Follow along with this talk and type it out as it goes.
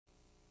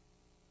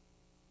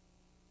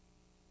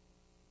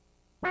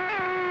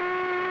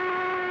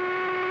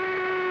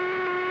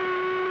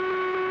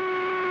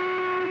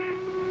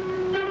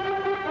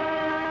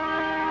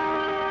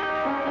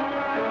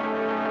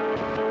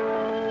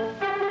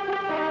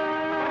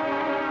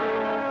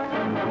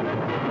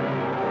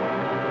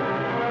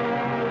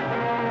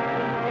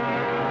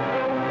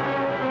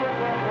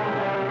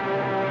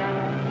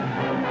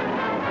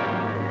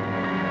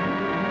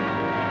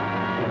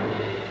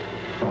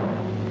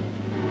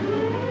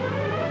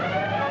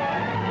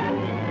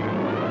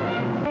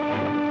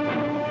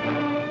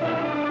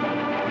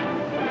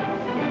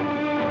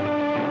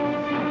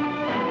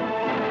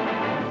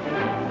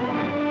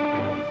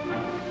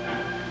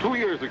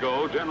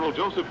General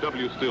Joseph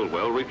W.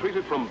 Stillwell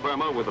retreated from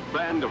Burma with a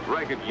band of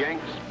ragged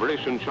Yanks,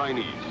 British and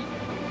Chinese.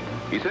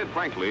 He said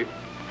frankly,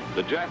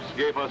 the Japs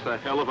gave us a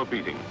hell of a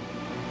beating.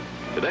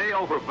 Today,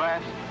 over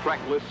vast,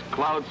 trackless,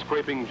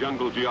 cloud-scraping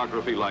jungle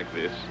geography like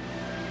this,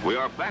 we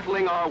are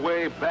battling our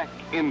way back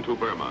into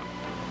Burma.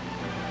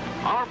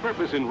 Our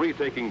purpose in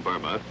retaking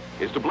Burma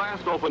is to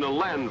blast open a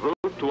land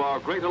route to our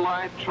great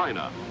ally,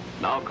 China,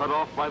 now cut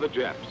off by the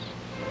Japs.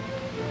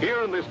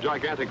 Here in this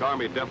gigantic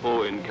army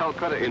depot in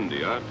Calcutta,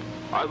 India,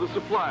 are the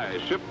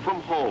supplies shipped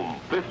from home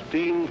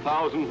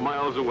 15,000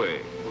 miles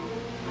away.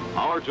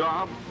 Our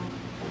job?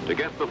 To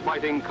get the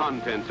fighting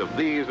contents of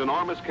these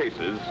enormous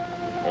cases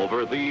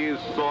over these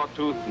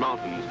saw-toothed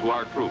mountains to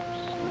our troops.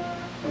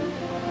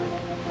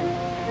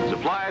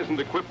 Supplies and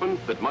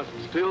equipment that must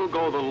still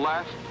go the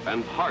last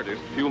and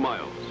hardest few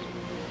miles.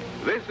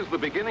 This is the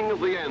beginning of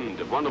the end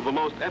of one of the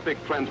most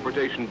epic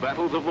transportation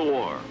battles of the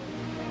war,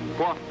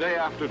 fought day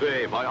after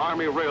day by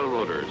Army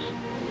railroaders,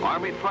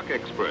 Army truck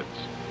experts,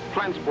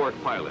 transport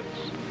pilots,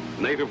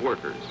 native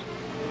workers.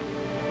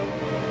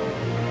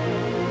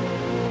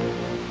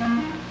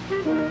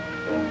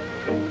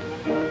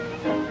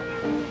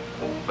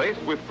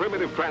 Faced with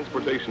primitive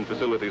transportation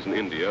facilities in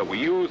India, we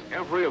use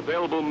every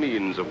available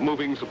means of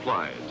moving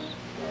supplies.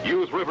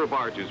 Use river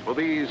barges for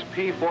these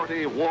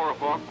P-40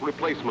 Warhawk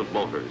replacement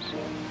motors.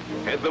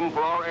 Head them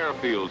for our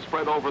airfields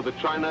spread over the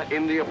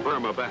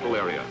China-India-Burma battle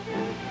area.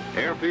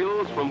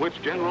 Airfields from which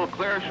General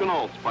Claire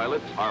Chennault's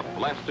pilots are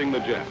blasting the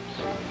Japs.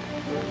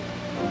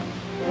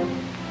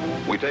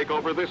 We take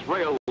over this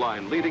rail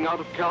line leading out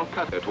of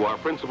Calcutta to our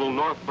principal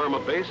North Burma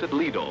base at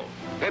Lido,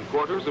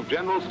 headquarters of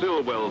General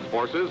Stillwell's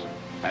forces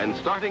and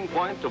starting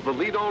point of the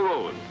Lido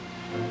Road.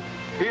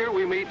 Here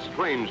we meet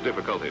strange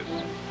difficulties.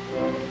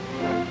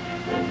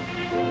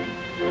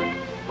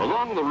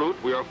 Along the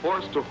route, we are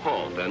forced to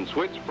halt and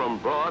switch from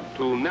broad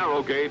to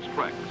narrow gauge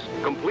tracks.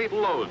 Complete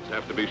loads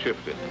have to be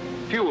shifted.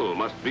 Fuel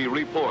must be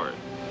repoured.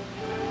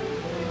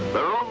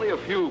 There are only a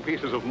few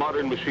pieces of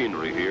modern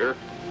machinery here.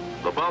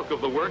 The bulk of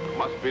the work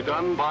must be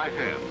done by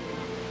hand.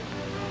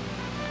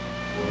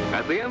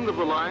 At the end of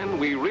the line,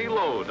 we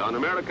reload on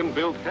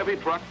American-built heavy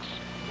trucks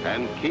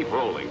and keep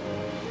rolling.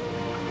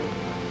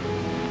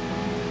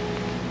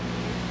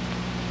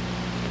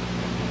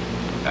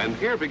 And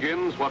here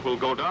begins what will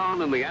go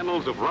down in the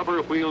annals of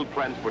rubber-wheeled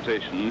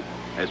transportation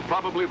as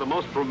probably the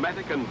most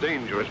dramatic and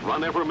dangerous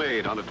run ever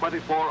made on a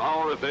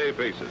 24-hour-a-day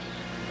basis.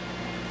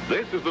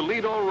 This is the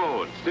Lido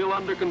Road, still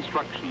under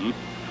construction,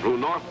 through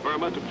North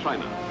Burma to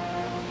China.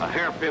 A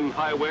hairpin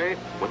highway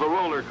with a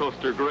roller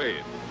coaster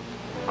grade.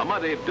 A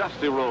muddy,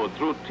 dusty road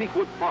through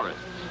teakwood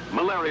forests,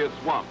 malaria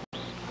swamps.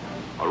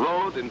 A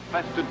road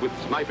infested with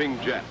sniping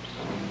Japs.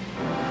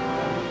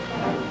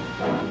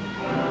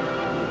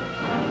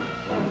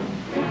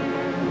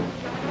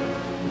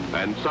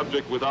 And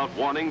subject without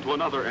warning to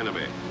another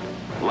enemy,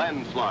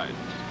 landslides.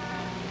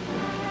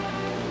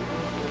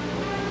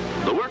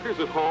 The workers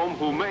at home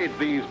who made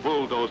these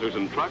bulldozers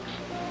and trucks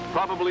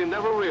probably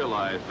never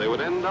realized they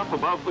would end up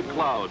above the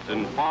clouds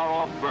in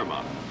far-off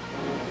Burma.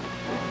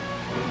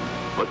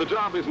 But the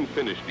job isn't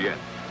finished yet.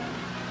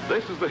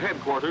 This is the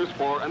headquarters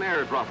for an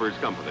airdroppers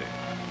company.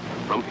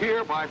 From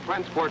here, by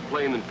transport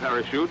plane and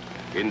parachute,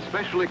 in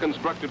specially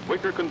constructed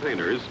wicker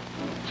containers,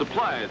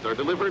 supplies are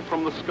delivered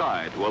from the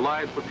sky to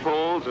Allied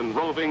patrols and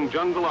roving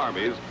jungle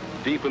armies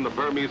deep in the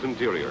Burmese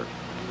interior.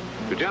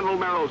 To General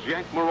Merrill's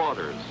Yank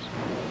Marauders,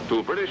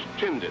 to British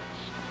Chindits,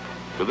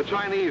 to the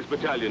Chinese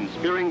battalion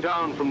spearing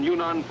down from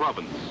Yunnan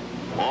province,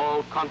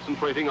 all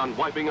concentrating on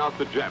wiping out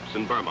the Japs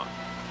in Burma.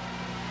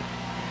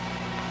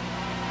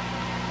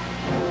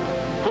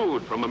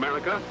 Food from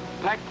America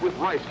packed with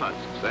rice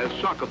husks as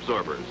shock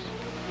absorbers.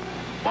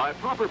 By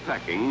proper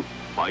packing,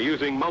 by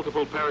using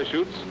multiple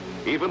parachutes,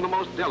 even the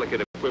most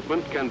delicate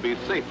equipment can be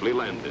safely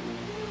landed.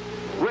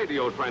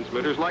 Radio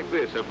transmitters like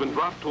this have been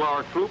dropped to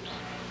our troops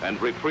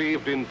and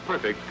retrieved in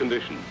perfect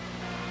condition.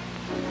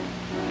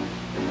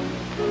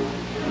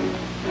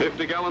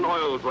 50-gallon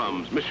oil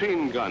drums,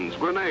 machine guns,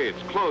 grenades,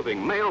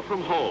 clothing, mail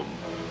from home.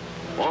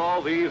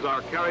 All these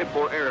are carried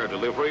for air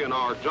delivery in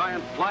our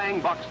giant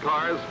flying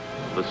boxcars,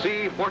 the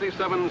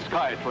C-47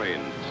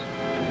 Skytrains.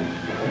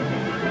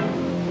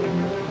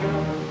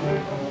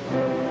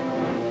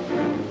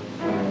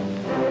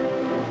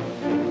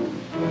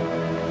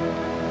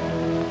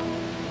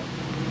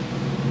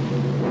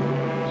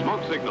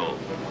 Smoke signal,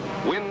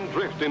 wind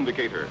drift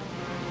indicator.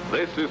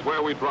 This is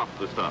where we drop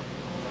the stuff.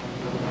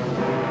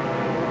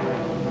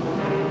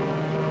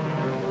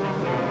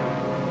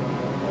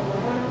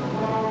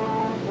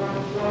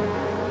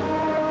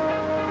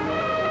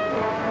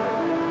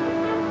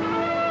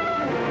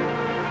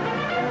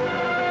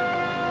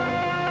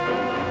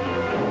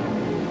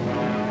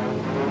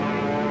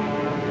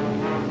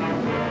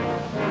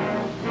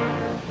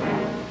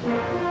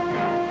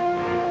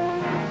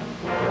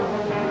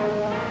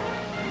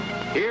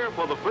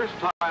 For the first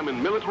time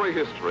in military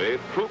history,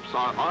 troops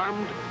are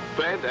armed,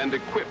 fed, and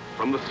equipped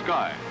from the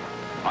sky,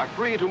 are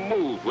free to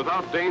move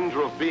without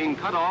danger of being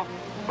cut off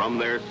from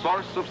their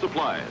source of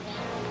supplies.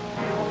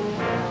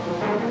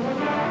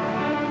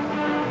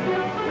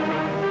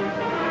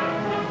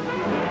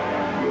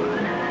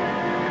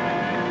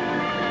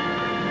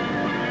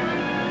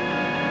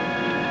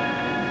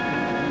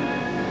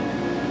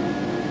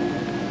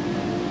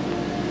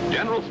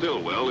 General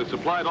Stillwell is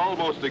supplied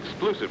almost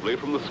exclusively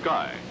from the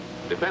sky,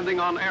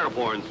 depending on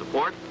airborne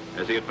support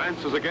as he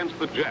advances against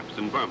the Japs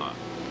in Burma.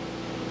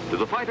 To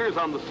the fighters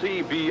on the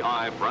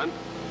CBI front,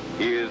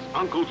 he is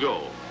Uncle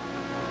Joe.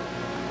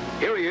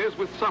 Here he is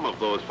with some of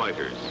those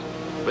fighters.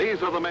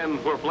 These are the men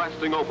who are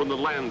blasting open the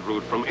land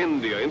route from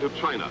India into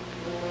China,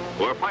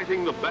 who are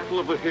fighting the Battle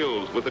of the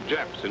Hills with the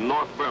Japs in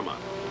North Burma.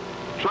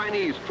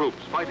 Chinese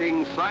troops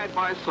fighting side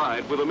by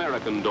side with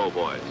American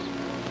doughboys.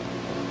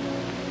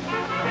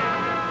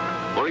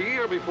 For a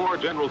year before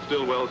General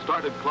Stillwell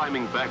started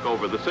climbing back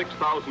over the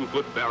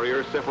 6,000-foot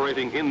barrier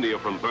separating India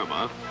from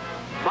Burma,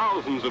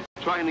 thousands of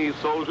Chinese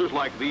soldiers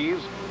like these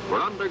were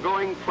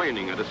undergoing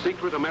training at a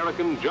secret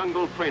American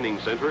jungle training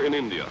center in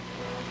India.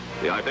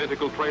 The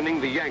identical training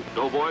the Yank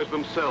doughboys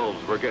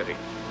themselves were getting.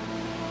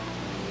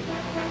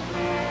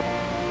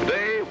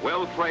 Today,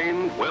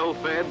 well-trained,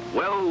 well-fed,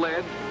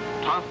 well-led,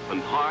 tough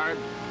and hard,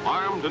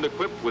 armed and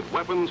equipped with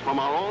weapons from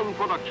our own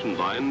production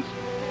lines,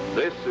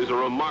 this is a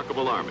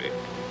remarkable army.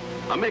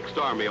 A mixed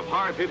army of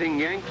hard-hitting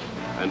Yanks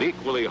and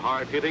equally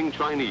hard-hitting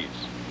Chinese,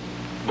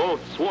 both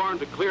sworn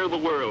to clear the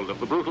world of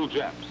the brutal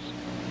Japs,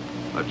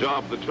 a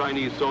job the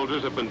Chinese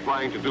soldiers have been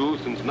trying to do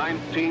since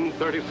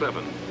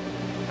 1937,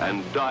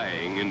 and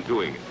dying in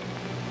doing it.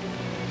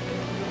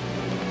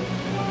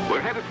 We're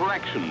headed for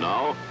action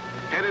now,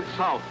 headed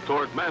south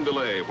toward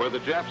Mandalay, where the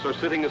Japs are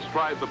sitting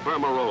astride the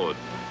Burma Road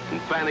and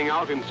fanning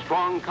out in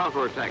strong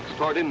counterattacks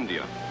toward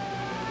India.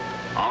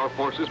 Our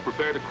forces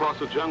prepare to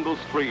cross a jungle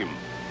stream,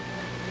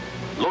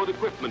 load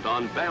equipment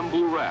on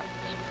bamboo rafts,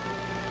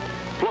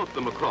 float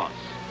them across.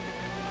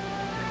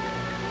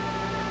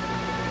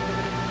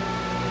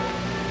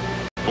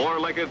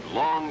 Four-legged,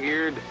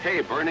 long-eared,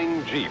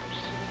 hay-burning jeeps,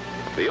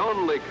 the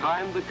only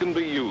kind that can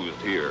be used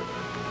here.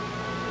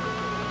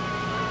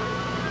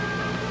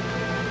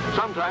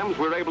 Sometimes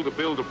we're able to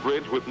build a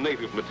bridge with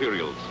native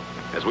materials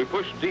as we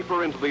push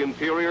deeper into the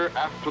interior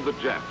after the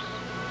Japs.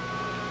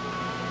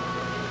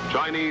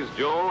 Chinese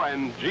Joe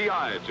and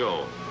GI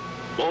Joe,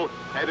 both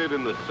headed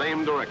in the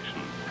same direction.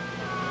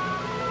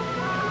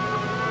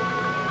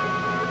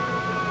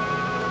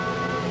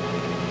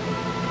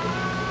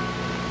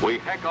 We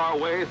hack our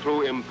way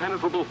through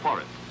impenetrable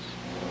forests.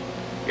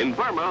 In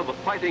Burma, the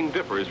fighting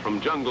differs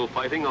from jungle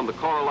fighting on the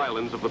Coral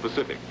Islands of the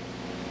Pacific.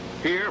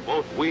 Here,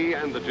 both we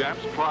and the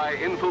Japs try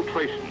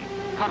infiltration,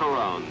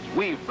 cut-arounds,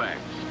 weave-backs,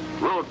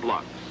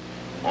 roadblocks,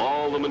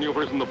 all the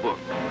maneuvers in the book,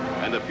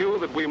 and a few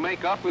that we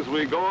make up as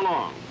we go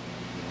along.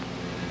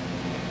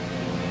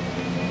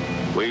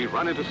 We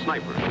run into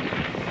snipers.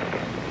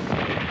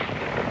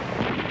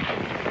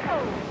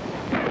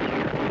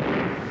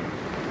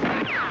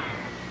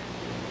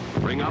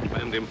 Bring up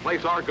and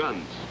emplace our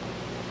guns.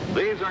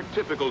 These are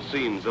typical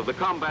scenes of the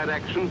combat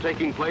action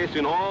taking place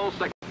in all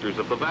sectors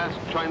of the vast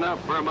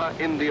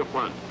China-Burma-India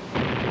front.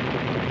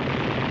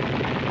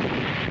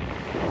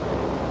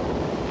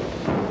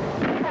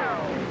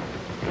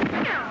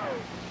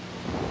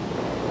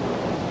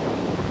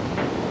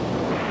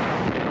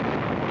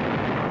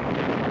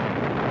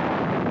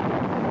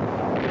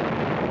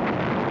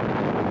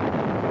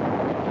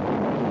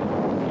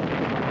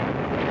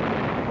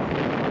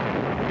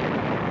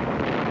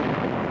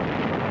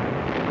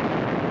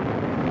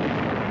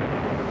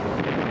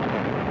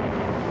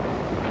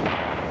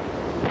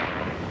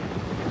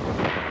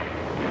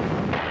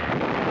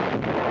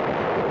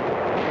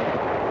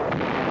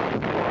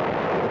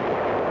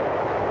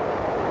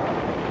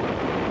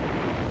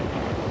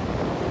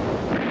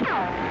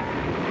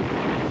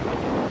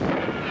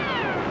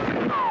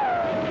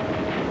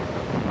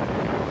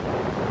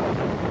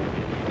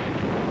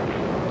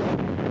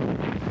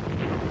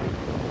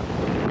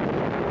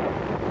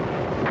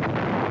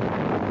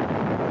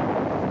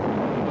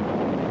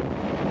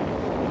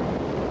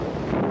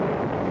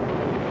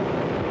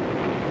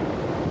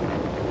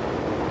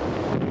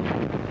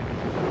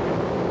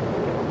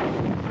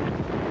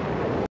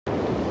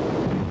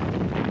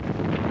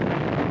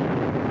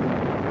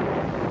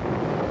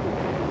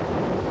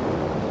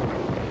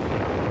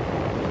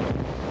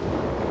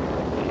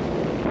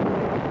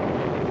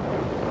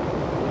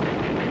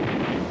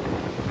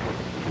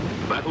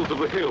 Battles of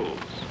the hills,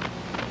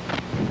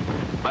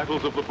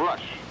 battles of the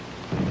brush,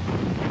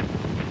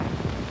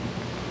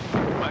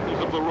 battles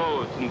of the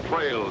roads and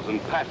trails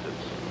and passes,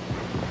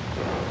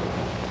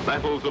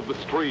 battles of the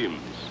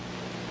streams.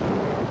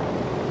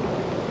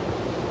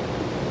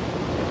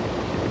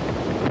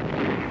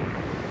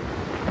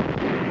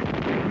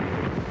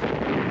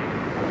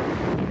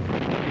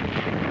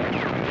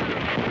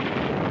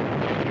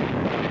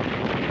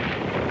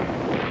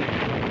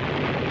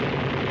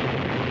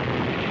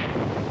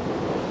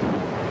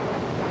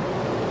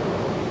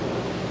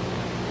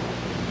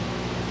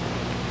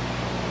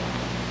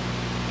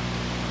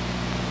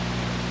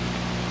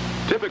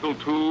 Typical,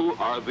 too,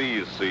 are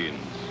these scenes.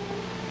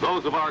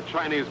 Those of our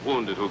Chinese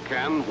wounded who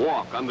can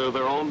walk under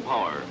their own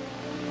power.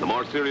 The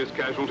more serious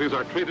casualties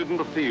are treated in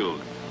the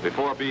field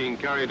before being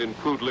carried in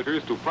crude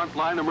litters to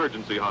frontline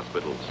emergency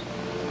hospitals.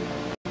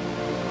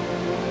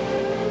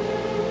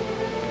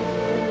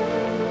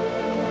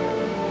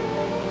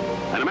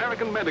 An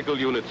American medical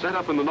unit set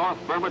up in the North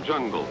Burma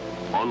jungle,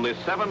 only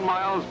 7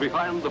 miles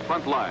behind the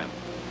front line.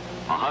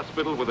 A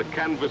hospital with a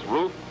canvas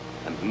roof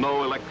and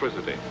no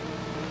electricity.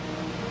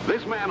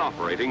 This man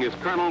operating is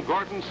Colonel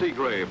Gordon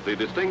Seagrave, the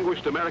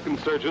distinguished American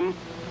surgeon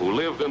who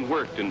lived and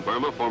worked in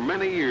Burma for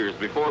many years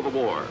before the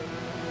war.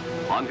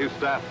 On his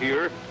staff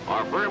here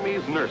are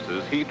Burmese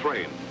nurses he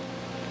trained.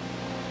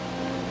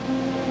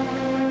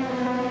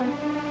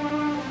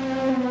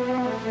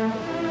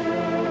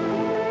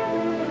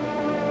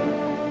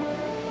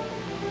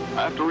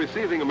 After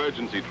receiving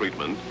emergency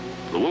treatment,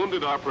 the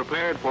wounded are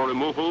prepared for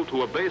removal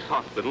to a base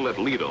hospital at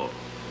Lido.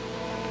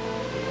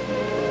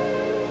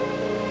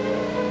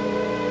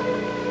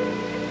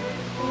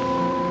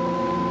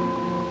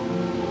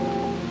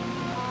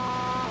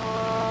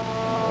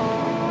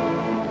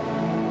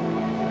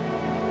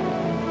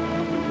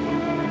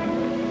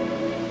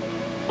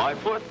 By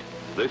foot,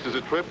 this is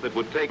a trip that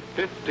would take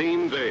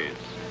 15 days.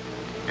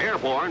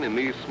 Airborne in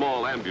these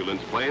small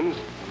ambulance planes,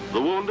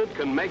 the wounded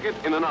can make it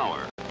in an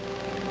hour.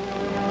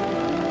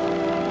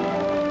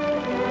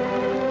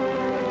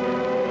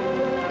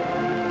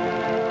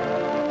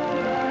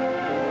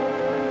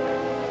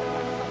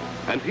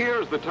 And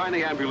here's the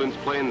tiny ambulance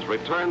planes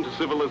return to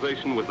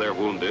civilization with their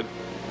wounded.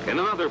 In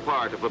another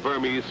part of the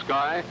Burmese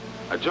sky,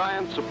 a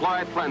giant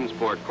supply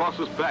transport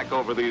crosses back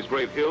over these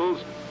great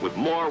hills with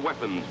more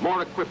weapons,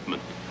 more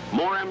equipment,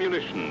 more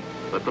ammunition,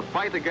 that the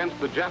fight against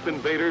the Jap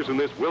invaders in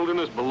this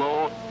wilderness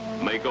below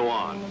may go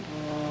on.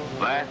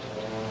 Vast,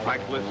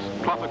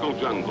 trackless, tropical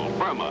jungle,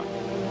 Burma,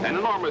 an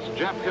enormous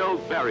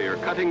Jap-held barrier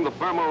cutting the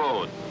Burma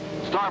Road,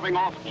 starving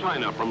off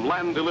China from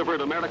land-delivered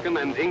American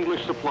and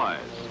English supplies,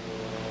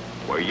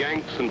 where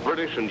Yanks and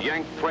British and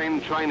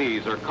Yank-trained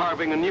Chinese are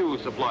carving a new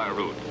supply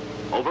route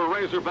over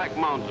Razorback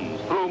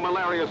Mountains, through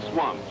malaria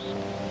swamps,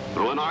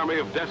 through an army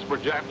of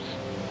desperate Japs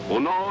who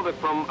know that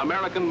from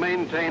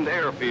American-maintained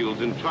airfields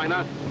in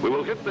China, we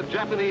will hit the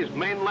Japanese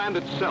mainland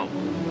itself,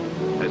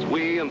 as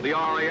we and the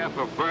RAF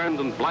have burned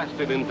and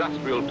blasted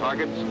industrial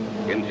targets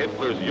in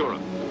Hitler's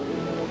Europe.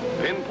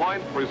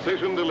 Pinpoint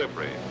precision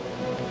delivery.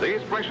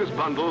 These precious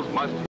bundles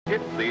must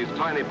hit these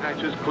tiny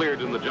patches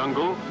cleared in the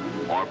jungle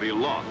or be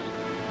lost.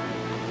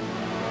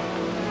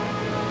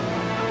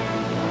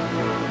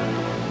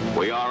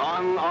 We are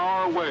on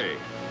our way.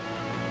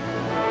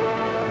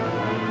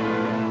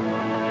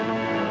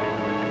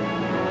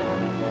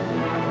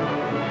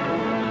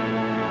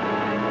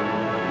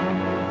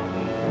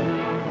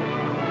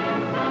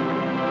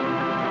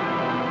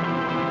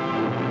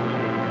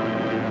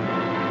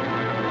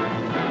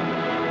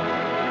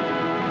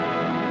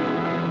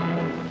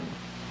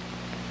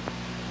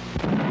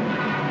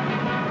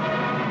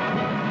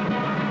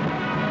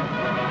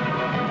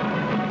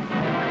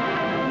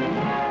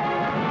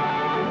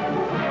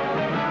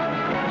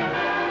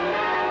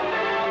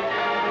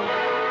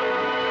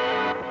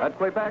 At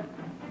Quebec,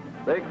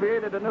 they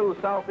created a new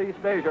Southeast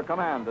Asia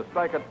Command to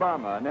strike at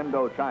Burma and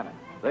Indochina.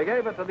 They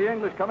gave it to the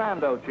English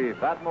Commando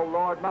Chief, Admiral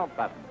Lord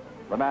Mountbatten,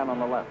 the man on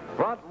the left.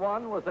 Front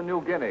 1 was the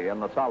New Guinea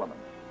and the Solomons.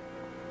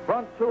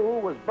 Front 2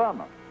 was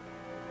Burma.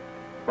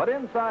 But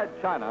inside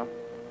China,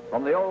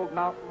 from the old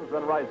mountains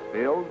and rice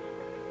fields,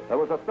 there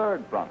was a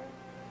third front.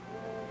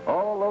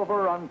 All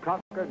over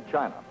unconquered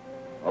China,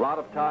 a lot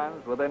of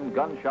times within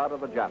gunshot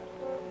of the Japs.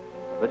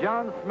 The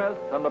John Smiths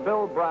and the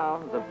Bill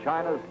Browns of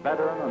China's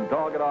veteran and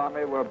dogged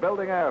army were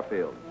building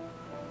airfields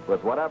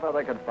with whatever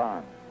they could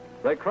find.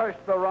 They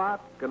crushed the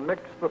rock and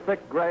mixed the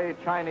thick gray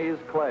Chinese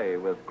clay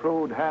with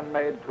crude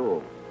handmade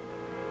tools.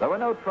 There were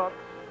no trucks,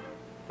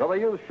 so they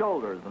used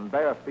shoulders and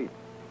bare feet.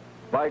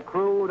 By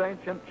crude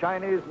ancient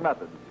Chinese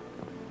methods,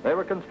 they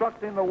were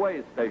constructing the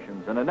way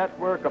stations in a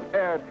network of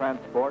air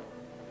transport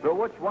through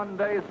which one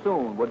day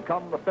soon would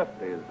come the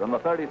 50s and the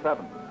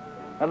 37s.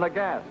 And the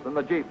gas and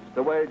the jeeps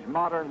to wage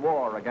modern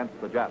war against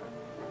the Japs.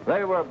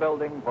 They were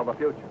building for the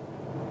future.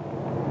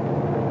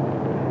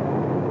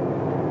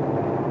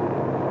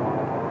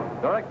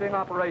 Directing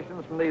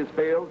operations from these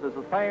fields is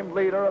the famed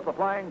leader of the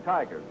Flying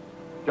Tigers,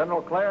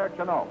 General Claire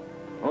Chennault,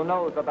 who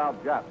knows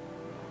about Japs.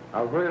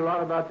 I've heard a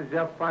lot about the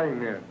Jap fighting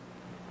men.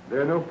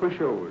 They're no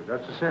pushovers,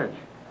 that's a cinch.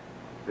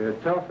 They're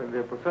tough and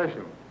they're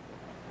professional.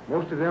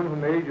 Most of them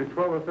from the age of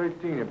 12 or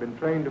 13 have been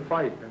trained to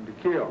fight and to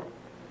kill.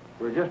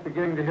 We're just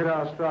beginning to hit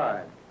our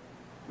stride.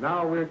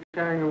 Now we're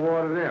carrying the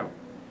war to them.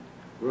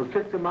 We'll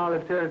kick them out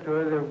of the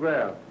territory they've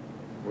grabbed.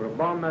 We'll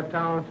bomb their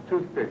towns to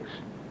toothpicks.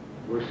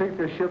 We'll sink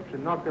their ships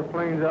and knock their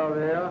planes out of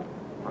the air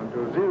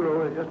until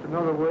zero is just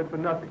another word for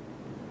nothing.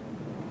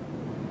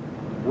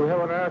 We have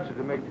an answer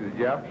to make to the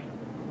Japs,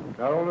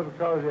 not only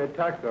because they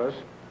attacked us,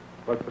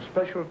 but for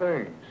special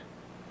things.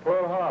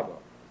 Pearl Harbor,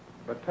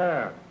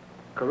 Bataan,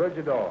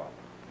 Corregidor,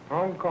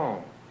 Hong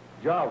Kong,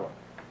 Java.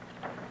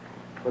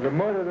 For the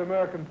murdered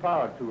American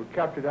pilots who were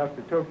captured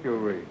after the Tokyo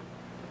raid.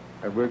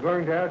 And we're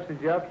going to ask the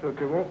Japs so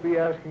they won't be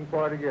asking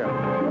for it again.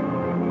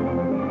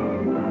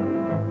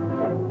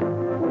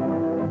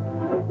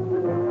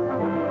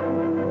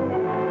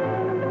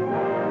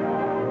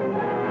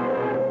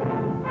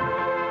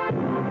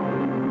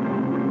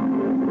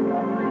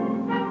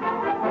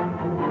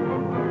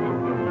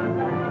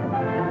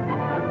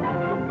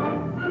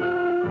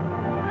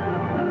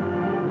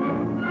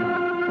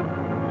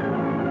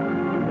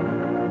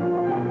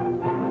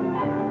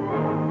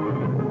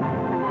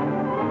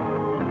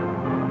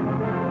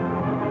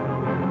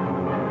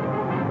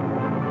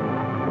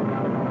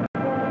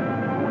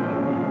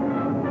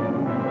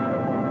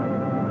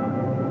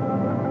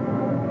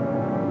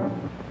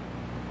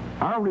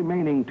 Our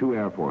remaining two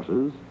air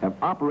forces have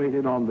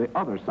operated on the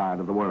other side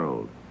of the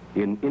world,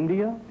 in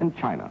India and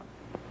China.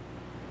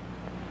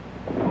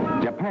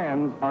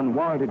 Japan's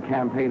unwarranted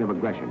campaign of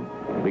aggression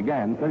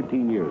began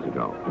 13 years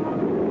ago.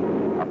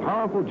 A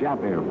powerful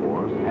Jap Air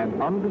Force had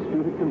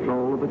undisputed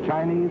control of the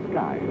Chinese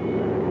skies.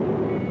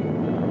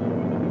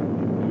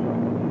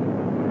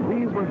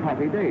 These were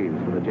happy days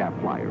for the Jap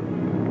flyers.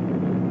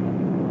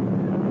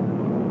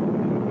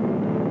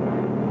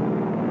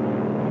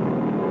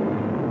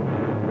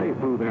 They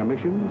flew their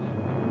missions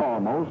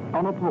almost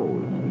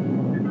unopposed.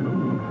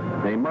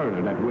 They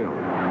murdered at will.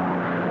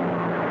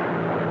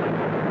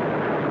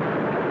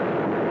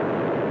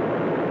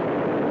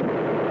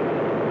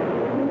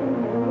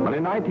 But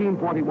in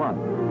 1941,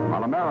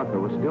 while America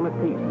was still at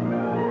peace,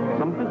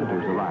 some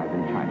visitors arrived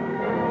in China.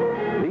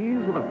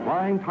 These were the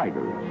Flying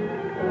Tigers,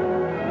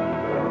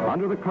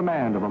 under the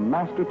command of a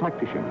master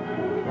tactician,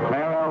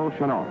 Clara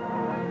Chennault.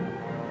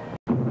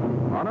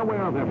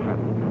 Unaware of their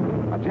presence,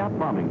 a Jap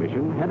bombing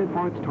mission headed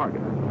for its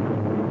target.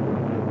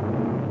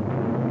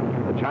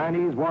 The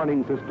Chinese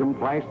warning system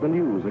flashed the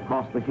news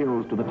across the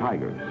hills to the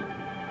Tigers.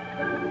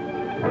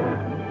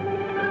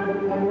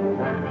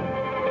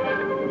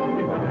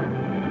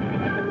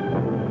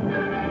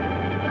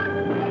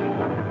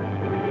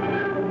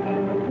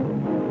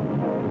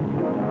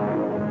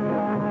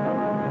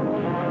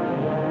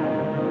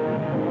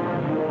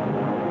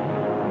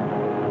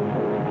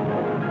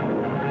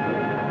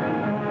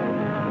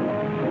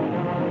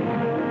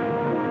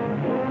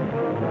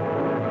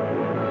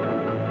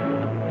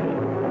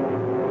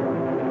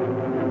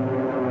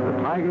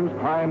 Tigers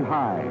climbed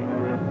high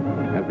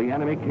as the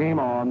enemy came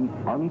on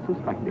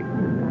unsuspecting.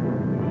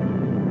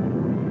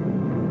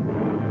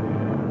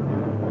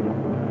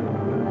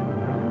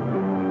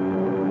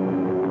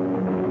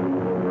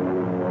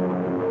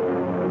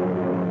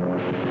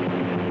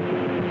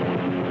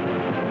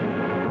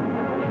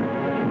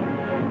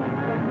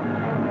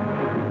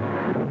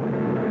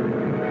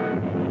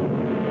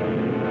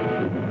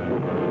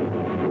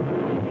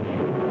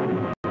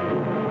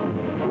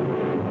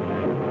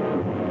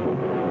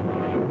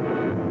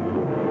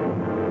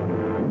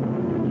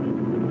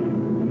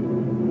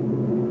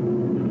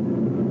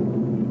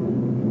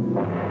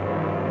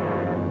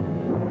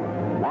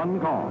 One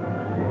gone,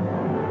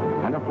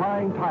 and a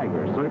Flying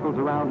Tiger circles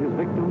around his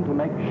victim to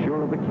make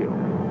sure of the kill.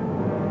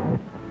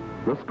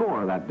 The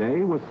score that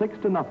day was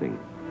 6-0.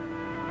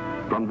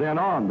 From then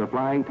on, the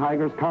Flying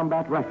Tiger's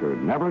combat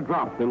record never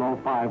dropped below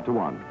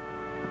 5-1.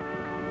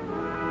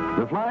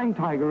 The Flying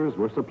Tigers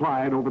were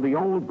supplied over the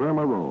old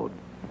Burma Road.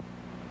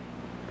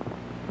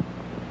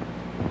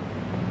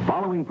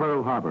 Following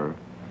Pearl Harbor,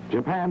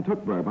 Japan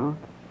took Burma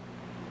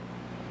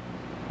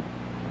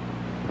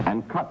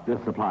and cut this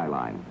supply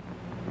line.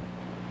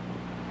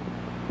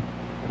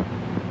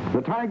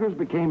 The Tigers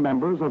became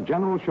members of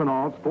General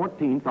Chennault's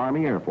 14th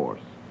Army Air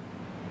Force.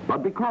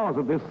 But because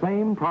of this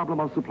same problem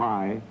of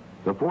supply,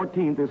 the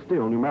 14th is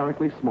still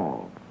numerically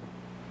small.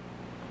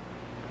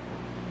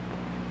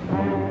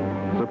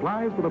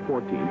 Supplies for the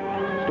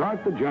 14th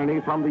start the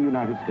journey from the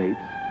United States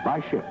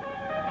by ship.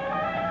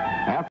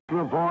 After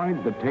a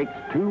voyage that takes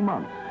 2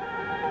 months,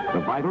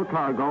 the vital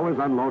cargo is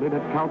unloaded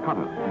at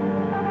Calcutta.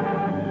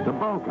 The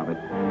bulk of it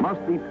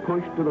must be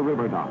pushed to the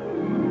river docks,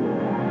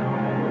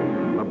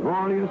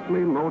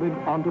 laboriously loaded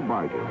onto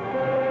barges,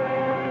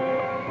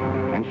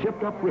 and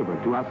shipped upriver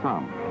to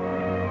Assam.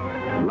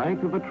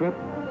 Length of the trip,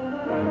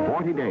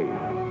 40 days.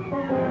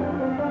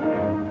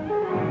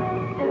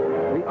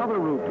 The other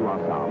route to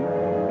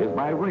Assam is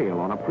by rail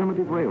on a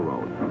primitive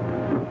railroad.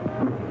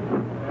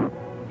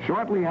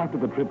 Shortly after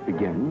the trip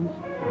begins,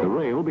 the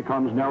rail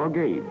becomes narrow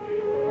gauge.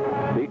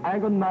 The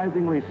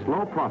agonizingly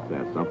slow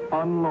process of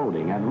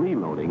unloading and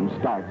reloading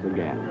starts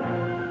again.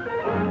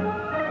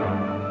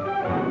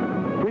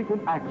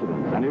 Frequent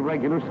accidents and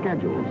irregular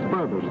schedules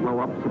further slow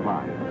up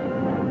supplies.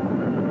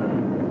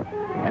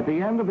 At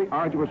the end of the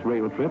arduous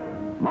rail trip,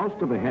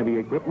 most of the heavy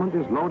equipment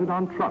is loaded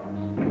on trucks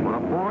for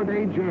a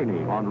 4-day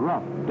journey on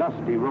rough,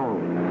 dusty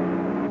roads.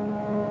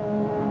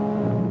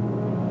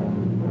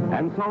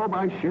 And so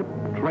by ship,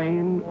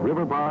 train,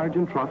 river barge,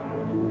 and truck,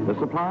 the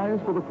supplies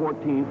for the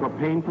 14th were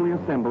painfully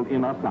assembled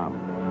in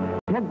Assam,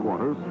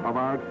 headquarters of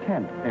our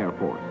 10th Air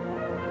Force.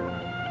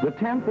 The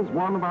 10th is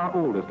one of our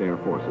oldest air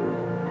forces,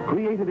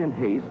 created in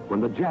haste when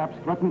the Japs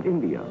threatened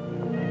India.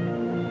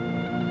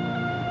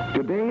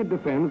 Today it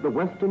defends the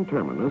western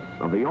terminus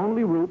of the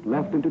only route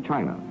left into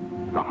China,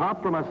 the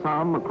hop from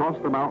Assam across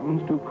the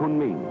mountains to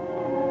Kunming.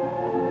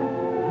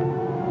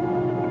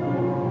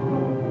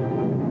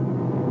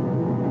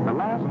 The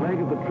last leg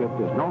of the trip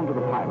is known to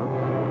the pilots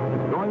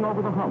as going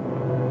over the hump.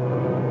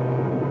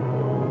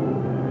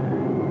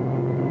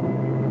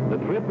 The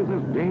trip is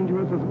as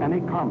dangerous as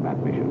any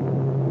combat mission.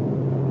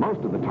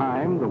 Most of the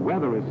time, the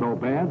weather is so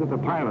bad that the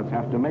pilots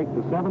have to make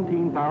the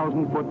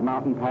 17,000-foot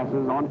mountain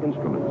passes on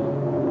instruments.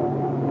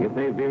 If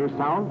they veer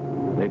south,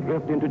 they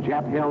drift into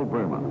Jap-held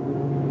Burma.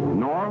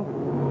 North,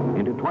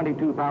 into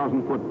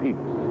 22,000-foot peaks.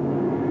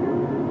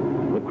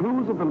 The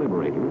crews of the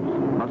liberators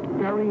must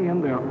ferry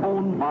in their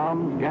own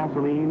bombs,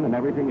 gasoline, and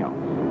everything else.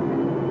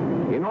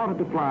 In order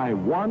to fly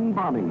one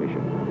bombing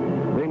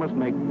mission, they must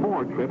make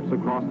 4 trips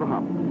across the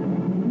hump.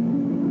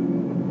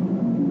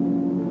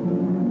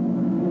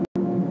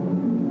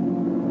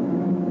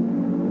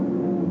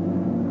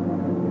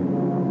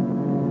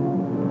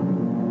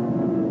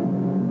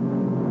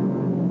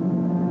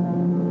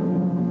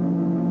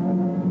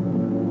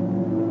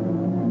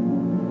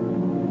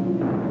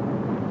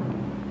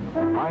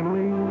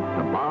 Finally,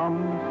 the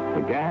bombs,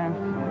 the gas,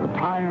 the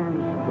tires,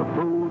 the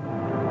food,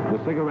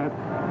 the cigarettes,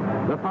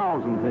 the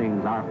 1,000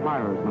 things our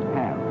flyers must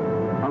have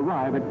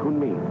arrive at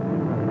Kunming.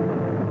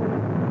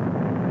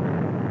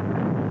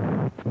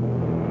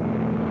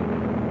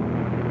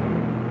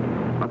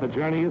 But the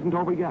journey isn't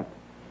over yet.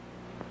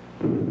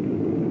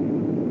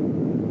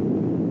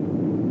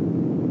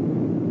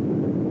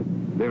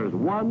 There's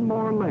one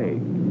more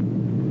leg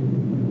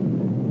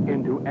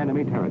into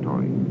enemy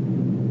territory.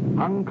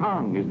 Hong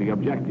Kong is the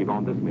objective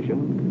on this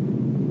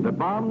mission. The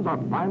bombs are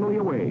finally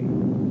away.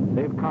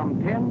 They've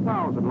come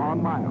 10,000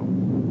 long miles.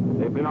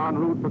 They've been en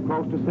route for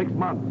close to 6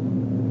 months.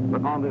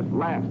 But on this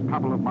last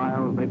couple of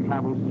miles, they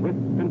travel swift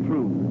and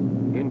true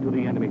into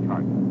the enemy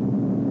target.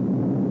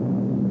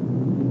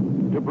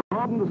 To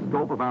broaden the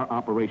scope of our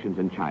operations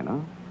in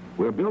China,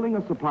 we're building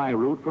a supply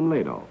route from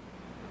Ledo.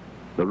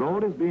 The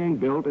road is being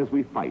built as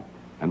we fight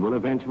and will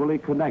eventually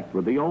connect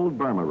with the old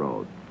Burma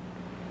Road.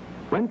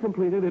 When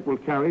completed, it will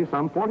carry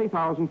some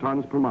 40,000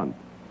 tons per month.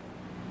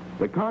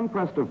 The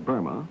conquest of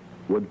Burma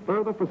would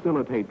further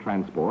facilitate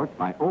transport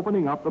by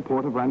opening up the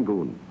port of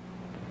Rangoon.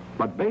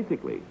 But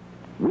basically,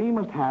 we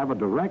must have a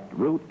direct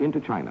route into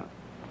China.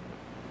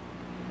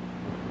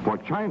 For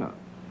China,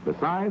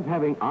 besides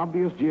having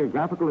obvious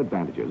geographical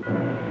advantages,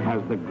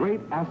 has the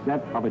great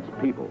asset of its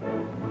people.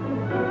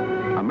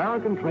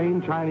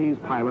 American-trained Chinese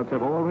pilots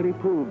have already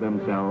proved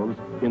themselves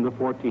in the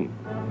 14th.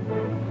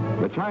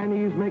 The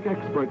Chinese make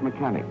expert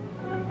mechanics,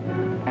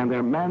 and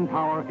their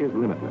manpower is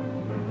limitless.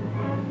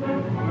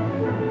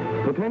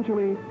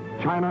 Potentially,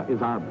 China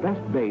is our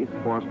best base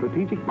for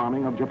strategic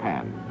bombing of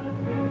Japan.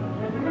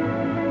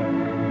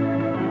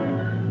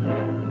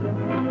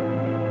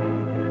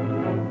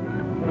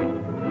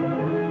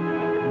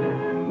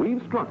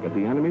 We've struck at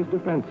the enemy's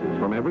defenses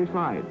from every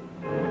side.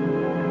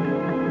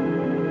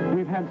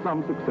 We've had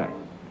some success,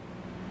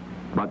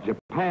 but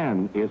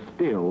Japan is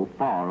still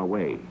far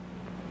away.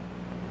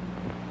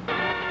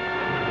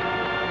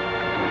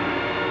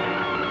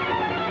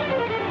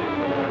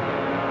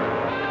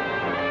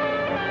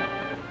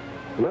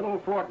 Little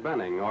Fort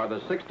Benning, or the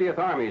 60th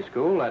Army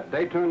School at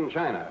Datun,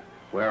 China,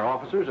 where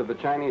officers of the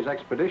Chinese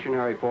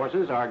Expeditionary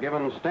Forces are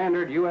given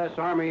standard U.S.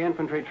 Army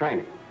infantry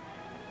training.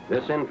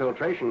 This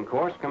infiltration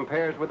course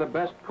compares with the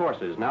best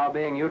courses now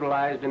being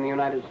utilized in the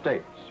United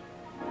States.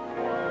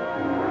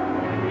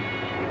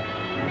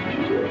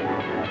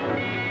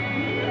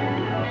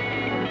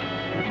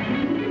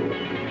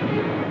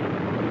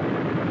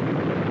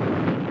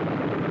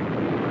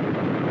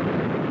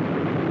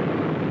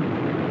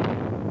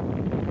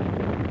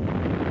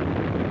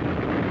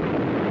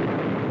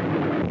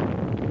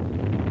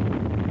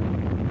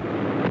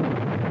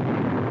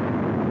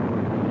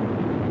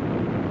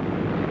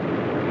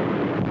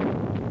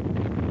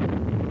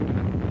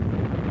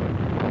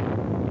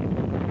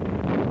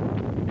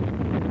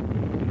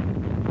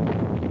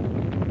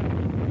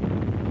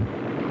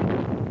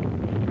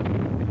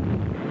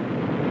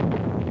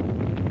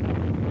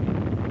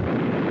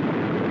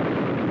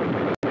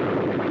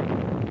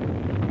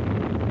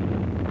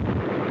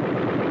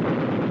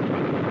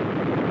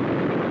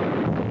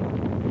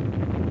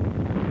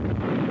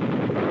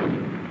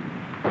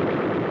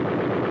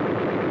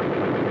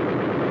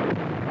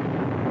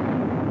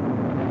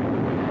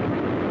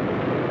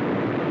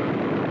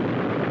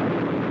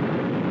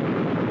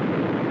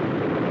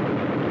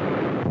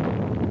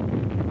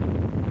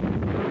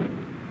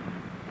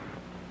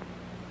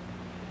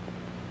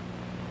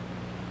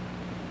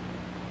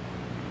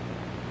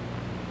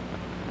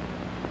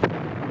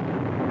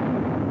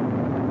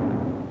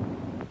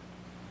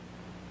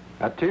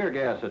 A tear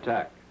gas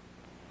attack.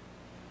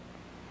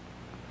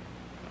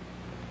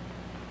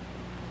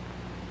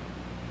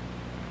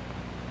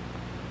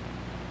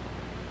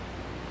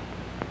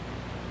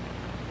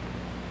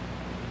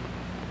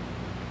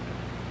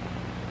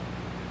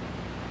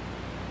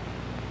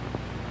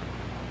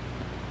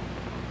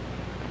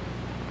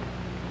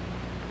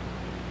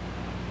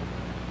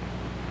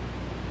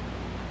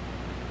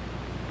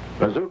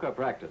 Bazooka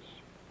practice.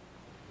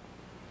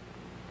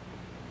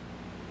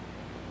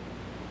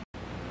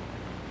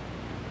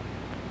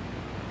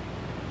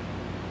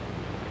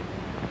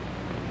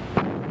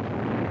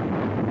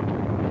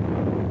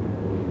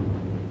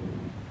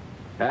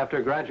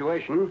 After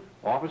graduation,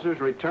 officers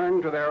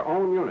return to their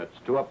own units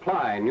to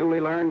apply newly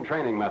learned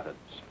training methods.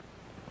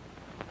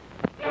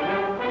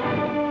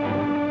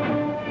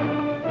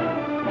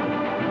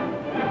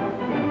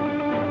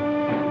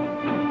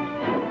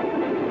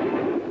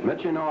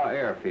 Michinaw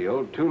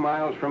Airfield, 2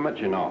 miles from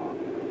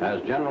Michinaw,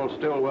 as General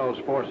Stillwell's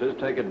forces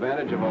take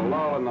advantage of a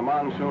lull in the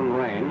monsoon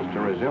rains to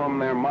resume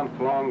their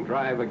month-long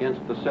drive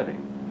against the city.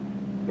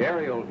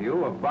 Aerial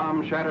view of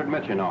bomb-shattered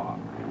Michinaw.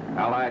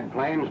 Allied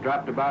planes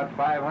dropped about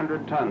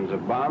 500 tons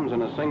of bombs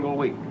in a single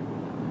week.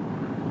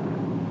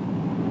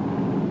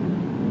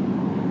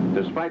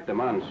 Despite the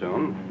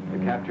monsoon,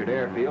 the captured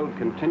airfield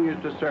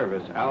continues to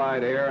service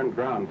Allied air and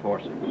ground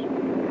forces.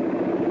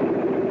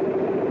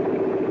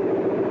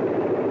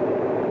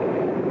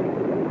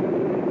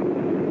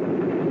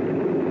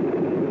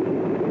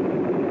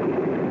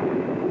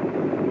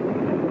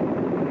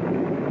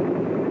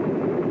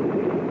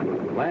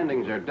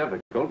 Landings are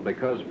difficult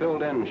because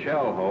filled-in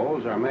shell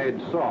holes are made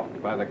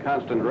soft by the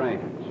constant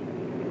rains.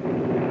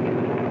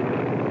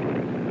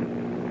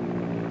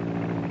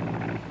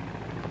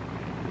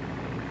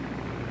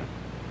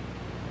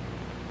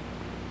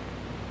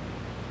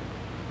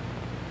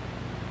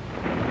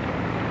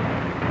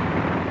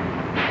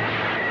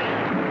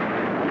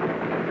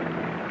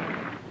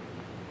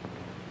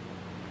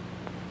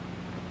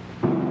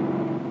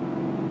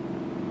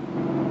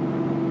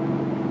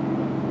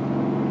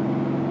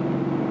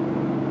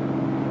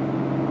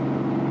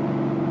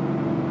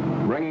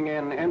 Bringing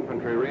in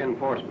infantry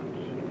reinforcements.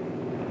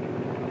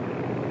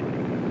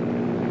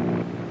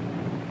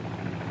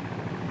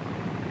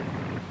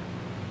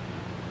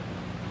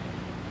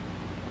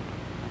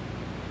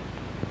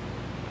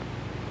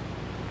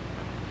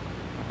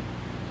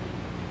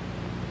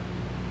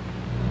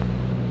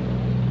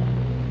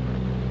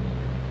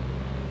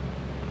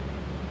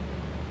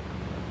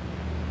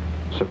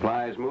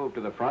 Supplies moved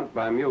to the front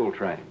by mule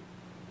train.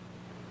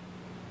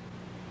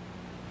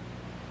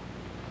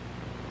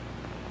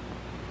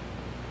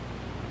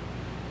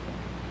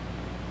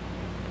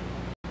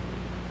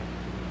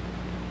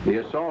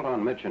 The assault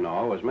on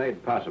Michinaw was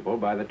made possible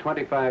by the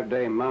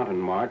 25-day mountain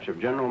march of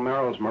General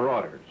Merrill's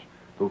marauders,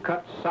 who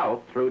cut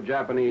south through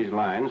Japanese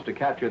lines to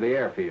capture the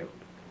airfield.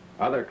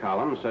 Other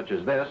columns, such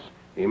as this,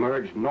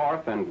 emerged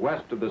north and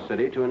west of the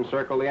city to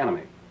encircle the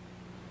enemy.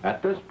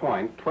 At this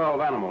point, 12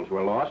 animals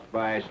were lost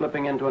by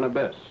slipping into an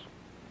abyss.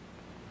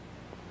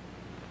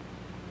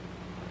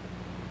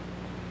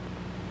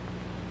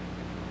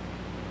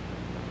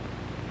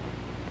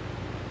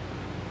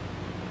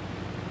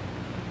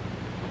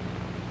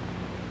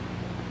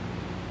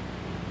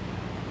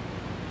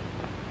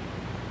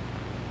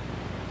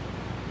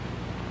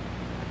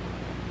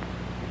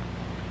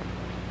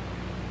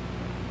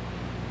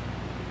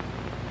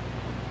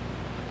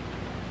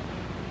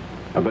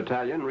 A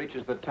battalion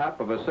reaches the top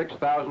of a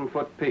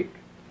 6,000-foot peak.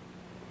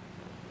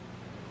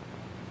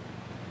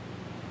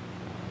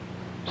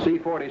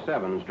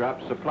 C-47s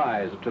dropped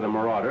supplies to the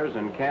marauders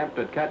and camped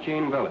at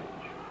Kachin village.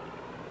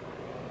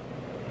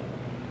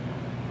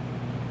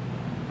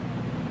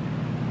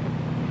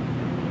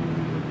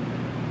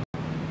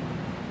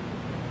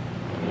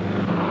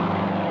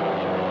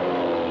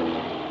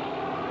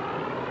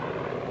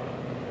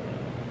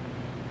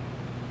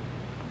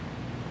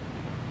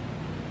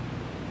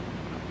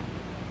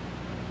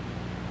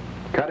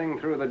 Cutting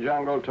through the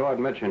jungle toward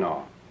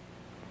Michinaw.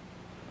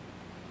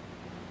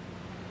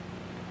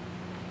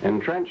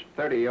 Entrenched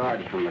 30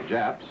 yards from the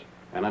Japs,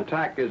 an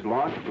attack is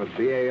launched with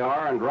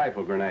BAR and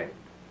rifle grenade.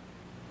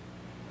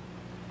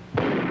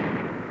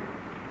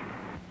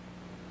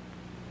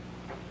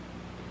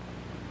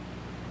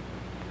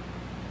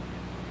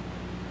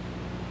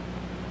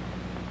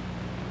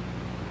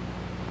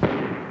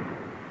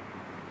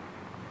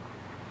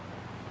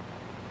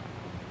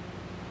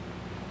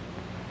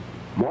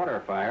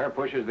 Mortar fire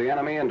pushes the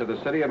enemy into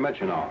the city of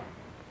Michinaw,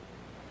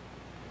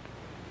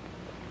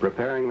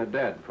 preparing the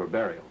dead for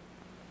burial,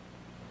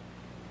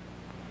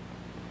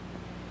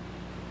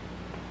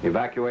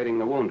 evacuating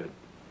the wounded.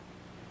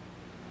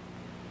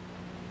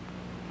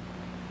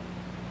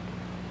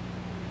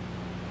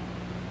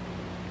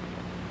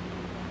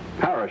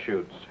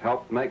 Parachutes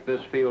helped make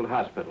this field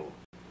hospital.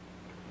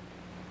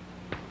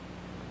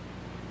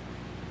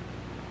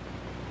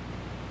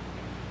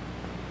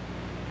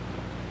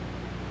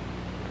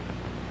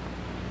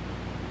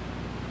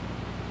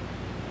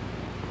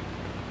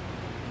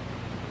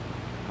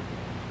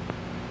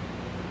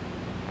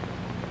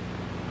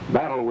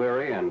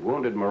 Battle-weary and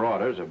wounded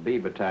marauders of B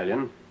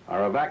Battalion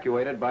are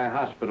evacuated by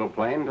hospital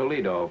plane to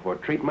Lido for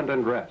treatment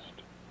and rest.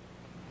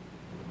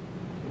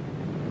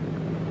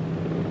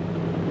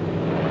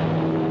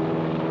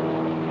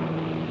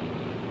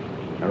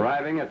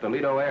 Arriving at the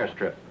Lido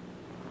airstrip.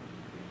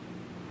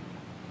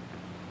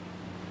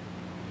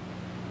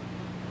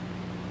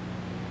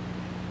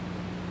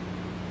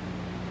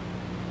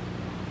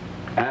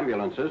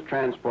 Ambulances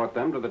transport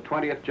them to the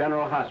 20th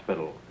General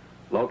Hospital,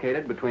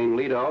 located between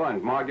Lido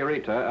and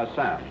Margarita,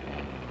 Assam.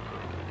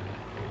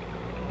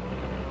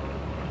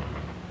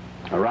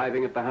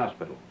 Arriving at the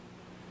hospital.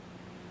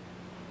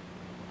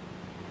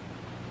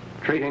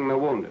 Treating the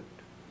wounded.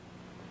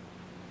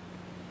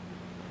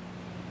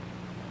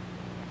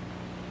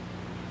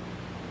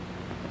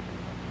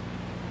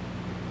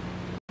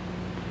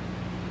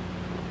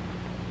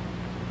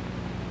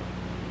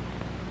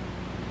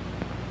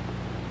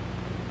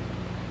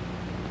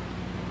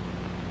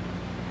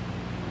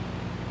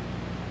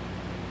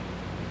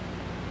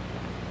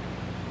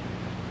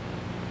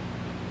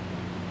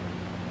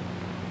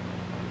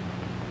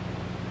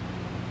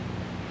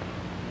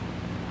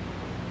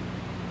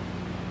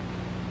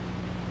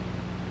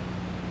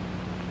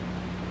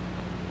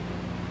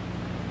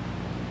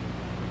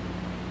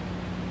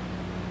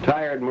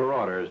 tired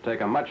marauders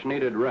take a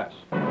much-needed rest.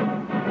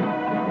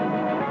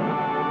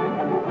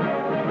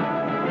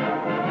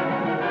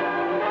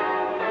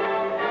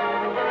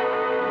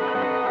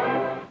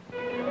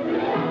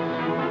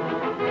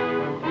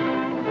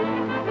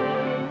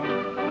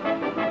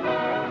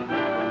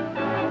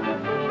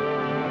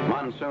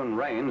 Monsoon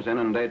rains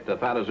inundate the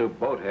Thadazook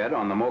boathead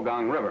on the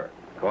Mogong River,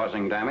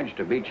 causing damage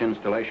to beach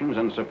installations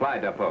and supply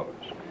depots.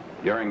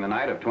 During the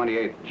night of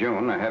 28th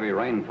June, a heavy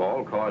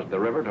rainfall caused the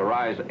river to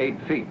rise 8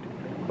 feet.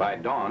 By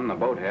dawn, the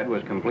boathead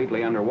was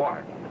completely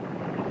underwater.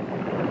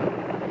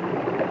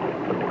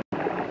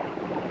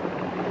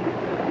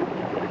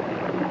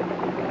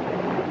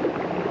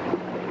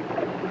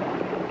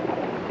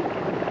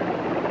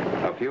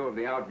 A few of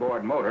the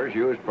outboard motors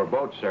used for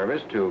boat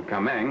service to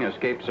Kameng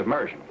escaped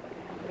submersion.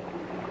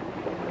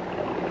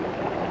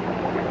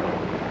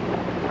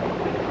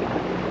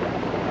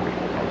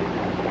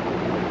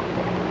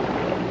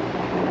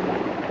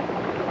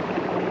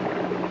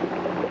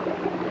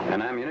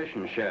 An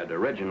ammunition shed,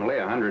 originally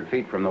 100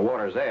 feet from the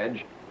water's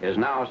edge, is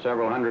now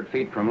several hundred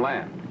feet from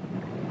land.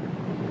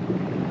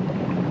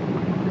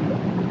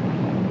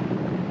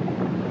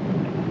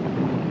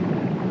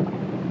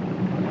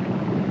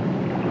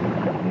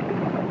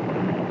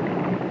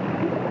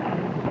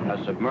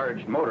 A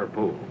submerged motor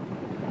pool.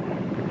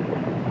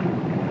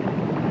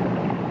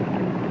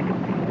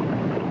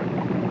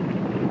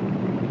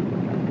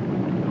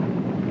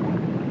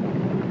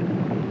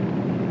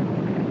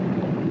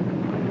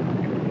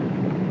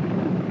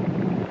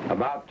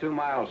 About 2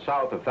 miles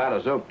south of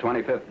Thadazook,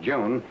 25th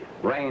June,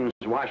 rains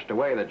washed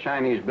away the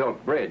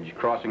Chinese-built bridge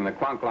crossing the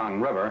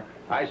Kwanglang River,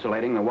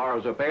 isolating the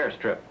Warazuk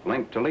airstrip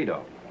linked to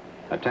Lido.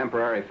 A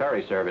temporary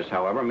ferry service,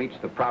 however, meets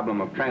the problem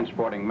of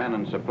transporting men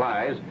and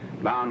supplies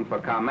bound for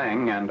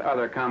Kameng and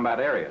other combat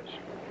areas.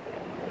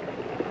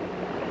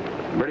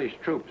 British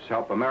troops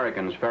help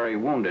Americans ferry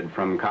wounded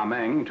from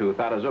Kameng to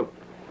Thadazook.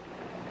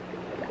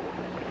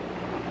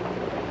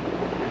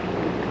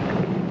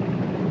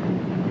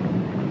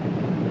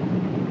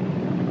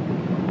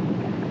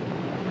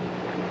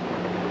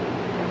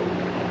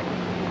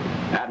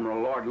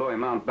 Admiral Lord Louis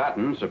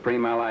Mountbatten,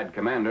 Supreme Allied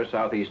Commander,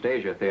 Southeast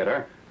Asia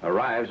Theater,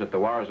 arrives at the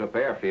Warazuk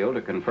airfield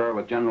to confer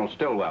with General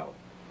Stillwell.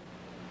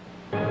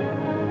 The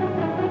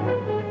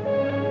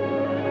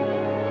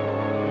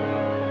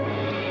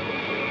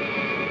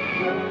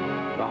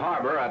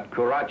harbor at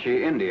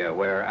Karachi, India,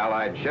 where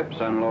Allied ships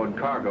unload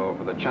cargo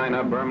for the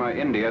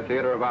China-Burma-India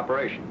Theater of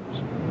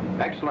Operations.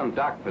 Excellent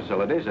dock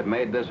facilities have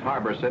made this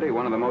harbor city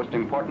one of the most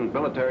important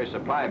military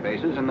supply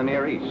bases in the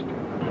Near East.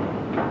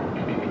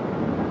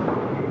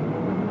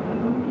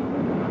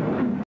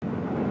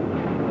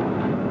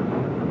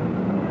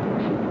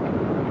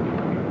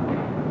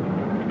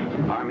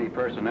 Army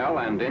personnel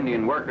and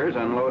Indian workers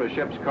unload a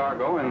ship's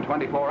cargo in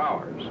 24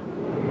 hours.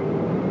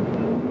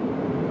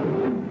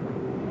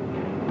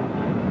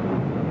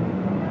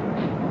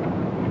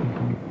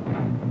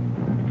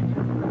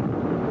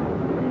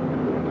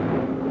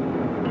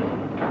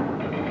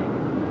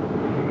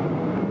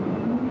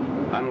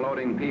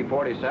 Unloading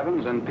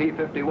P-47s and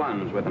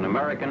P-51s with an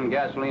American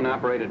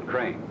gasoline-operated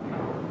crane.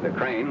 The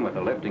crane, with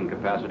a lifting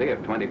capacity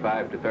of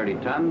 25 to 30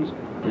 tons,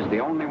 is the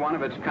only one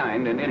of its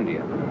kind in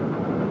India.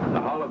 The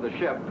hull of the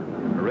ship,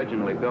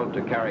 originally built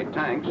to carry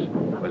tanks,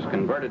 was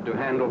converted to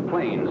handle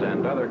planes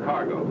and other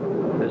cargo.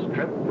 This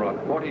trip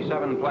brought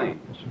 47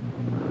 planes.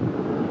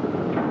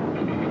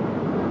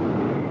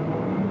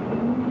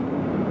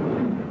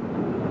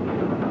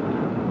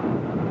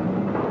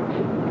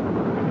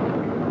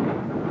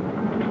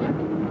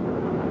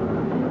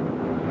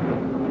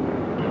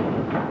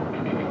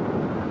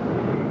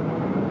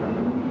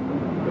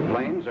 The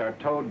planes are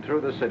towed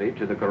through the city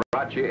to the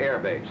Karachi Air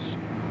Base.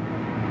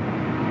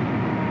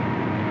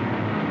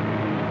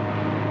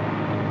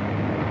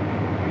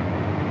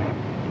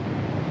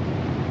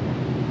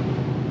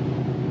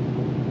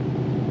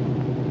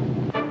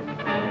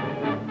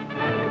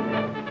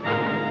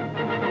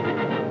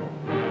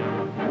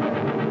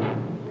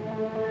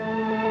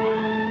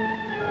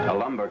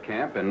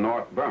 Camp in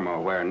North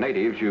Burma, where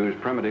natives use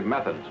primitive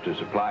methods to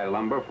supply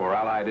lumber for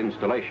Allied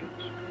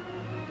installations.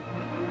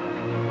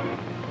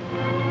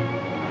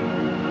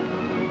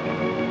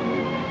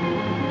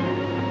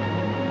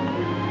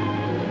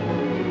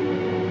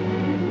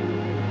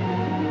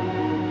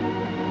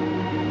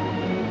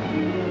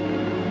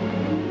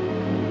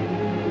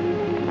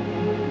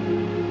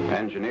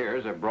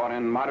 Engineers have brought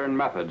in modern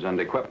methods and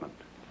equipment,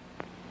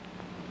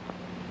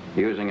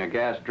 using a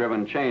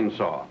gas-driven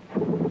chainsaw.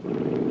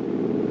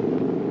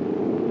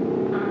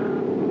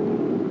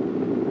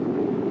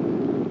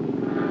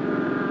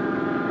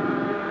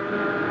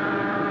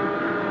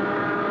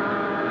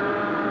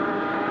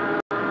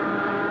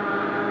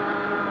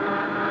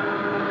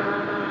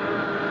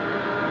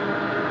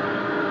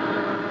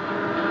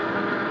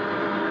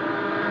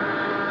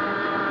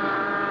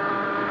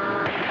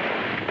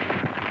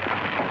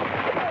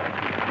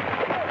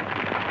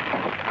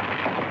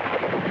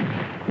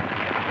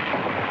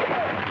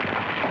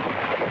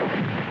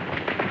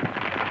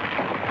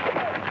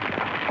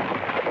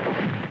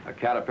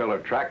 Caterpillar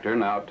tractor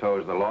now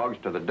tows the logs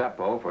to the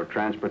depot for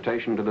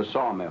transportation to the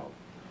sawmill.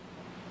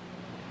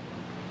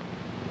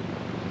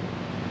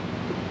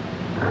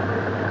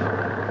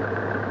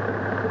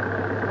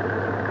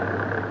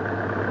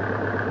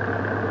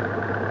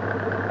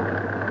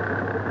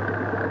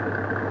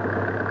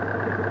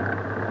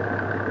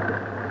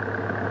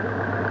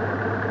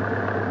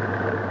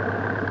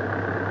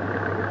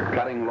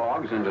 Cutting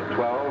logs into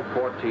 12,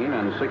 14,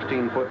 and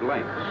 16-foot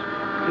lengths.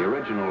 The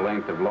original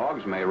length of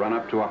logs may run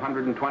up to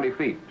 120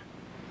 feet.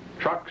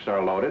 Trucks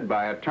are loaded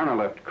by a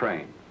turner-lift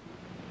crane.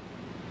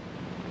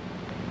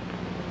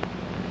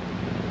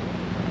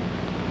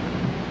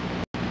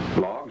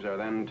 Logs are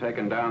then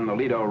taken down the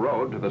Lido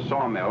Road to the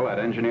sawmill at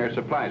Engineer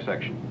Supply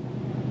Section.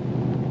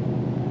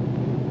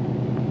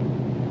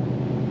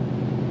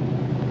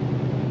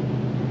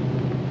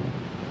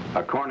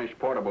 A Cornish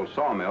portable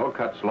sawmill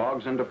cuts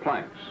logs into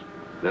planks.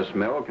 This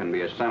mill can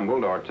be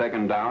assembled or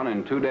taken down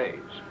in 2 days.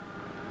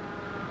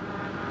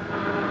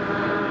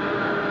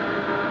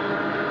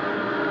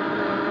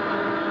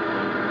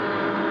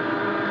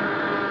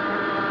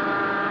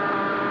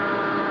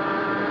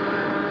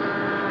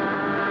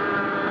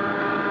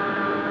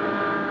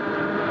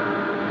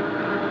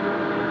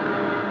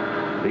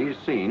 These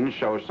scenes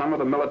show some of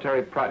the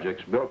military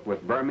projects built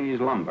with Burmese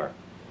lumber.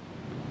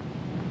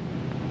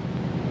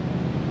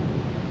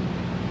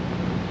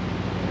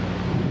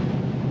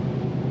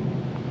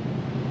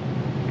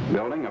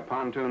 Building a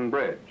pontoon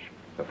bridge.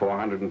 The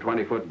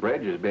 420-foot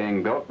bridge is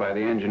being built by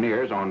the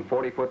engineers on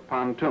 40-foot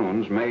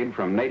pontoons made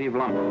from native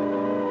lumber.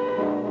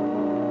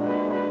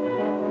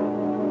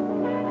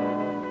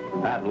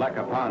 At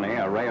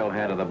Lekapani, a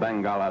railhead of the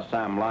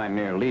Bengal-Assam line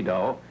near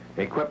Lido,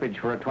 equipage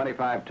for a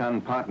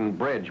 25-ton pontoon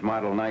bridge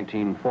model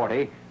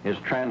 1940 is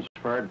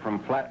transferred from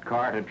flat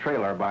car to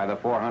trailer by the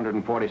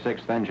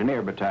 446th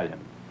Engineer Battalion.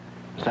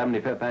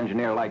 75th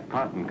Engineer Light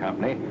Pontoon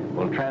Company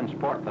will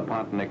transport the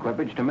pontoon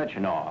equipage to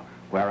Michinaw,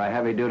 where a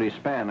heavy-duty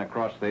span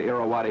across the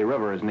Irrawaddy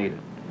River is needed.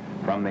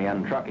 From the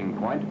untrucking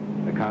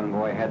point, the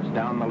convoy heads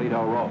down the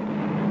Lido Road.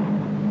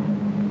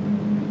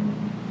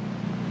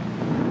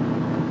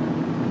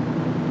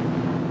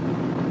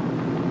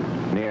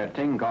 Near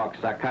Tingkok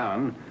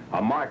Sakan,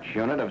 a march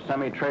unit of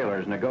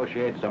semi-trailers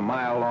negotiates a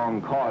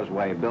mile-long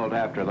causeway built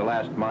after the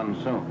last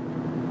monsoon.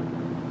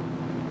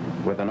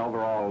 With an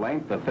overall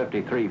length of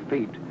 53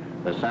 feet,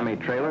 the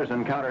semi-trailers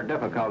encounter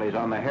difficulties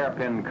on the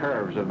hairpin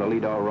curves of the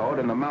Lido Road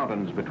in the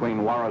mountains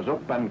between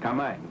Warazup and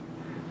Kamang.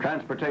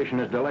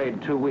 Transportation is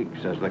delayed 2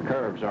 weeks as the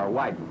curves are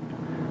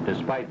widened.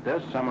 Despite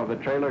this, some of the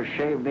trailers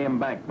shave the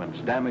embankments,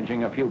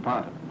 damaging a few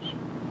pontoons.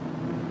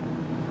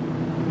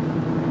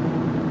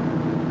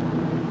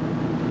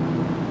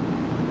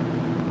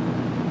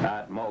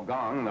 At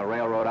Mogong, the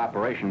Railroad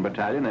Operation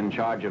Battalion, in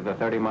charge of the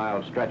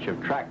 30-mile stretch of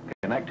track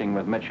connecting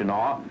with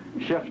Michinaw,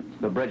 shifts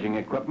the bridging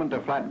equipment to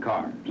flat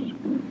cars.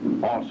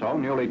 Also,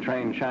 newly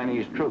trained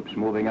Chinese troops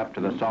moving up to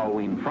the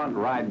Salween front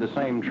ride the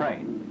same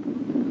train.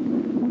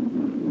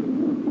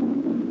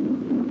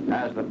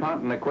 As the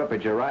pontoon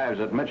equipage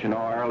arrives at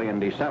Michinaw early in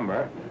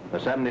December, the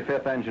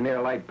 75th Engineer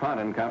Light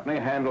Pontoon Company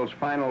handles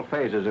final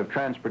phases of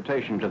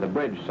transportation to the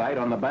bridge site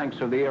on the banks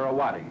of the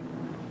Irrawaddy.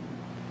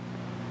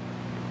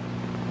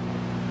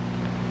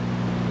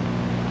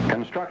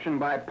 Construction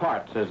by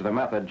parts is the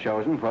method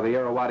chosen for the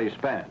Irrawaddy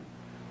span.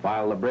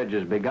 While the bridge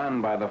is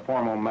begun by the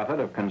formal method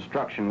of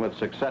construction with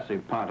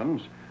successive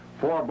pontoons,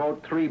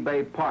 4-boat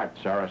 3-bay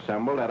parts are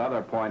assembled at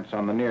other points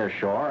on the near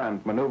shore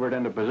and maneuvered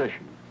into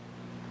position.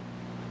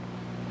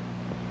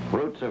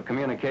 Routes of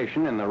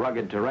communication in the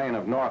rugged terrain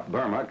of North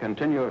Burma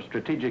continue of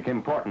strategic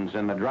importance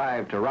in the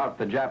drive to rout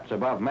the Japs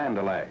above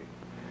Mandalay.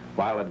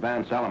 While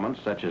advance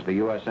elements such as the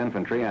U.S.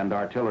 infantry and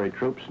artillery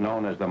troops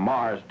known as the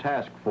Mars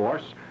Task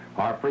Force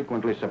are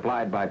frequently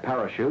supplied by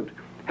parachute,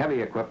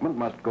 heavy equipment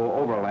must go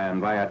overland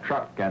via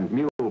truck and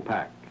mule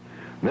pack.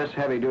 This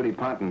heavy-duty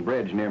pontoon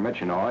bridge near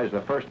Michinaw is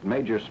the first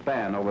major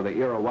span over the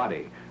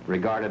Irrawaddy,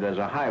 regarded as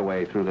a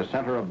highway through the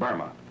center of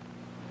Burma.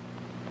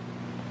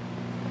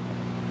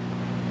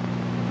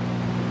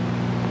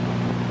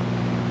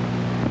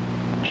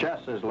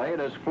 Chess is laid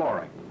as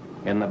flooring.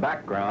 In the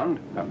background,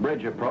 a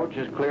bridge approach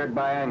is cleared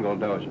by angle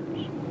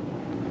dozers.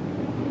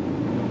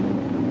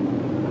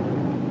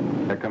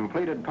 The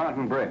completed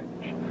pontoon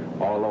bridge,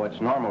 although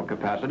its normal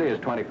capacity is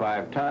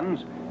 25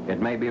 tons, it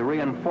may be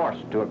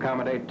reinforced to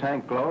accommodate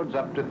tank loads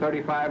up to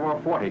 35 or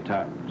 40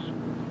 tons.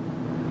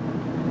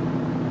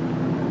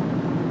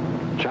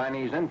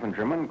 Chinese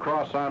infantrymen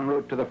cross en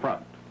route to the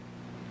front.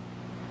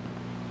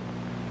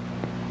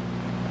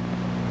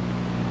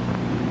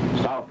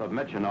 South of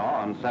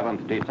Michinaw on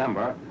 7th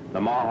December,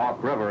 the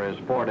Mohawk River is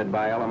forded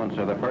by elements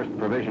of the 1st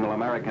Provisional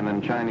American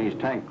and Chinese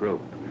Tank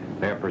Group.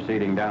 They're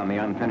proceeding down the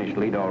unfinished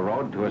Lido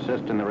Road to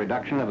assist in the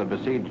reduction of the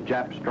besieged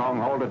Jap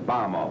stronghold at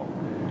Bamo.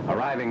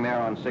 Arriving there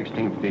on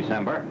 16th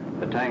December,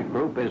 the tank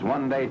group is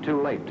 1 day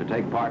too late to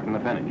take part in the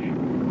finish.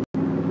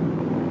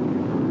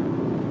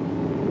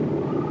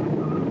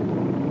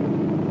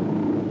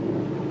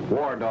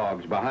 War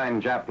dogs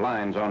behind Jap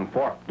lines on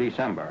 4th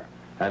December.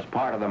 As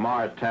part of the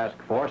Mars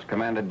Task Force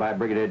commanded by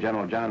Brigadier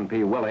General John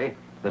P. Willey,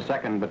 the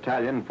 2nd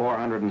Battalion,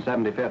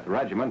 475th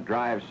Regiment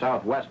drives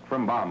southwest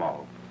from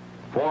Bamo.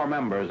 4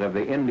 members of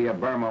the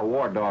India-Burma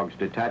War Dogs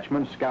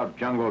Detachment scout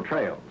jungle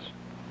trails.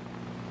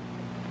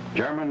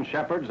 German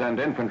shepherds and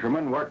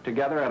infantrymen work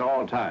together at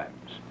all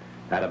times.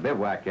 At a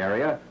bivouac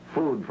area,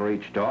 food for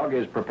each dog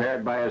is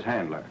prepared by his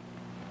handler.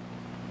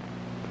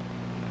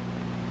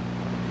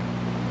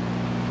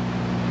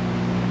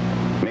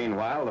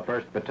 Meanwhile, the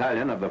 1st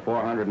Battalion of the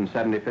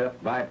 475th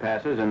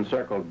bypasses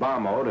encircled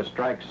Bamo to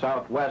strike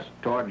southwest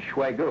toward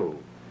Xuegu.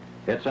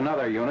 It's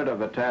another unit of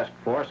the task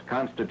force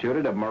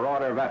constituted of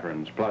Marauder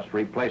veterans plus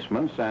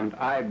replacements and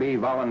IB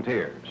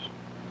volunteers.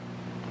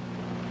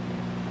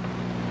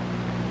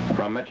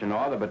 From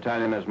Michinaw, the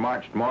battalion has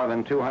marched more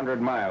than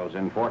 200 miles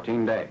in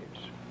 14 days.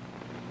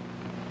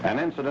 An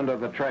incident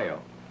of the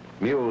trail.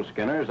 Mule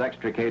skinners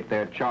extricate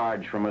their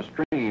charge from a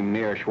stream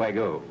near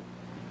Xuegu.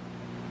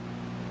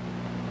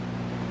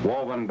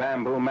 Woven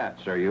bamboo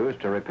mats are used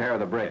to repair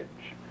the bridge.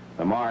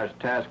 The Mars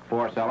Task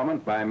Force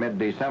element by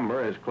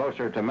mid-December is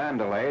closer to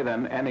Mandalay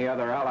than any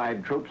other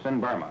Allied troops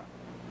in Burma.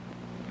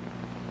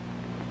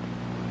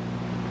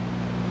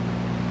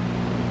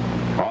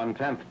 On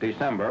 10th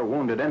December,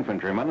 wounded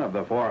infantrymen of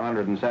the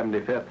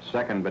 475th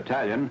 2nd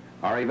Battalion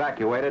are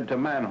evacuated to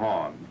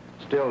Manhon,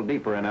 still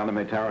deeper in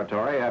enemy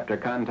territory after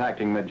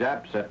contacting the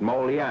Japs at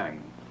Mo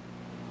Liang.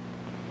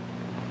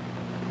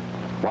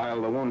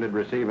 While the wounded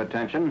receive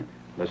attention,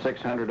 the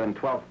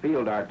 612th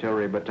Field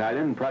Artillery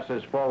Battalion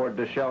presses forward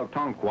to shell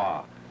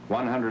Tonghua,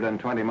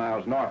 120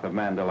 miles north of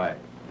Mandalay.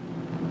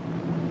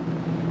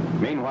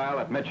 Meanwhile,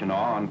 at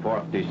Michinaw on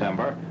 4th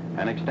December,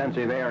 an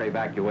extensive air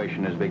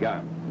evacuation has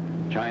begun.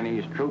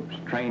 Chinese troops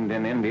trained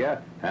in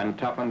India and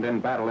toughened in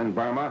battle in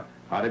Burma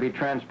are to be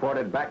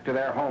transported back to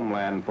their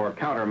homeland for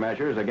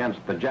countermeasures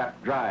against the Jap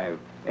drive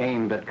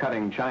aimed at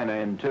cutting China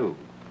in two.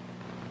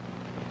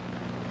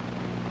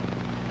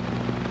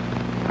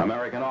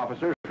 American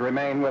officers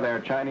remain with their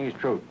Chinese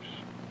troops.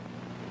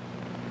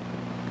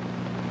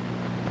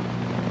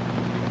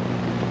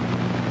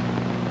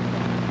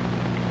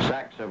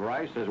 Sacks of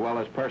rice as well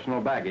as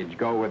personal baggage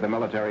go with the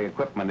military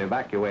equipment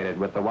evacuated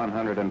with the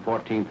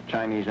 114th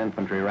Chinese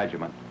Infantry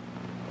Regiment.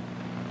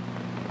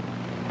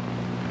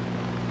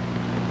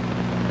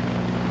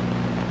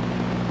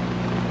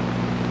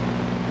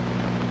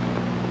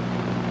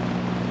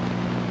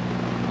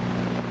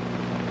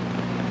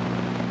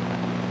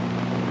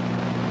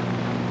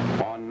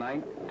 On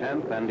 9th,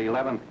 10th, and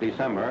 11th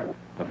December,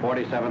 the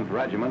 47th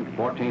Regiment,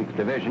 14th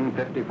Division,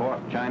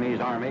 54th Chinese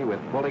Army with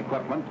full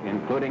equipment,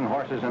 including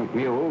horses and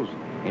mules,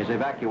 is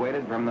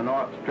evacuated from the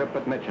North Strip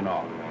at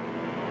Michinaw.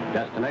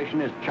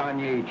 Destination is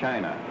Chanyi,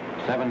 China,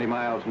 70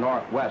 miles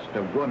northwest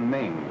of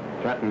Kunming,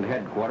 threatened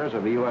headquarters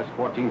of the U.S.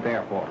 14th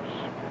Air Force.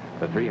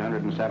 The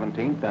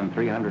 317th and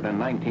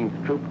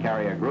 319th Troop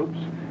Carrier Groups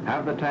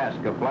have the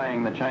task of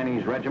flying the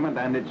Chinese regiment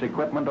and its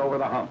equipment over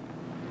the hump.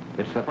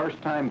 It's the first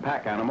time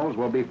pack animals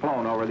will be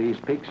flown over these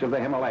peaks of the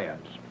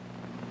Himalayas.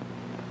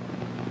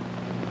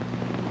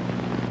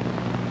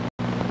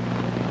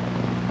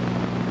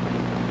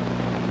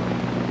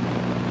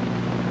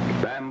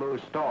 Bamboo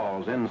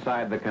stalls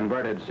inside the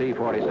converted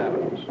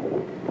C-47s.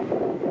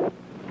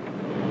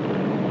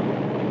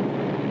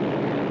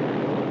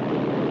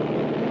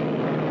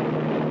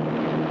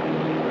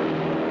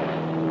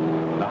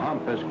 The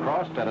hump is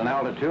crossed at an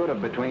altitude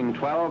of between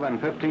 12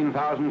 and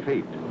 15,000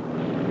 feet.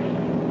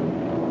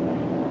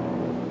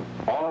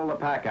 All the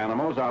pack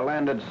animals are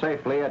landed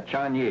safely at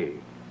Chanyi.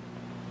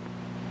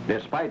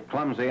 Despite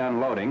clumsy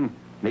unloading,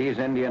 these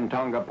Indian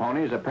Tonga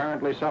ponies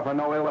apparently suffer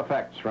no ill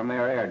effects from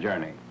their air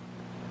journey.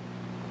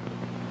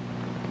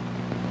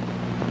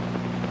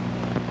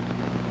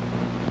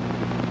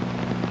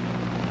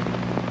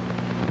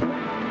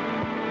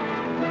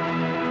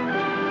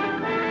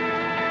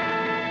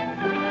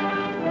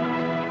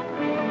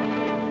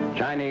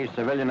 Chinese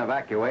civilian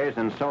evacuees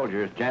and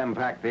soldiers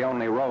jam-pack the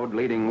only road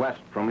leading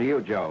west from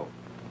Liuzhou.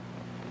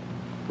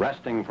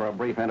 Resting for a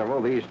brief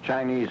interval, these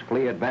Chinese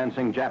flee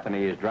advancing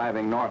Japanese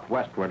driving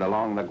northwestward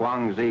along the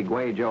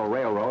Guangxi-Guizhou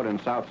Railroad in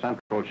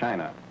south-central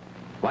China.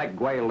 Like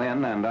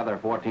Guilin and other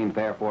 14th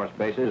Air Force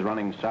bases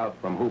running south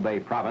from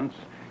Hubei province,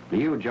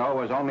 Liuzhou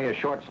was only a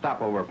short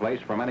stopover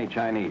place for many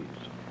Chinese.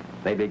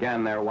 They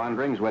began their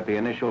wanderings with the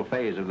initial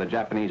phase of the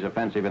Japanese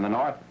offensive in the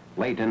north,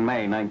 late in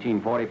May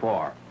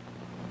 1944.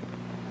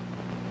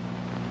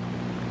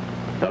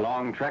 The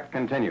long trek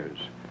continues.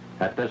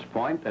 At this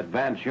point,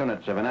 advance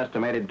units of an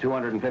estimated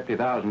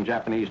 250,000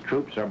 Japanese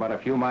troops are but a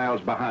few miles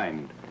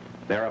behind.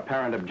 Their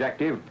apparent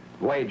objective,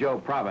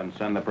 Guizhou province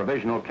and the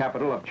provisional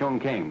capital of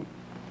Chongqing.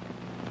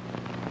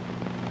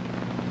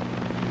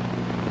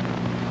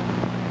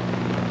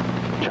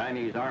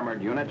 Chinese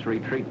armored units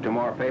retreat to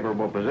more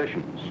favorable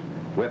positions.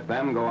 With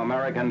them go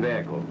American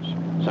vehicles,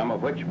 some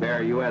of which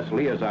bear U.S.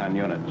 liaison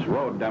units,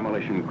 road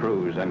demolition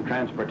crews, and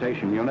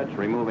transportation units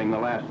removing the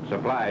last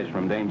supplies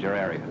from danger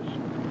areas.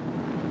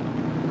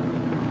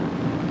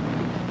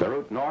 The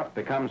route north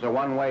becomes a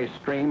one-way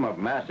stream of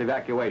mass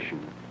evacuation,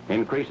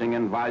 increasing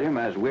in volume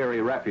as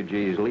weary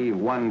refugees leave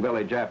one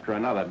village after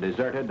another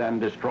deserted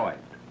and destroyed.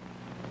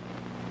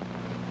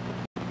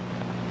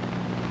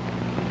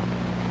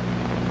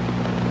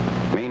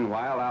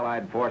 Meanwhile,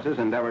 Allied forces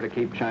endeavor to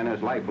keep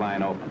China's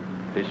lifeline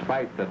open.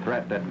 Despite the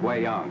threat at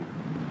Guiyang,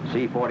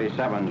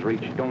 C-47s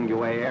reach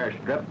Dongyue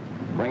airstrip,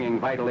 bringing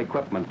vital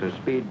equipment to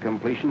speed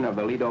completion of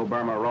the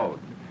Lido-Burma Road,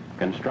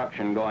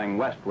 construction going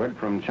westward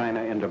from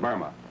China into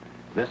Burma.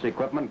 This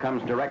equipment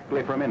comes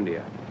directly from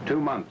India, 2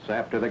 months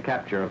after the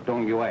capture of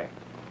Dongyue.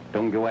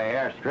 Dongyue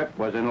airstrip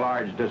was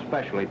enlarged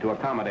especially to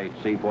accommodate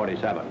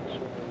C-47s.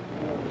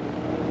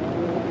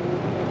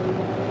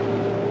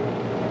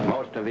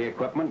 Most of the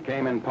equipment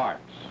came in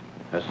parts.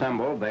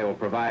 Assembled, they will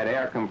provide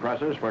air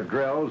compressors for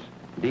drills,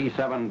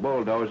 D7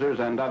 bulldozers,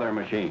 and other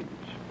machines.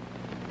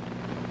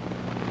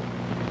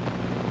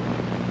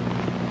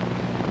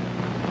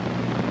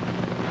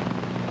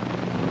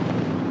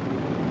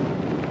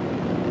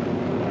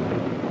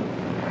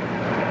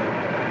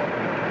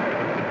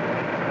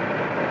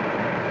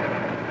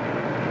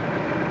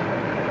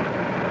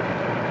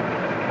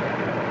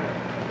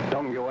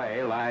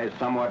 Dongyue lies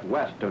somewhat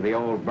west of the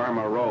old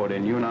Burma Road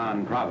in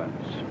Yunnan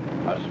province.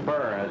 A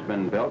spur has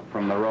been built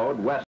from the road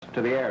west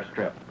to the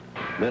airstrip.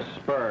 This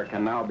spur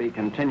can now be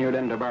continued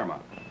into Burma.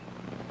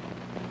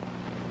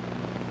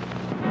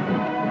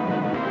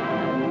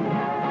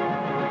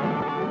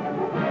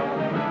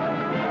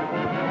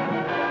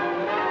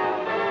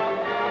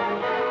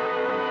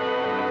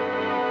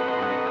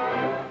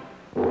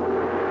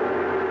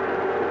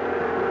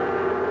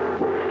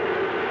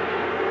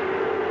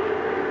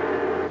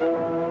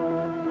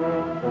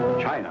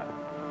 China.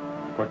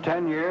 For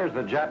 10 years,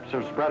 the Japs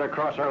have spread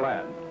across our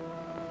land.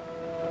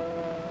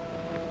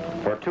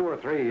 For 2 or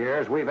 3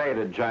 years, we've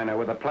aided China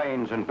with the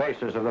planes and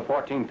bases of the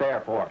 14th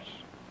Air Force.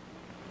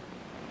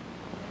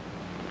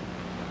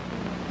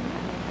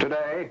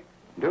 Today,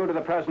 due to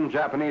the present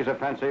Japanese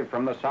offensive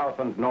from the south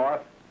and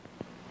north,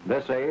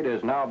 this aid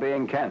is now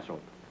being canceled.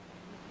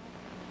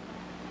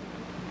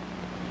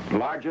 The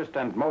largest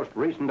and most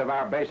recent of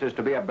our bases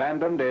to be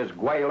abandoned is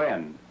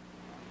Guilin.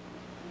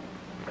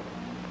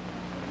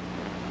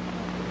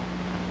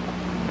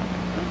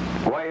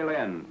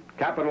 Guilin,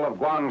 capital of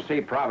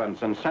Guangxi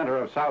province and center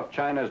of South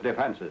China's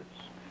defenses.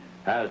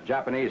 As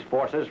Japanese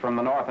forces from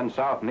the north and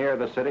south near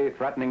the city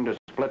threatening to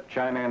split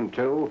China in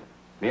two,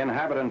 the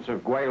inhabitants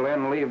of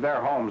Guilin leave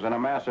their homes in a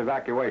mass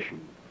evacuation.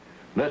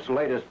 This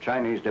latest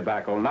Chinese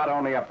debacle not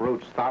only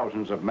uproots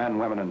thousands of men,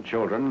 women, and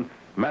children,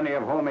 many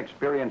of whom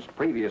experienced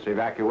previous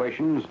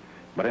evacuations,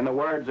 but in the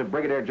words of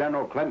Brigadier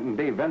General Clinton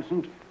D.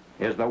 Vincent,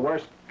 is the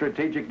worst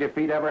strategic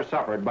defeat ever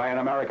suffered by an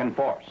American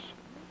force.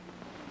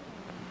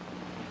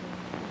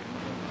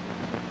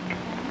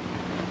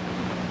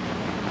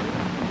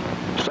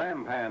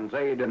 Sampans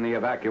aid in the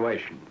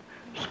evacuation.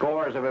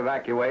 Scores of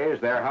evacuees,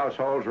 their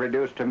households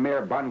reduced to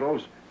mere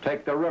bundles,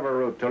 take the river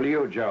route to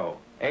Liuzhou,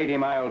 80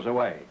 miles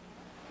away.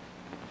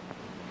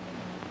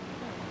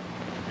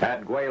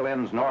 At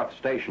Guilin's North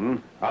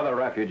Station, other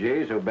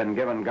refugees who've been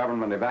given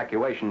government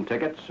evacuation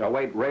tickets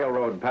await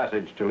railroad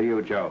passage to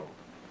Liuzhou.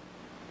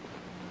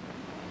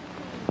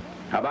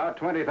 About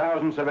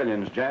 20,000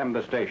 civilians jammed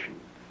the station.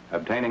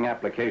 Obtaining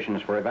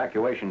applications for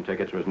evacuation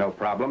tickets was no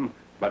problem,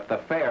 but the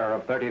fare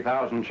of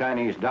 30,000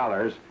 Chinese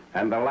dollars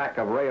and the lack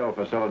of rail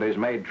facilities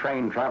made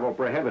train travel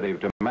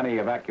prohibitive to many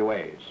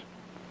evacuees.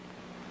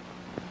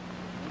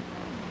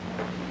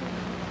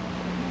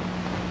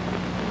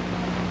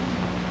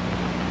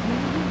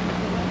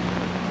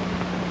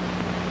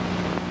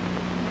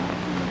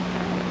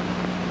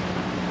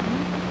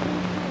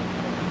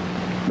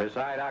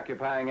 Beside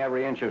occupying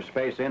every inch of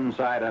space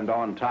inside and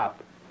on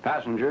top,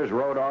 passengers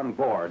rode on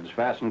boards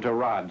fastened to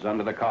rods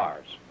under the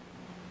cars.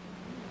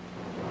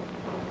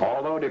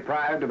 Although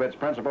deprived of its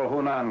principal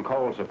Hunan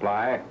coal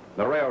supply,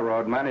 the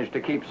railroad managed to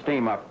keep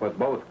steam up with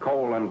both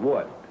coal and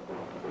wood.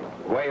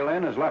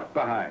 Guilin is left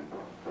behind.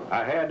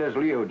 Ahead is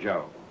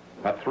Liuzhou,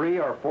 a 3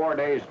 or 4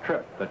 days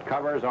trip that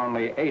covers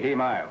only 80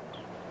 miles.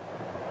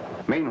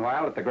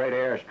 Meanwhile, at the great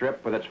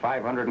airstrip with its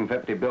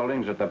 550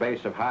 buildings at the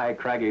base of high,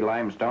 craggy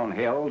limestone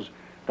hills,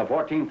 the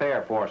 14th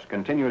Air Force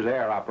continues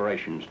air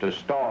operations to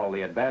stall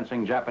the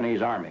advancing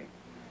Japanese army.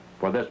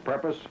 For this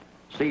purpose,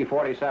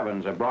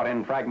 C-47s have brought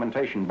in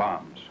fragmentation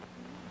bombs.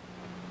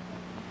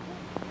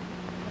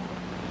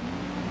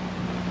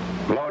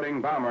 Loading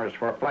bombers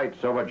for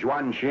flights over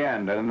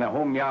Zhuangxian and the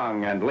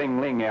Hongyang and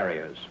Lingling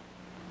areas.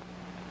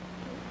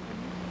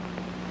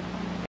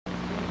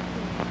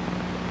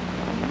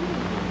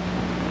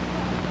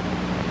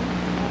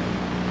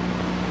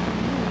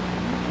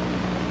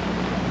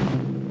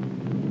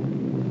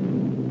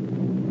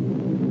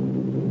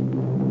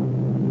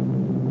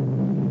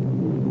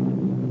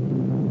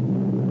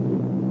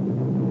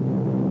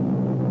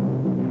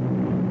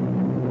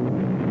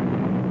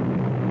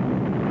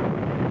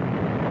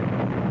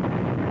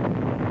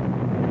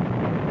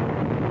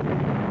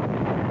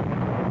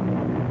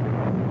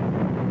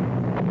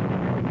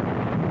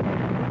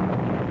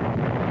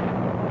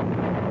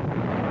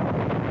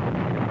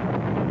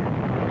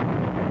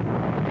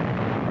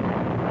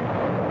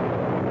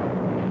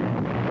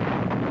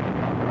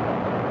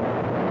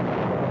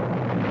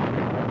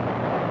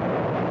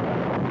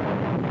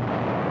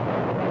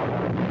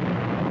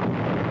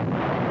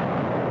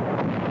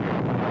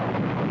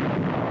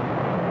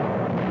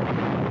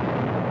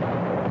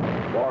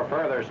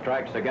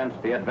 airstrikes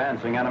against the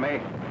advancing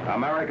enemy,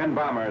 American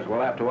bombers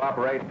will have to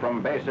operate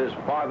from bases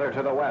farther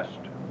to the west.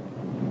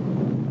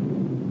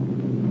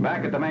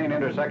 Back at the main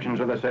intersections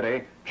of the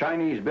city,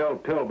 Chinese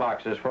built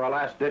pillboxes for a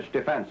last-ditch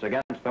defense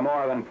against the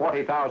more than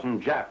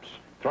 40,000 Japs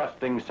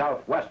thrusting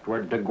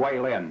southwestward to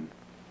Guilin.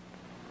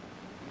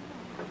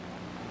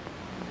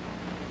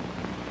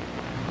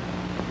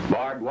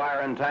 Barbed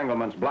wire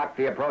entanglements block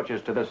the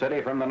approaches to the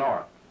city from the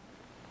north.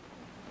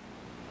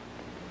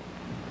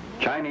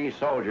 Chinese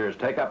soldiers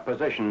take up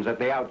positions at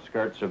the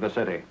outskirts of the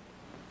city.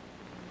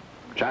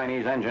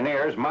 Chinese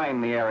engineers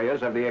mine the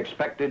areas of the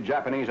expected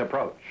Japanese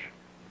approach.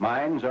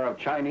 Mines are of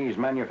Chinese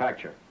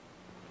manufacture.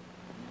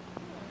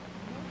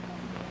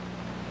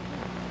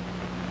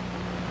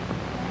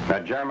 A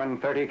German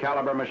 30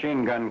 caliber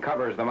machine gun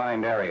covers the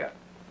mined area.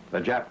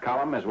 The Jap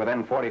column is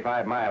within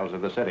 45 miles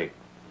of the city.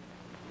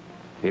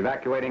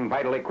 Evacuating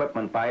vital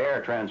equipment by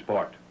air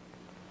transport.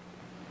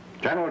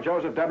 General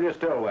Joseph W.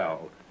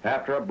 Stillwell,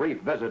 after a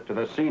brief visit to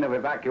the scene of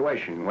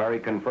evacuation where he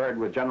conferred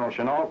with General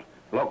Chennault,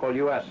 local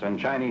U.S. and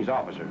Chinese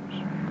officers.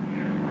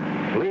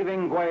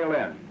 Leaving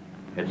Guilin,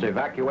 its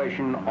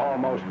evacuation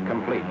almost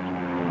complete.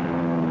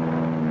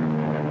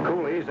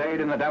 Coolies aid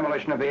in the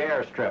demolition of the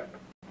airstrip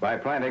by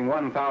planting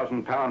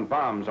 1,000-pound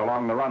bombs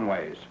along the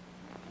runways.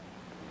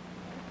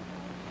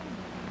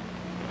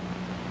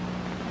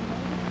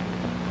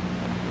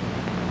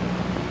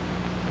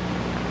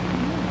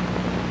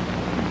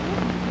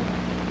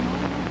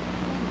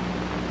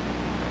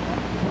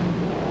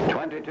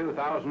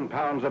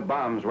 £22,000 of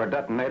bombs were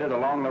detonated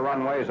along the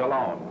runways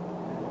alone.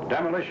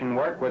 Demolition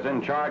work was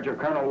in charge of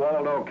Colonel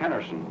Waldo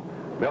Kennerson,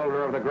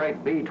 builder of the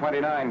great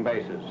B-29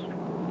 bases.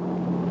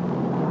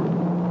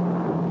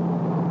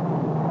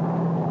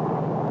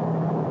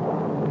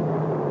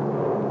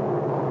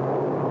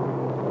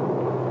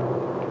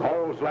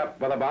 Holes left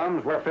by the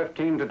bombs were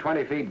 15 to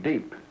 20 feet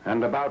deep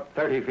and about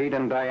 30 feet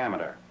in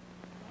diameter.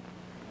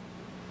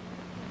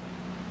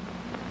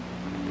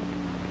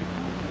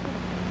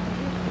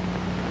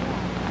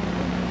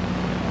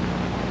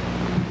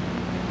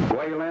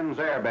 Guilin's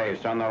air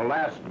base on the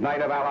last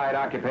night of Allied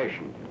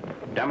occupation.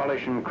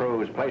 Demolition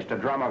crews placed a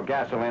drum of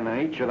gasoline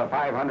in each of the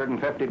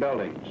 550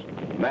 buildings,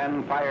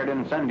 then fired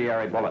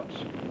incendiary bullets.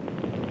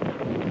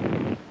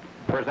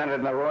 Presented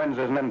in the ruins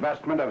is an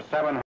investment of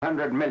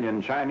 700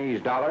 million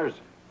Chinese dollars,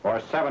 or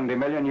 70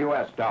 million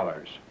US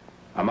dollars.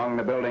 Among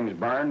the buildings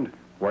burned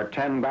were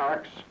 10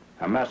 barracks,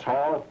 a mess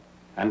hall,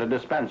 and a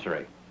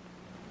dispensary.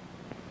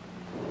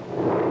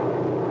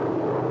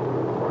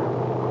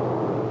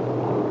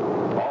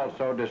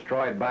 Also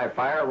destroyed by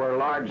fire were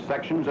large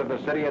sections of the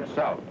city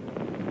itself.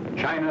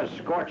 China's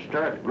scorched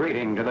earth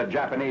greeting to the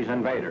Japanese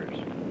invaders.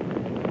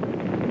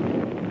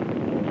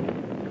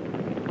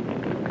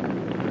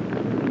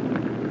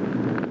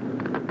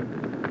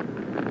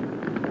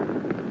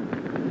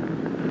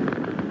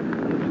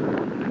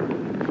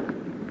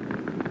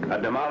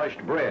 A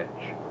demolished bridge,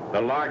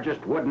 the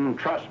largest wooden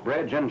truss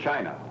bridge in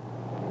China.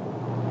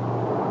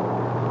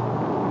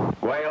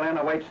 Guilin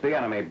awaits the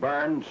enemy,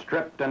 burned,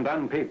 stripped, and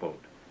unpeopled.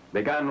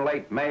 Begun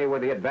late May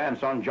with the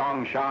advance on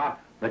Zhongsha,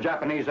 the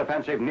Japanese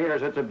offensive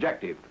nears its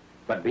objective.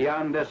 But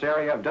beyond this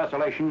area of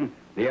desolation,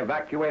 the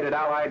evacuated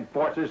Allied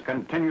forces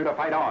continue to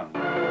fight on.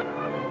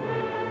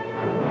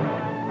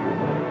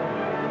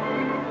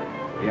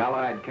 The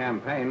Allied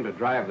campaign to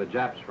drive the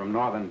Japs from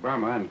northern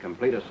Burma and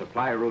complete a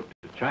supply route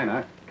to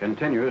China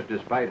continues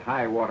despite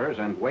high waters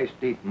and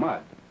waist-deep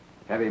mud.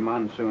 Heavy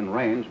monsoon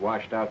rains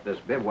washed out this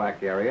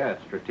bivouac area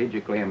at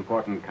strategically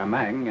important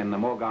Kamang in the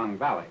Mogong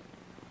Valley.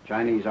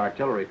 Chinese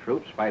artillery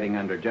troops fighting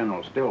under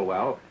General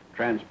Stillwell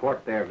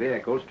transport their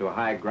vehicles to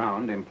high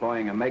ground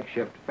employing a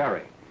makeshift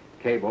ferry.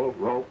 Cable,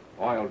 rope,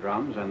 oil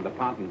drums, and the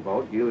ponton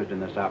boat used in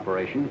this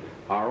operation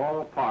are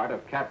all part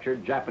of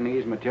captured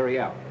Japanese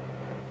materiel.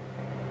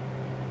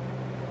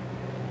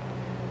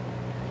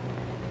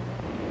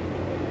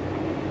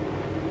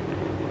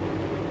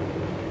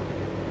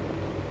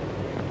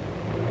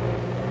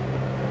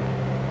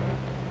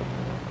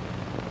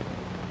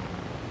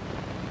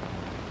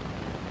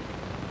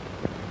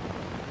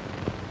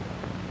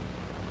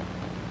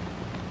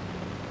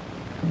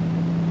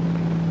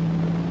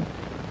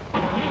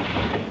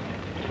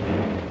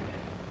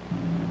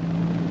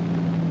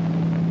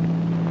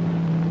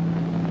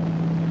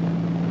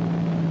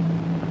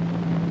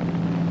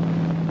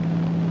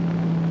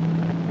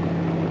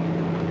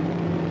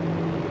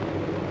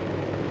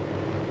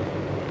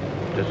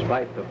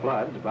 Despite the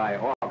floods, by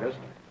August,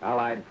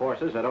 Allied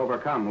forces had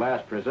overcome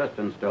last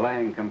resistance,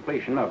 delaying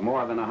completion of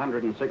more than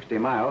 160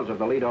 miles of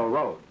the Lido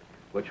Road,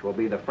 which will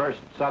be the first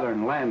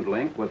southern land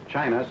link with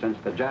China since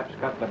the Japs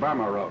cut the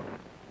Burma Road.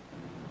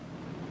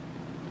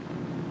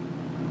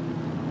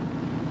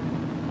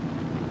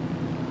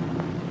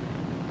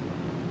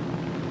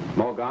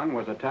 Mogong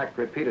was attacked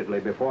repeatedly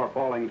before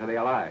falling to the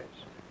Allies.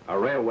 A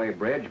railway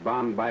bridge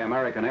bombed by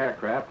American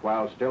aircraft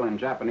while still in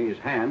Japanese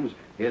hands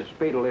is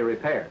speedily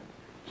repaired.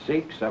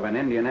 Sikhs of an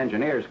Indian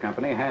engineers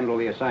company handle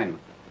the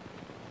assignment.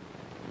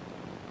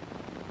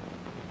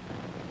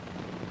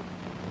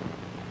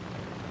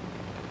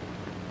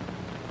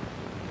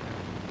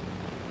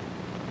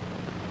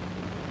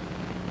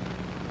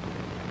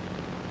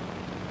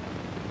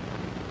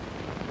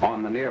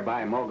 On the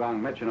nearby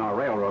Mogong-Michinaw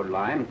Railroad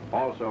line,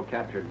 also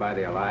captured by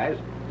the Allies,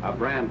 a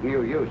brand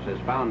new use is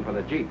found for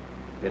the Jeep.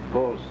 It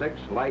pulls 6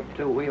 light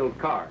two-wheeled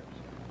cars.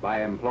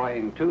 By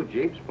employing 2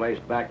 Jeeps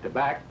placed back to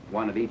back,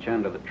 one at each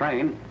end of the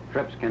train,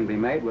 trips can be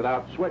made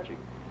without switching.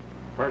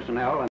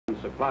 Personnel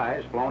and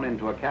supplies flown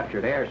into a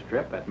captured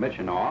airstrip at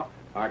Michinaw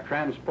are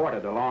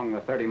transported along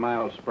the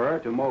 30-mile spur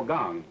to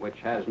Mogong, which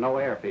has no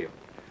airfield.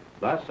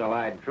 Thus,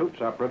 Allied troops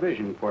are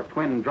provisioned for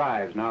twin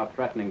drives now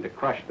threatening to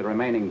crush the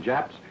remaining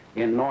Japs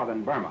in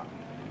northern Burma.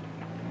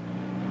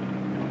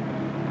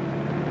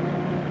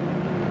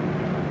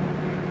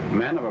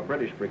 Men of a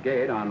British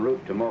brigade en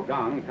route to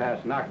Mogong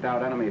pass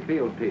knocked-out enemy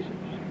field pieces.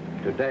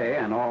 Today,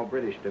 an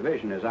all-British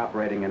division is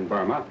operating in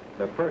Burma,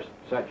 the first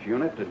such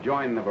unit to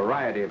join the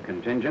variety of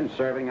contingents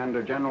serving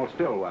under General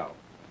Stillwell.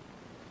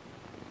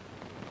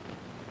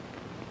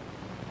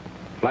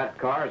 Flat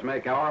cars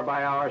make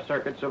hour-by-hour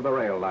circuits of the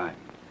rail line.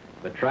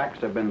 The tracks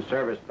have been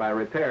serviced by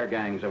repair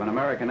gangs of an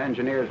American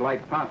Engineers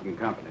Light Ponton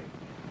Company.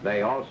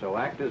 They also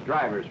act as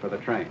drivers for the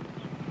trains.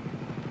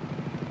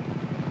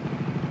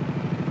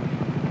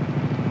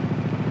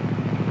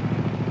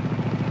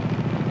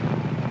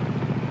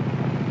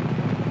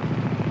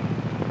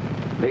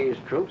 These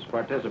troops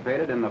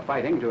participated in the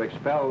fighting to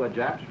expel the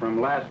Japs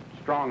from last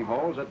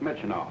strongholds at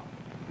Michinaw.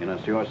 In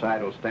a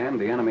suicidal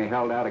stand, the enemy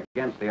held out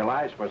against the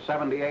Allies for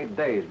 78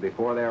 days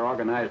before their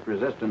organized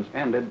resistance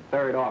ended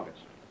 3rd August.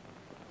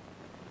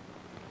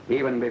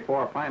 Even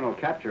before final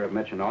capture of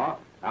Michinaw,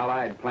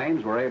 Allied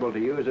planes were able to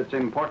use its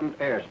important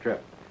airstrip.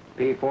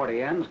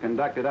 P-40Ns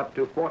conducted up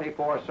to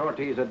 44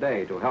 sorties a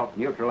day to help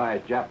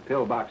neutralize Jap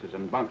pillboxes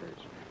and bunkers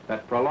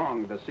that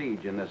prolonged the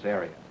siege in this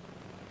area.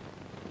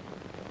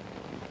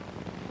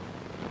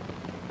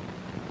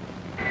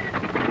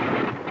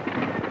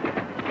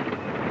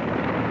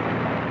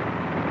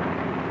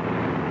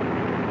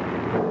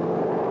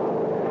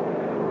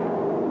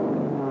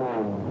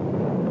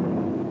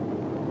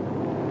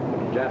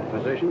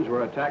 Positions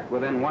were attacked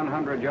within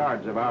 100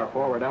 yards of our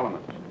forward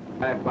elements.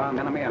 I bombed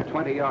enemy at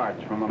 20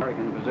 yards from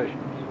American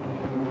positions.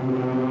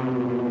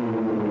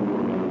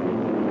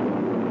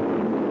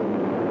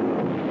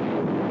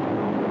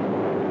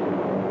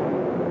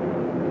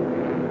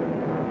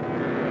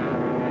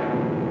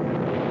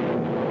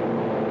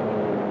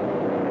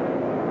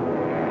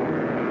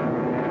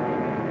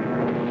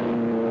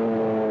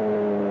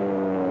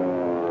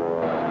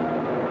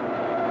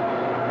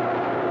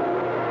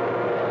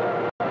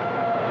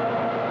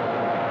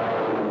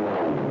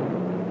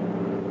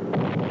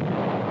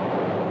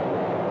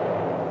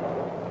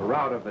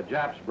 Of the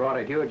Japs brought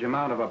a huge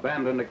amount of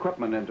abandoned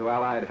equipment into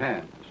Allied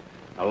hands.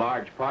 A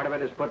large part of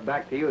it is put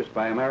back to use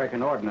by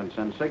American Ordnance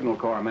and Signal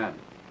Corps men.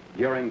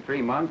 During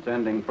 3 months,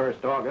 ending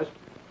 1st August,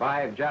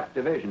 5 Jap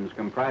divisions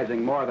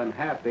comprising more than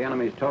half the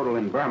enemy's total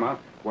in Burma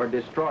were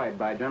destroyed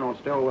by General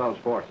Stillwell's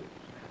forces.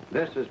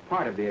 This is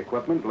part of the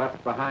equipment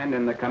left behind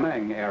in the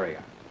Kameng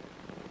area.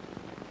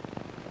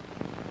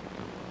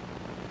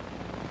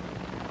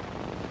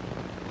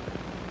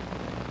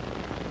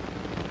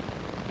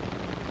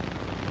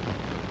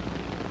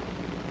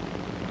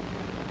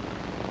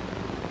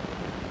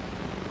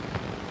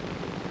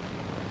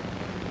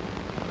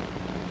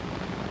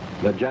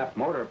 The Jap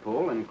motor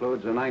pool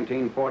includes a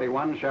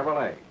 1941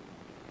 Chevrolet.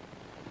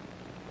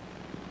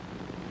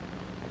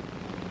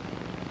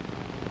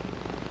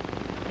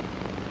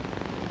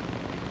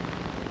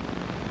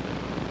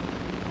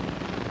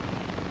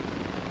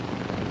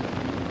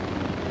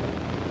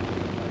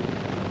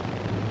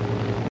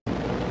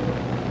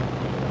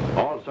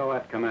 Also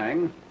at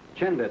Kameng,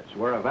 Chindits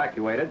were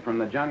evacuated from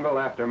the jungle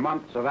after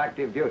months of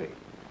active duty.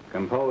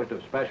 Composed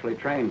of specially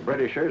trained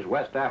Britishers,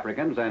 West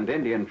Africans, and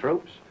Indian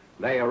troops,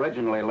 they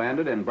originally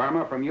landed in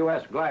Burma from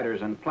U.S.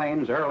 gliders and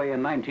planes early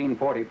in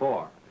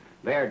 1944.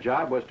 Their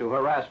job was to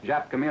harass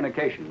Jap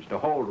communications, to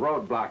hold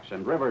roadblocks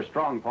and river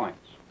strong points.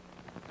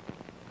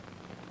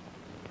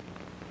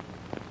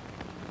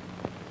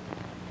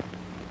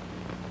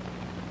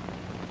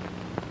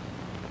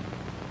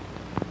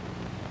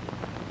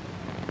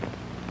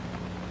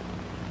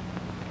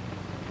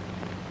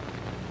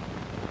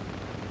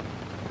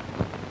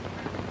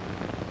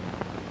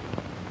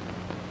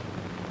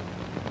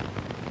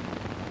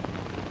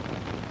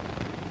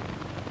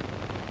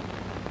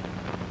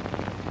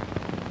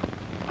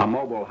 A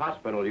mobile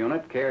hospital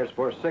unit cares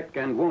for sick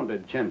and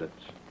wounded Chindits.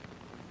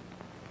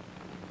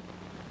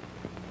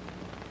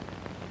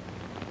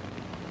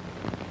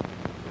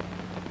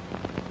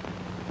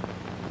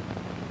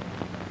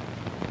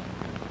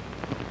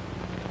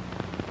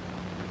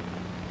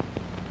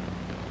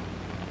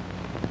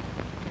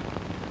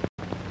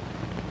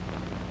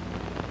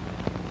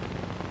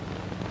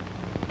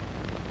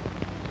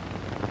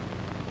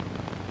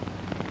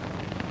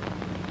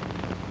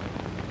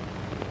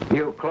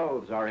 New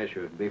clothes are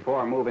issued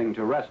before moving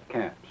to rest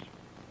camps.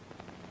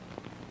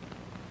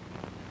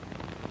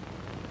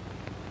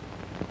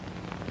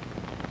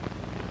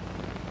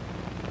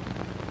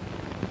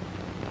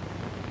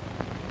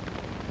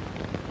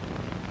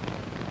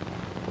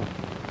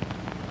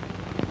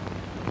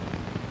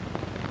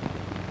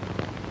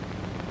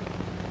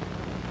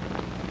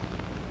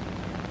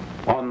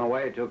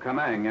 way to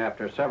Kamang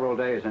after several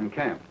days in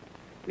camp.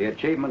 The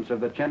achievements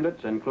of the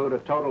Chindits include a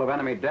total of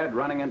enemy dead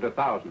running into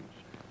thousands.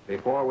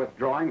 Before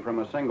withdrawing from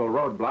a single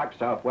roadblock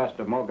southwest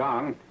of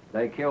Mogang,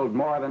 they killed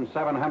more than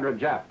 700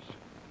 Japs.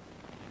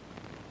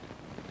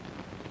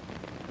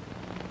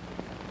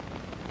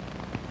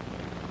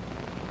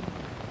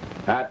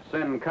 At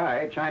Sin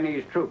Kai,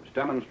 Chinese troops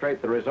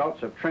demonstrate the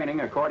results of training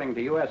according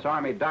to U.S.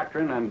 Army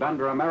doctrine and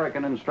under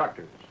American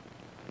instructors.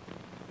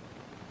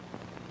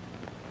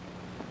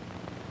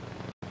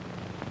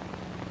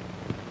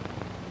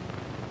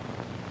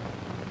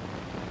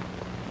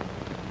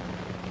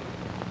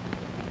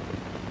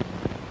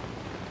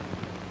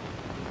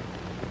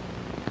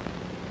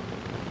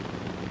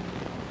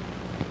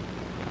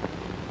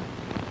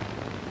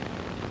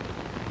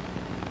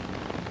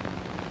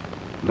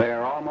 They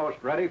are almost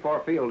ready for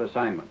field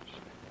assignments.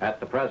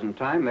 At the present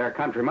time, their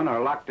countrymen are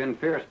locked in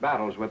fierce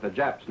battles with the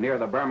Japs near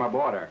the Burma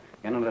border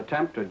in an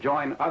attempt to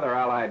join other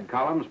Allied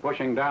columns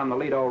pushing down the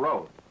Lido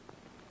Road.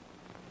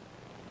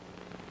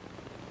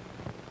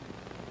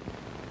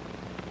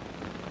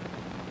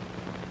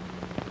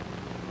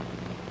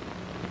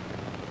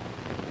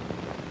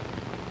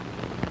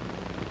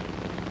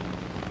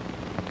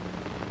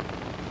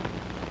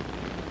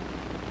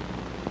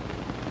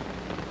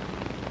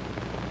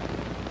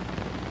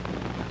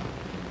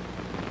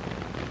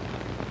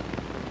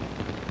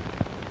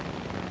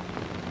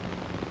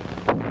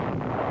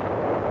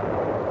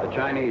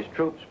 Chinese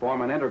troops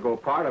form an integral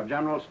part of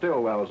General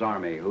Stillwell's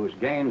army, whose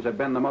gains have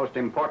been the most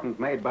important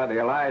made by the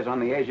Allies on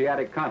the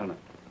Asiatic continent.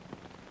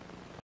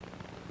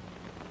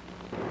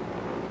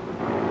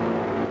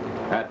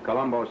 At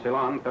Colombo,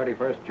 Ceylon,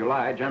 31st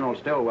July, General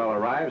Stillwell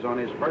arrives on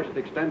his first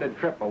extended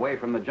trip away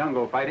from the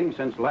jungle fighting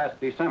since last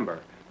December,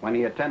 when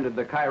he attended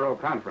the Cairo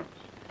conference.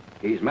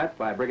 He's met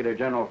by Brigadier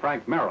General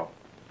Frank Merrill.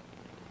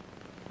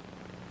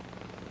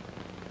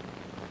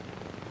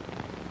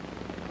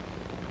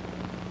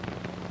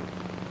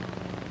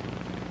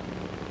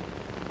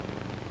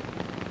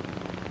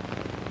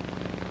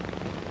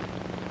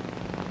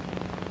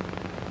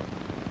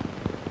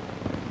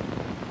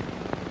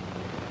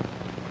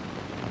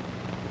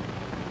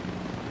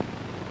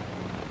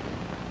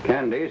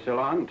 Kandy,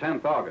 Ceylon,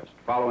 10th August,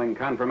 following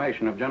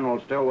confirmation of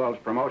General Stillwell's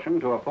promotion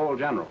to a full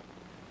general.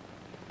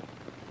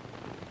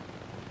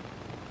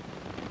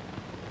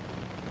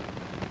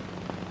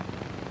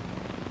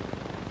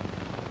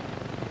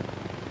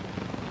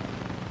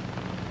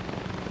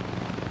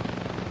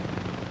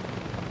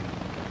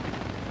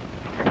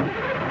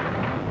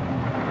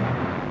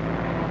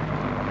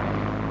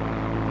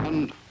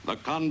 And the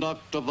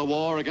conduct of the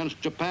war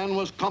against Japan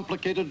was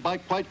complicated by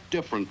quite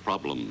different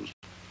problems.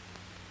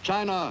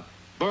 China,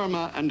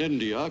 Burma, and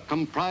India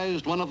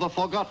comprised one of the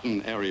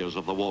forgotten areas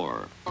of the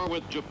war. The war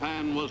with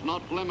Japan was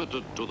not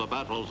limited to the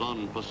battles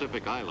on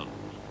Pacific Islands.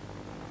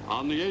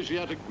 On the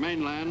Asiatic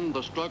mainland,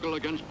 the struggle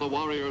against the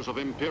warriors of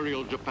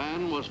Imperial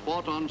Japan was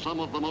fought on some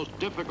of the most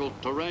difficult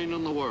terrain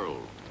in the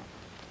world.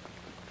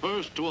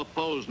 First to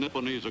oppose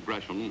Nipponese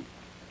aggression,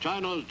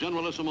 China's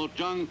Generalissimo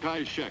Chiang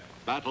Kai-shek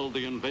battled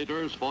the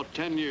invaders for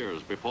 10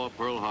 years before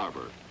Pearl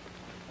Harbor.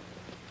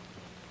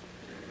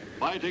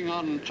 Fighting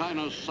on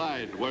China's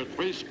side were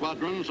 3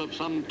 squadrons of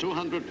some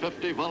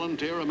 250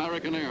 volunteer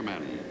American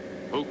airmen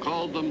who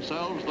called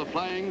themselves the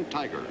Flying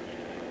Tigers,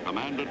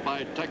 commanded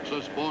by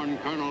Texas-born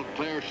Colonel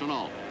Claire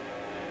Chennault.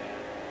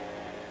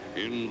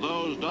 In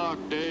those dark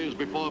days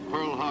before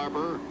Pearl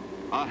Harbor,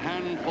 a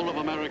handful of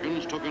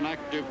Americans took an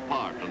active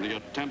part in the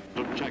attempt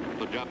to check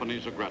the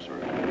Japanese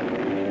aggressors.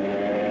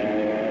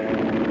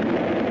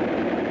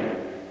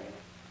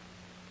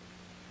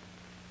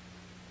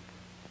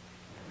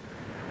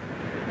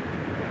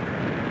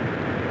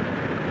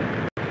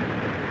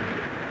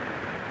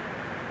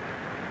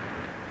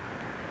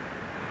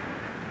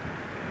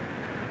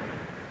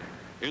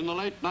 In the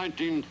late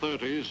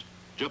 1930s,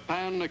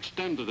 Japan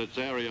extended its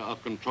area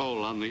of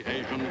control on the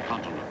Asian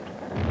continent.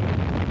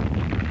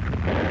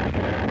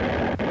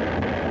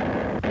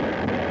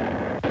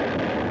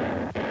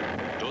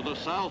 To the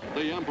south,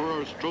 the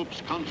Emperor's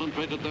troops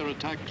concentrated their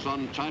attacks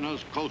on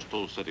China's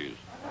coastal cities.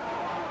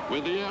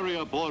 With the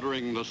area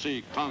bordering the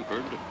sea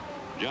conquered,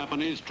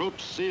 Japanese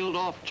troops sealed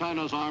off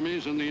China's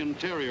armies in the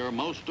interior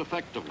most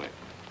effectively.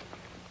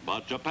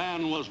 But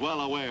Japan was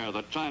well aware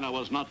that China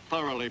was not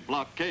thoroughly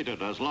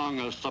blockaded as long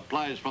as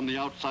supplies from the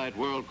outside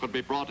world could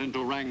be brought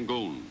into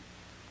Rangoon,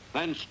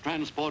 thence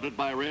transported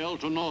by rail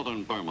to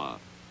northern Burma,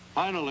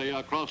 finally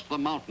across the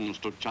mountains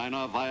to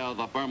China via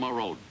the Burma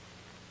Road.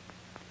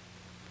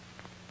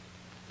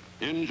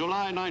 In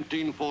July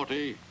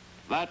 1940,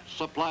 that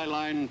supply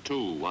line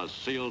too was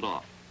sealed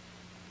off.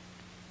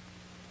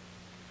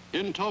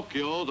 In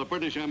Tokyo, the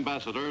British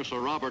ambassador, Sir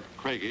Robert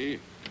Craigie,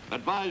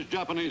 advised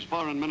Japanese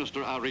Foreign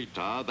Minister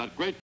Arita that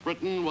Great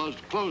Britain was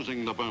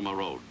closing the Burma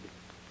Road,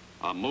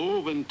 a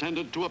move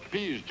intended to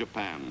appease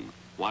Japan,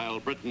 while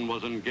Britain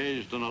was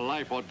engaged in a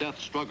life-or-death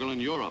struggle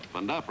in Europe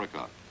and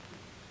Africa.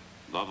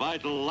 The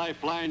vital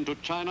lifeline to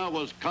China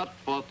was cut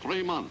for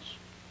 3 months.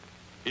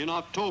 In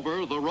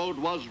October, the road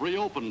was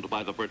reopened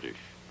by the British.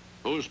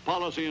 whose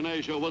policy in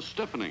Asia was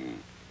stiffening,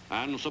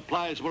 and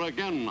supplies were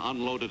again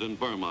unloaded in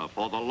Burma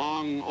for the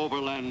long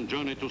overland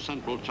journey to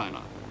central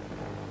China.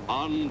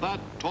 On that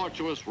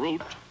tortuous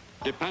route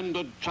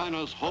depended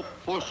China's hope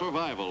for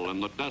survival in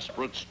the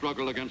desperate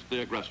struggle against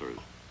the aggressors.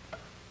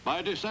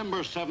 By December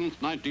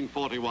 7th,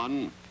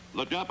 1941,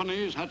 the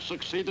Japanese had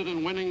succeeded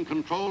in winning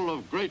control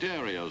of great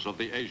areas of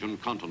the Asian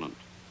continent.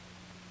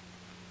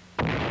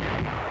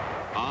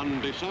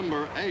 On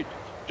December 8th,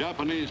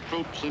 Japanese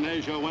troops in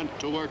Asia went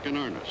to work in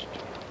earnest.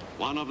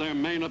 One of their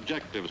main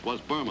objectives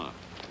was Burma.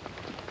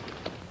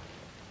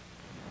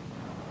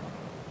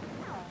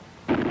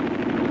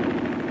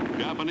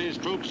 Japanese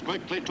troops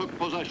quickly took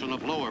possession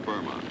of Lower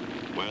Burma,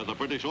 where the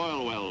British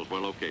oil wells were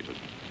located.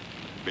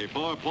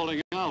 Before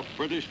pulling out,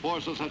 British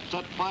forces had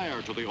set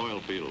fire to the oil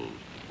fields,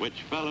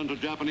 which fell into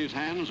Japanese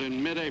hands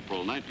in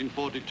mid-April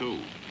 1942.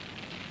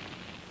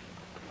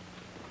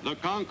 The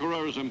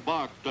conquerors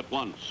embarked at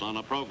once on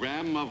a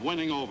program of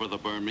winning over the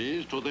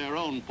Burmese to their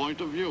own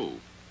point of view.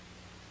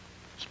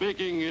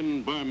 Speaking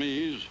in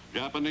Burmese,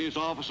 Japanese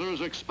officers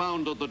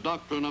expounded the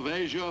doctrine of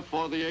Asia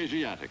for the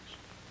Asiatics.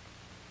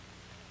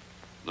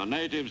 The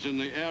natives in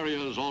the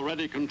areas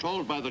already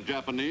controlled by the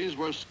Japanese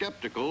were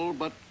skeptical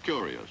but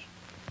curious.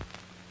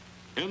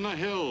 In the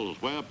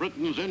hills where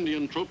Britain's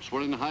Indian troops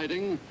were in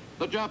hiding,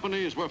 the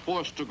Japanese were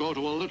forced to go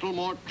to a little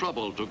more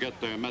trouble to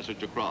get their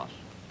message across.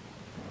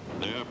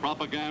 Their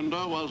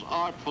propaganda was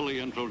artfully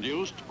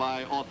introduced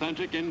by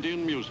authentic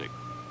Indian music.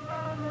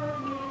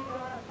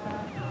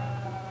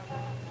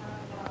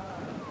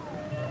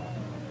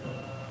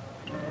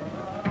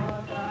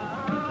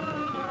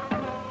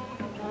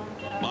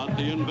 But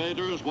the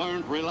invaders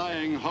weren't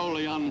relying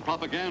wholly on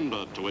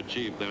propaganda to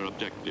achieve their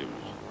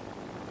objectives.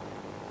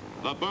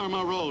 The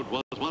Burma Road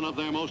was one of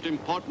their most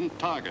important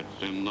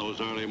targets in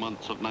those early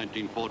months of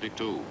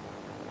 1942.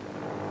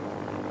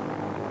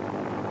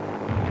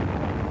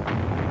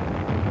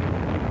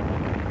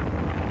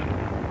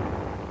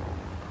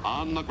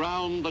 On the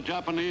ground, the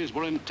Japanese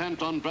were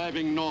intent on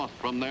driving north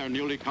from their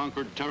newly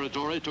conquered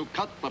territory to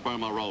cut the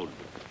Burma Road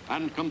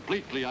and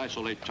completely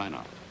isolate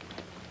China.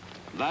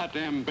 That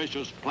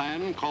ambitious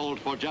plan called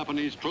for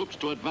Japanese troops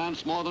to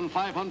advance more than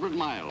 500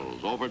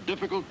 miles over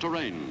difficult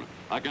terrain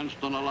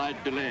against an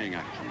Allied delaying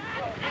action.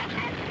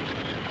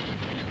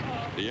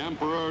 The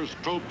Emperor's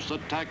troops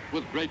attacked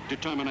with great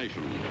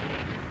determination.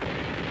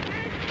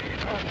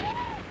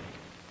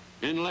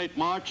 In late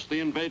March, the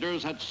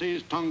invaders had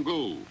seized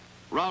Toungoo,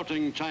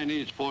 routing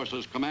Chinese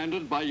forces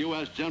commanded by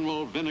U.S.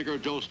 General Vinegar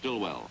Joe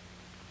Stillwell.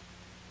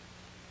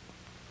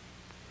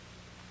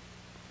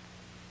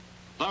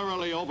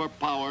 Thoroughly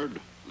overpowered,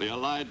 the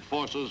Allied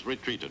forces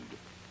retreated,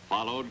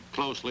 followed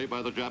closely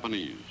by the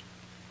Japanese,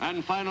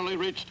 and finally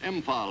reached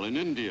Imphal in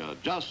India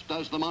just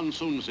as the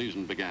monsoon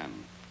season began.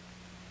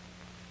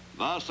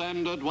 Thus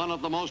ended one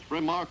of the most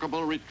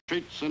remarkable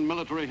retreats in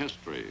military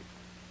history.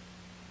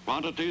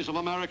 Quantities of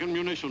American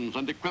munitions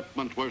and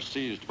equipment were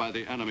seized by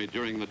the enemy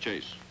during the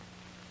chase.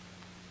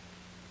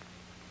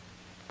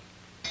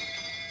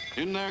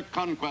 In their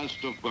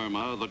conquest of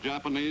Burma, the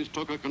Japanese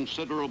took a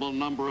considerable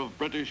number of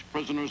British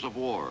prisoners of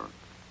war.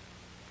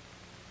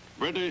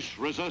 British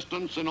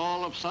resistance in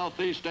all of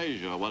Southeast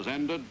Asia was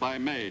ended by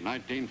May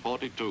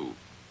 1942.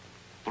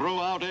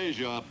 Throughout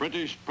Asia,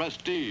 British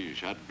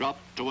prestige had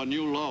dropped to a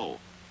new low.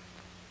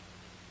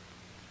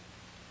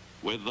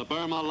 With the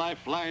Burma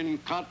lifeline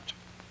cut,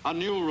 a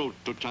new route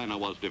to China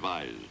was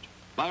devised,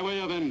 by way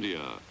of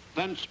India,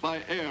 thence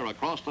by air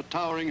across the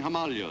towering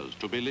Himalayas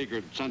to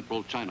beleaguered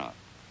central China.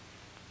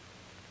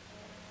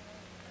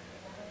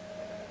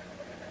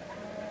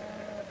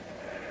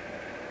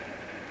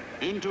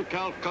 Into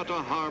Calcutta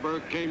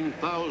harbor came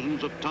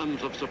thousands of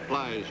tons of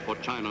supplies for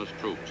China's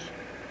troops,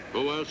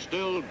 who were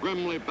still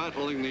grimly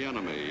battling the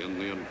enemy in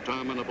the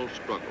interminable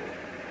struggle.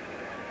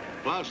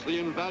 Plus the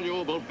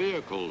invaluable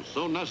vehicles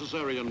so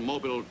necessary in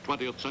mobile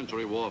 20th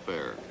century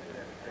warfare.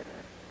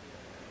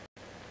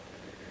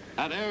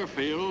 At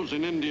airfields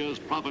in India's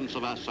province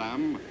of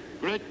Assam,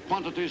 great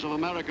quantities of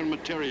American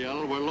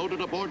materiel were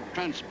loaded aboard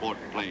transport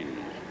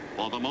planes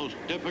for the most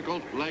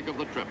difficult leg of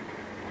the trip.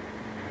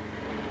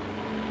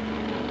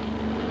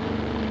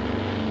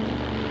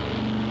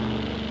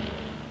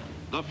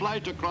 The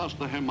flight across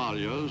the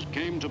Himalayas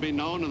came to be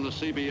known in the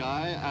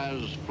CBI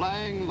as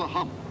flying the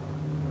hump.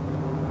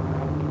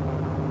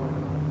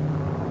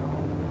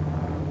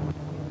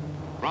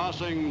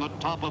 Crossing the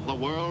top of the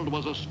world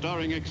was a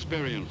stirring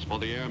experience for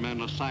the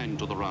airmen assigned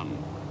to the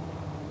run.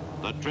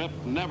 The trip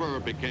never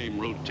became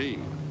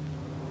routine.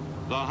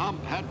 The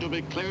hump had to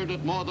be cleared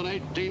at more than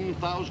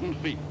 18,000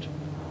 feet,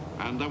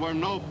 and there were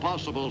no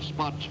possible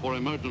spots for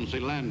emergency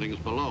landings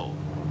below.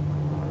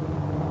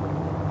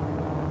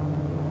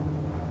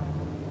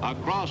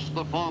 Across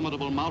the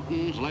formidable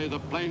mountains lay the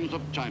plains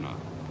of China.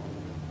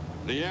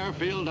 The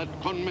airfield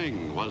at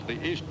Kunming was the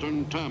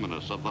eastern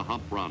terminus of the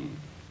hump run.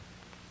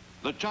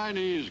 The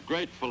Chinese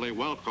gratefully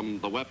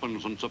welcomed the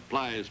weapons and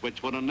supplies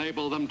which would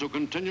enable them to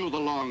continue the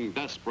long,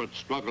 desperate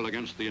struggle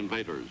against the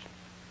invaders.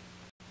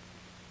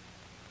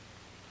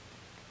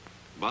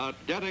 But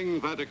getting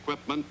that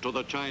equipment to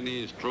the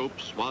Chinese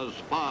troops was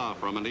far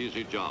from an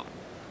easy job.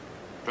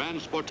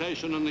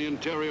 Transportation in the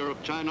interior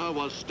of China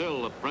was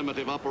still a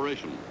primitive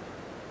operation.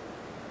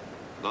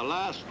 The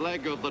last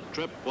leg of the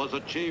trip was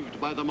achieved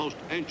by the most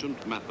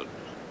ancient methods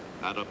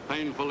at a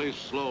painfully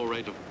slow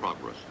rate of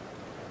progress.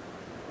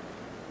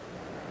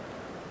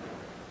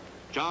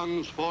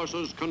 Chiang's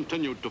forces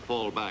continued to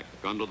fall back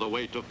under the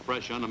weight of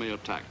fresh enemy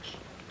attacks.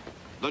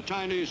 The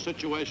Chinese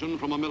situation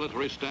from a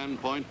military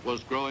standpoint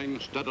was growing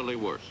steadily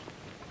worse.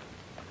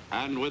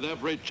 And with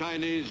every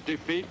Chinese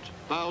defeat,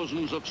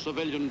 thousands of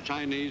civilian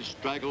Chinese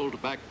straggled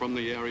back from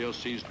the area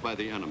seized by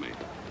the enemy.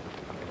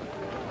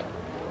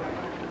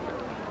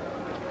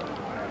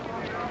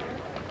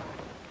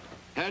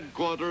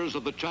 Headquarters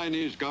of the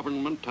Chinese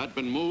government had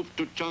been moved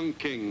to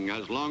Chongqing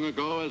as long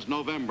ago as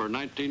November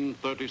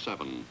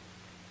 1937.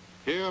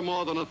 Here,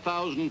 more than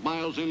 1,000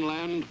 miles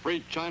inland,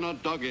 Free China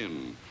dug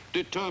in,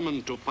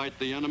 determined to fight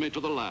the enemy to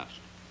the last.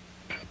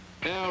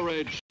 Air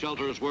raid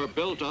shelters were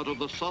built out of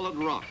the solid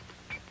rock.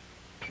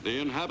 The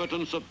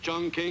inhabitants of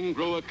Chongqing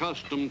grew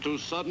accustomed to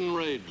sudden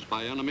raids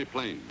by enemy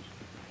planes.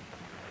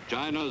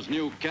 China's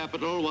new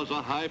capital was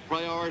a high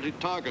priority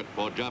target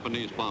for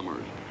Japanese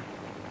bombers.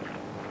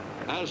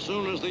 As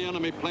soon as the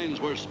enemy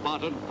planes were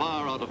spotted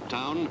far out of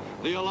town,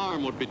 the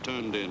alarm would be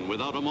turned in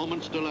without a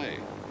moment's delay.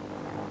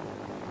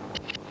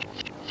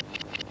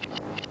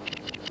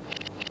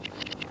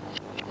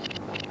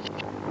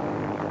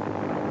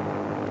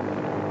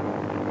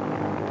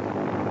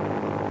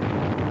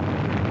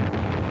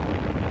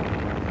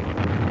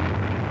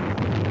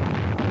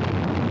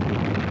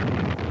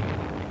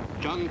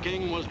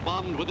 Chongqing was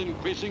bombed with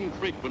increasing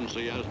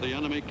frequency as the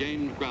enemy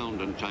gained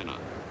ground in China.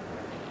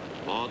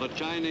 For the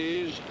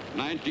Chinese,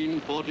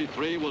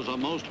 1943 was a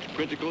most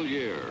critical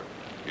year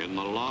in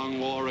the long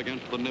war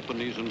against the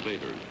Nipponese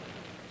invaders.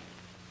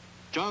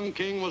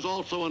 Chongqing was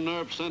also a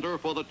nerve center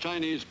for the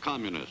Chinese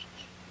communists,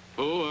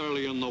 who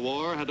early in the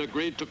war had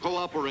agreed to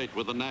cooperate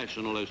with the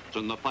nationalists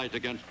in the fight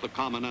against the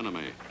common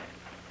enemy.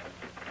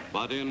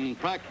 But in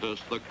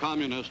practice, the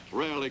communists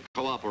rarely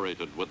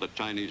cooperated with the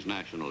Chinese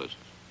nationalists.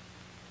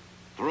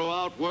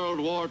 Throughout World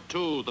War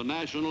II, the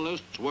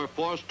nationalists were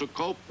forced to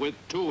cope with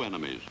two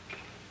enemies.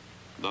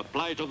 The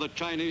plight of the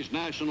Chinese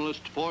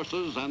nationalist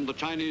forces and the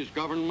Chinese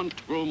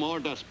government grew more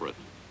desperate.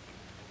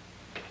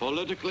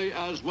 Politically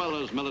as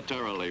well as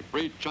militarily,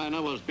 Free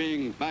China was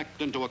being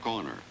backed into a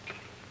corner.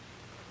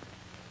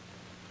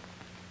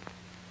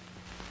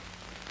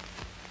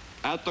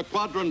 At the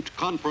Quadrant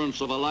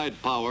Conference of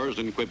Allied Powers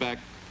in Quebec,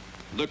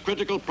 the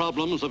critical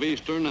problems of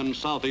Eastern and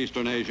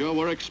Southeastern Asia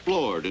were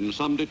explored in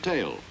some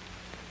detail.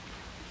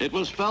 It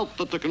was felt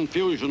that the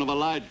confusion of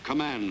Allied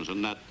commands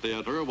in that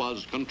theater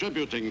was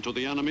contributing to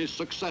the enemy's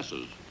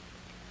successes.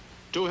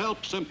 To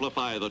help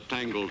simplify the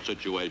tangled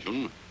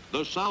situation,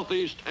 the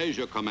Southeast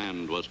Asia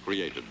Command was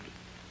created,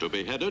 to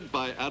be headed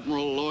by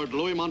Admiral Lord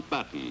Louis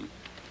Mountbatten.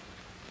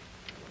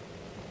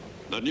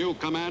 The new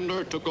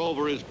commander took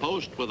over his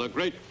post with a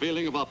great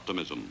feeling of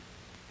optimism.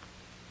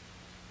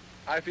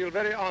 I feel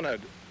very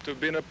honored to have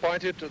been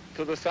appointed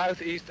to the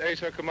Southeast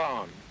Asia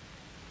Command.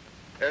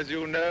 As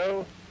you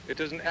know, it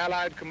is an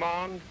Allied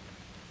command,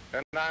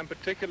 and I'm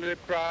particularly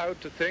proud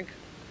to think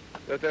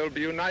that there will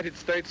be United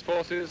States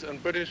forces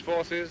and British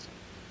forces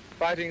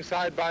fighting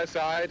side by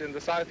side in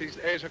the Southeast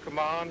Asia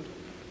Command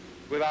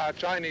with our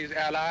Chinese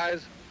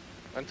allies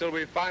until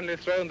we've finally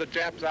thrown the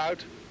Japs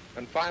out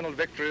and final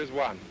victory is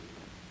won.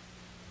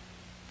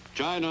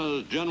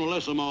 China's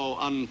Generalissimo,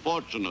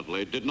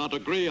 unfortunately, did not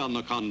agree on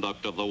the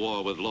conduct of the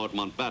war with Lord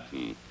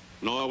Mountbatten,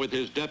 nor with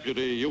his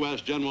deputy,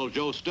 U.S. General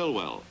Joe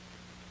Stillwell.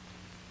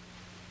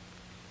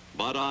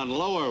 But on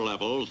lower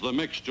levels, the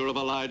mixture of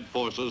Allied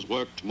forces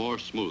worked more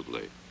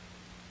smoothly.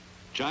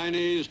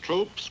 Chinese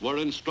troops were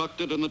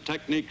instructed in the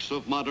techniques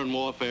of modern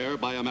warfare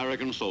by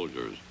American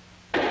soldiers.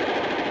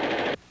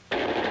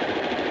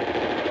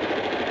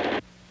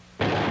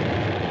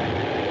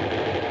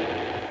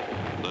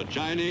 The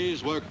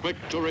Chinese were quick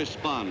to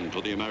respond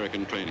to the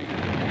American training.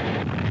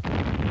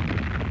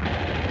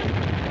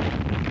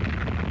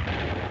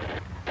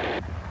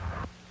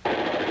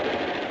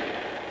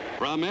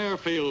 From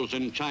airfields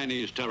in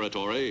Chinese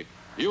territory,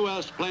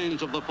 U.S.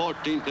 planes of the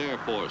 14th Air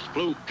Force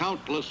flew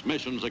countless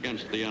missions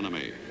against the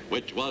enemy,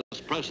 which was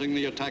pressing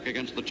the attack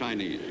against the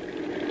Chinese.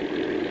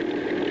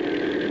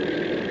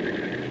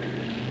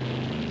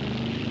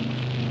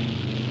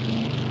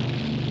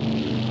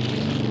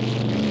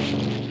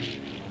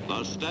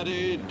 The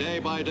steady,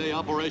 day-by-day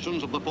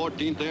operations of the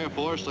 14th Air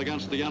Force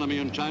against the enemy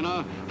in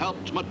China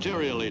helped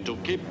materially to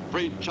keep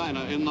Free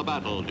China in the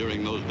battle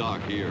during those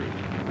dark years.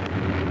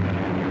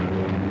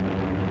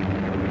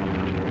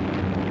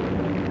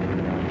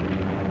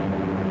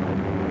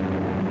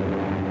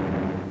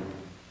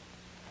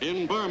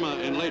 In Burma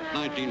in late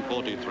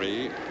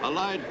 1943,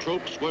 Allied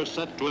troops were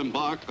set to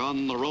embark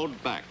on the road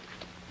back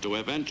to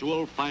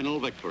eventual final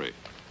victory.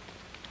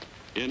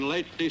 In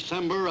late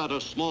December, at a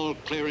small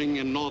clearing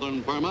in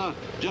northern Burma,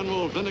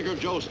 General Vinegar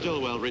Joe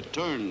Stillwell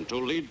returned to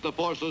lead the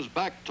forces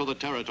back to the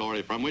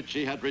territory from which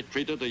he had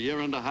retreated a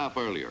year and a half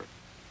earlier.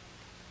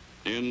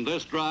 In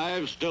this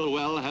drive,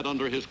 Stillwell had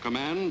under his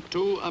command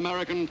 2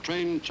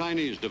 American-trained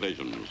Chinese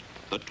divisions,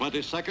 the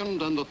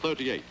 22nd and the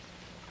 38th.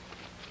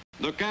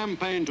 The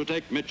campaign to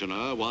take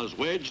Myitkyina was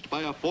waged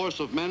by a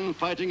force of men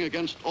fighting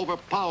against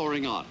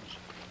overpowering odds.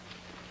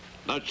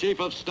 The Chief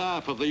of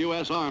Staff of the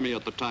U.S. Army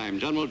at the time,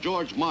 General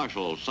George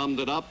Marshall, summed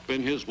it up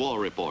in his war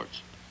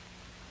reports.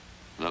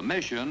 The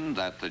mission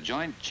that the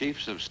Joint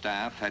Chiefs of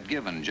Staff had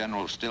given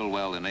General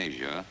Stillwell in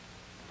Asia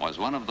was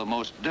one of the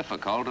most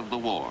difficult of the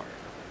war.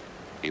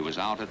 He was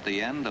out at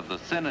the end of the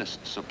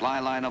thinnest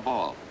supply line of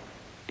all.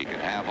 He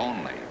could have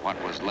only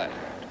what was left.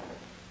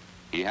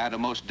 He had a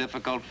most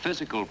difficult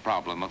physical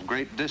problem of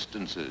great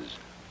distances,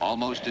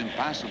 almost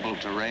impassable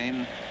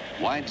terrain,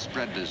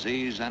 widespread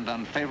disease, and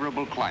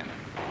unfavorable climate.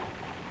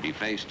 He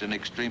faced an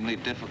extremely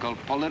difficult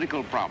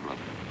political problem,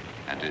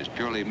 and his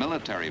purely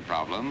military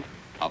problem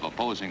of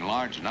opposing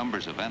large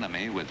numbers of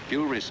enemy with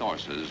few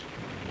resources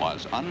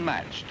was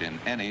unmatched in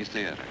any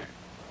theater.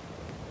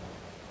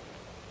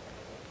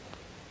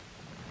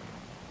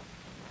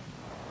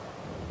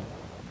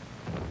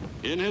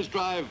 In his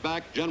drive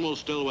back, General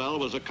Stillwell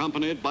was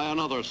accompanied by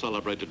another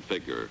celebrated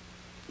figure,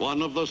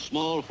 one of the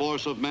small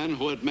force of men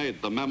who had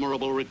made the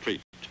memorable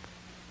retreat,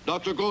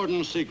 Dr.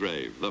 Gordon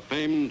Seagrave, the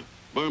famed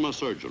Burma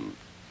surgeon.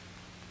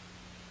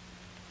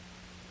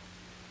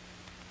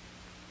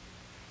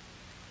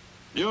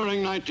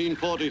 During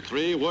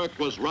 1943, work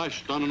was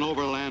rushed on an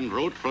overland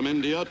route from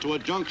India to a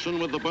junction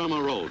with the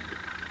Burma Road.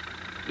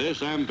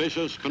 This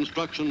ambitious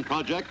construction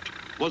project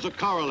was a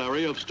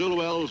corollary of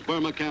Stillwell's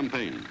Burma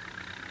campaign.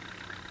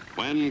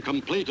 When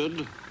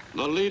completed,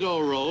 the Lido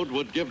Road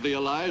would give the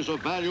Allies a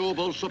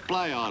valuable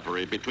supply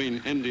artery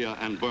between India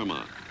and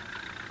Burma.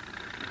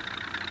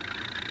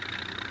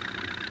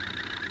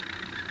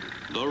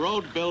 The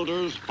road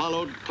builders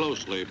followed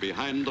closely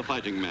behind the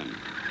fighting men.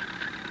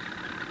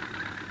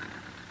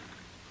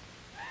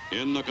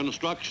 In the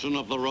construction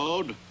of the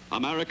road,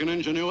 American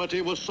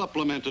ingenuity was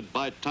supplemented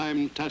by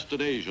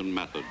time-tested Asian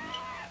methods.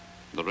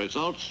 The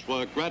results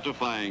were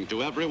gratifying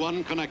to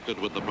everyone connected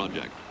with the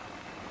project.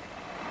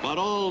 But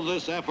all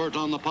this effort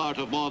on the part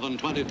of more than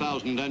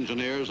 20,000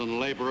 engineers and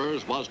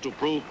laborers was to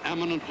prove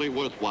eminently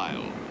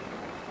worthwhile,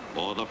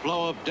 for the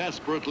flow of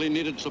desperately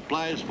needed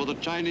supplies for the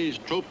Chinese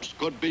troops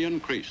could be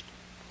increased.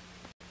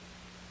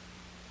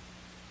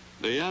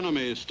 The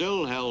enemy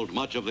still held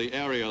much of the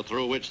area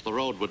through which the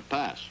road would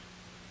pass.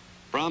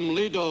 From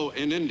Lido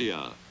in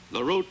India,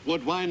 the route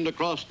would wind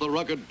across the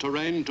rugged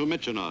terrain to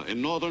Myitkyina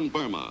in northern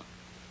Burma,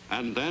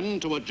 and then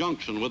to a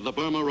junction with the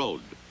Burma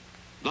Road,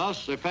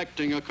 thus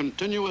effecting a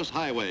continuous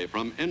highway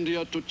from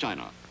India to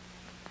China.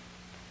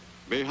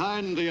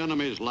 Behind the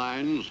enemy's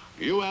lines,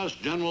 U.S.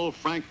 General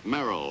Frank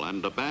Merrill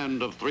and a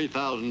band of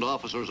 3,000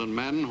 officers and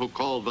men who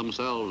called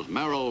themselves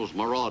Merrill's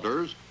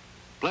Marauders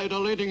played a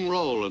leading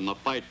role in the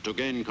fight to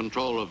gain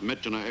control of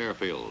Myitkyina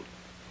Airfield.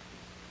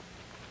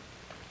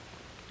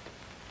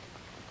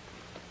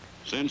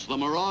 Since the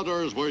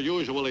Marauders were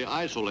usually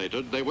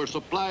isolated, they were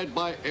supplied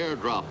by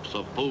airdrops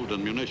of food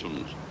and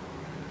munitions.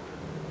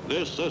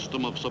 This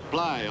system of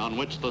supply on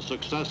which the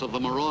success of the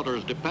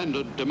Marauders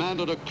depended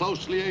demanded a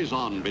close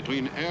liaison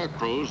between air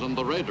crews and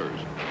the raiders.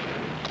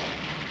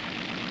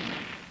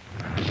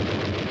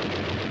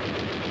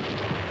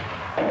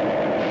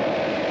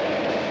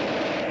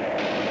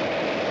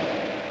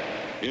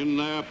 In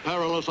their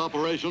perilous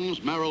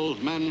operations, Merrill's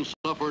men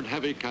suffered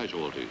heavy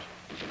casualties.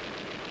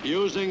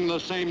 Using the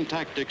same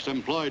tactics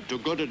employed to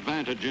good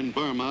advantage in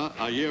Burma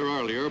a year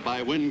earlier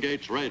by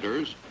Wingate's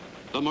raiders,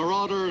 the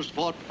Marauders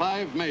fought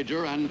 5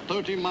 major and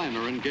 30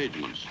 minor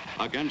engagements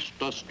against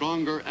a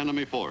stronger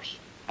enemy force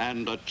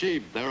and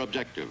achieved their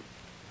objective.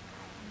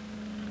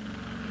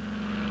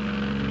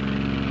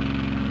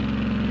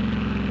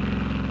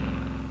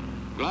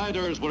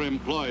 Gliders were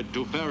employed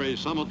to ferry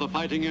some of the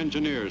fighting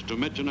engineers to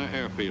Myitkyina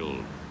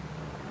Airfield.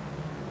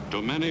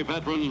 To many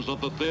veterans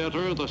of the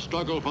theater, the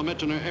struggle for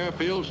Myitkyina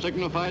Airfield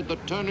signified the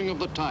turning of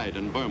the tide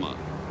in Burma.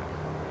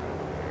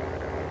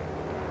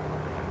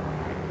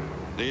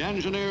 The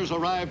engineers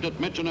arrived at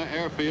Myitkyina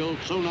Airfield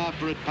soon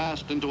after it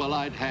passed into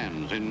Allied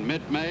hands in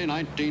mid-May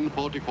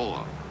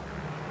 1944.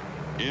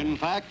 In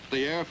fact,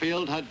 the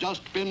airfield had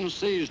just been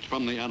seized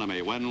from the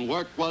enemy when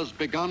work was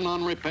begun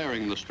on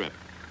repairing the strip.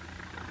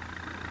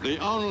 The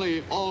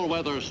only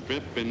all-weather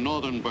strip in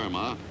northern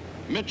Burma,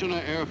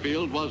 Myitkyina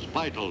Airfield was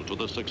vital to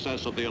the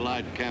success of the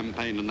Allied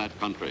campaign in that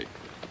country.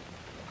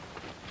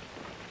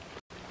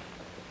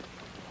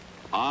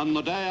 On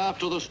the day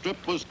after the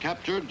strip was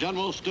captured,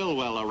 General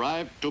Stillwell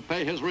arrived to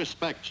pay his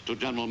respects to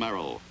General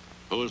Merrill,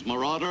 whose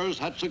Marauders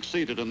had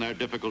succeeded in their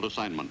difficult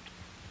assignment.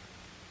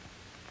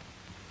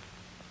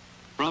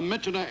 From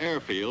Myitkyina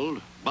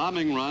Airfield,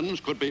 bombing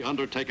runs could be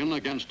undertaken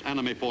against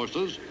enemy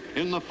forces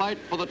in the fight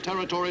for the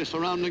territory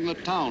surrounding the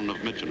town of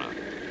Myitkyina.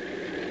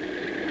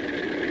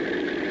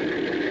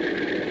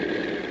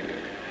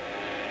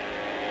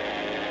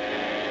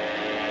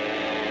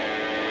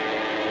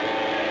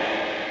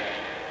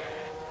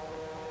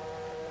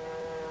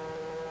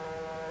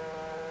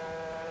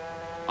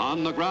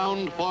 On the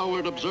ground,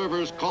 forward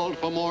observers called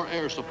for more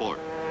air support.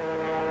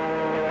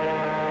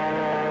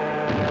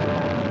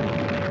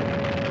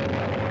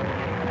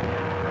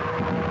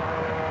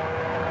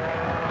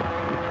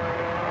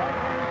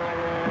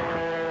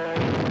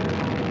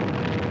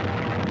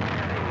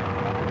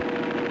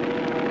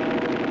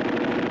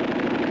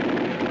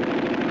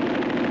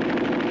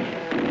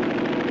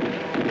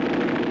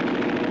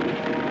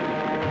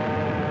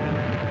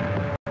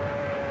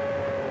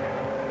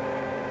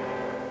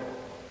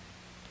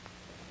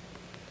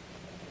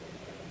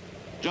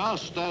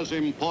 Just as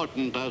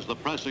important as the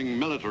pressing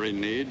military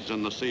needs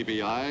in the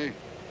CBI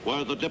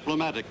were the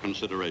diplomatic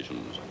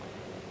considerations.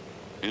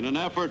 In an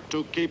effort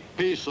to keep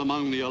peace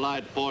among the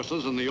Allied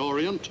forces in the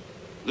Orient,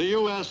 the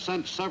U.S.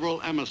 sent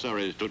several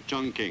emissaries to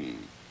Chongqing,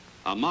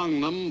 among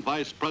them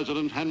Vice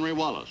President Henry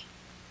Wallace.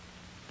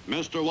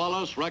 Mr.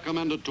 Wallace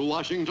recommended to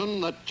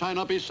Washington that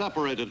China be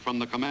separated from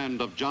the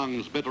command of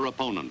Zhang's bitter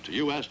opponent,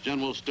 U.S.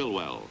 General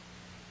Stillwell,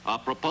 a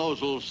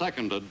proposal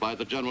seconded by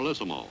the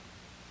Generalissimo.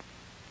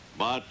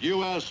 But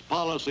U.S.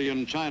 policy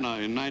in China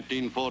in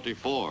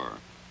 1944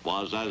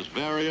 was as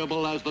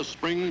variable as the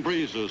spring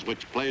breezes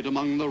which played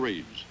among the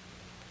reeds.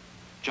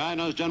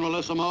 China's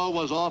Generalissimo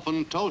was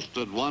often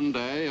toasted one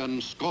day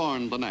and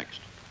scorned the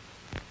next.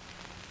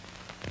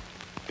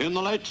 In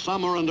the late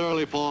summer and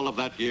early fall of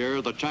that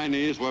year, the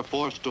Chinese were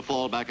forced to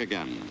fall back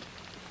again.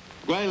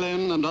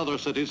 Guilin and other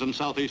cities in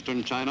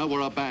southeastern China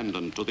were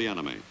abandoned to the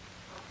enemy.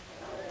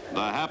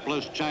 The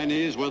hapless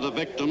Chinese were the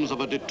victims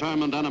of a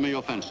determined enemy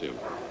offensive.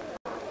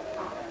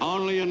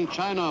 Only in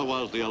China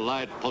was the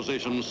Allied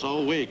position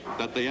so weak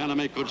that the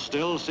enemy could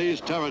still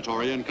seize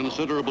territory in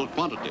considerable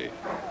quantity.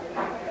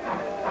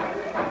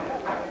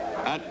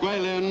 At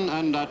Guilin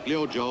and at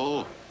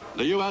Liuzhou,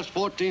 the U.S.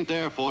 14th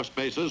Air Force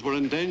bases were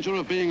in danger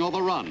of being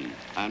overrun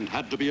and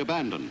had to be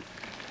abandoned.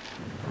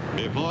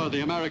 Before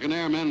the American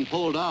airmen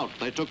pulled out,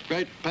 they took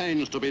great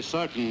pains to be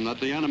certain that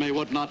the enemy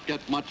would not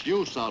get much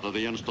use out of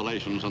the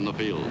installations in the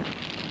field.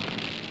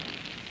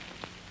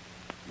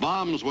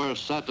 Bombs were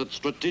set at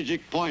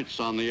strategic points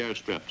on the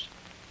airstrips.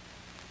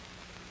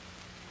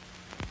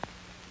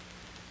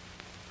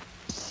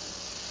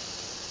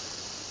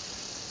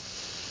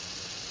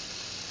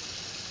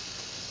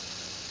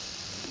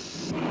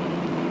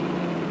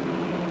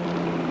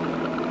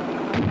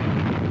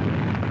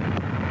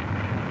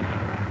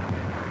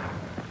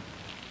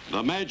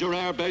 The major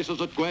air bases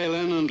at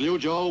Guilin and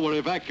Liuzhou were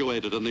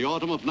evacuated in the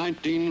autumn of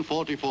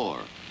 1944.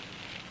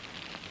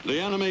 The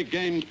enemy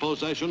gained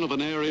possession of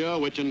an area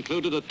which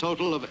included a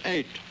total of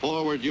 8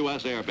 forward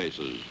U.S. air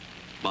bases,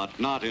 but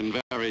not in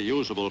very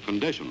usable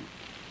condition.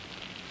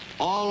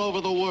 All over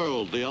the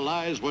world, the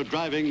Allies were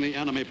driving the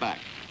enemy back.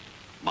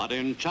 But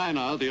in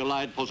China, the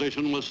Allied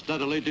position was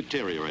steadily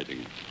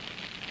deteriorating.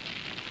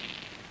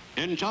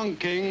 In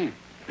Chongqing,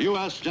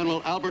 U.S.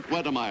 General Albert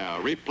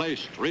Wedemeyer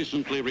replaced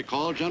recently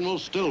recalled General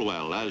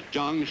Stillwell as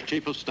Zhang's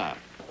Chief of Staff.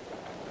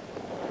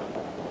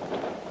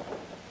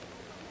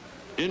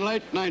 In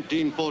late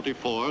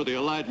 1944, the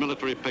Allied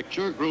military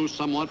picture grew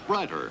somewhat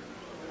brighter.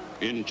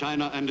 In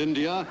China and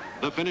India,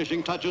 the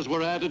finishing touches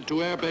were added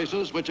to air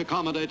bases which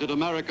accommodated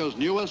America's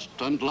newest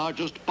and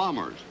largest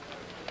bombers.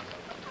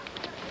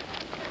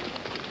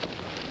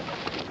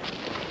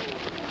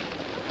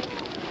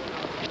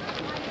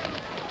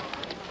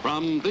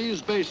 From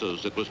these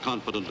bases, it was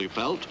confidently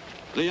felt,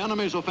 the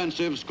enemy's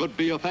offensives could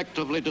be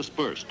effectively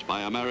dispersed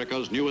by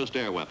America's newest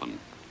air weapon.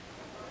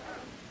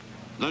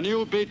 The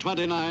new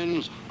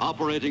B-29s,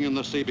 operating in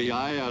the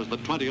CBI as the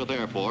 20th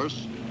Air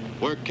Force,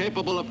 were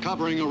capable of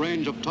covering a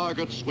range of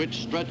targets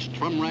which stretched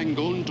from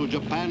Rangoon to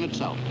Japan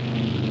itself.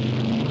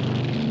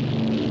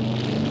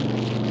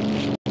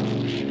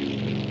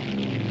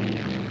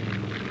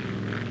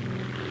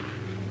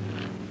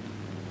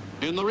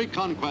 In the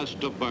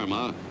reconquest of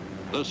Burma,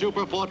 the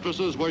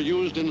superfortresses were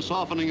used in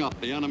softening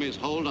up the enemy's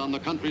hold on the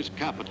country's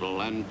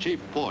capital and chief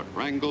port,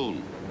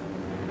 Rangoon.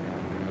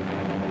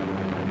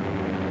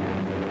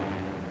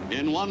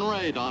 In one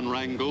raid on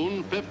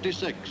Rangoon,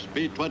 56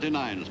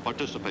 B-29s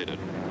participated.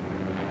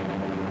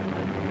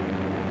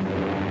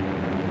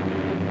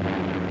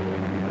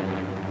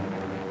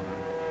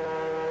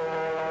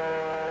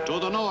 To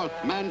the north,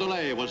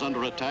 Mandalay was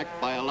under attack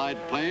by Allied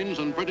planes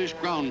and British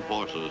ground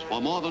forces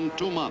for more than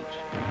 2 months.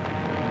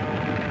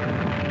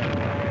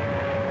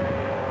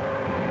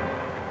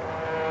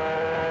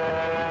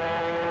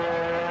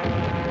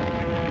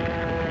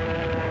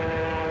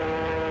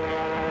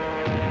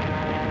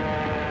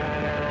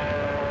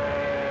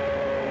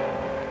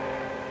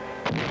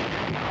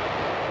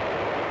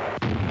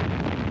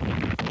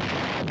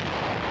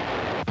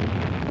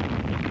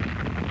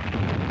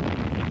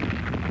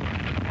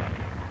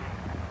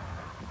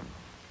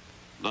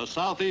 The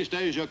Southeast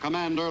Asia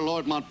commander,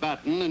 Lord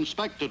Mountbatten,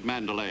 inspected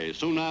Mandalay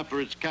soon after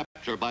its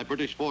capture by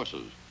British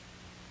forces.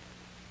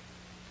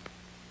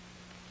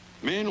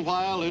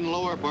 Meanwhile, in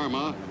lower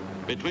Burma,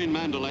 between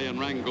Mandalay and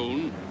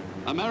Rangoon,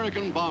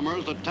 American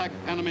bombers attacked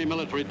enemy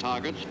military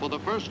targets for the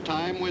first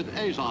time with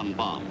Azon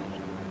bombs,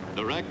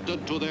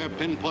 directed to their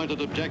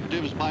pinpointed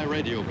objectives by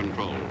radio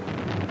control.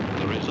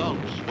 The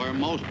results were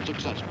most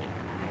successful.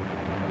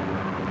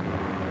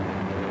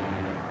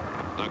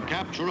 The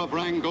capture of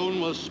Rangoon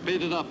was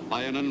speeded up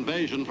by an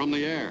invasion from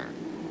the air.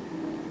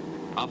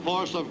 A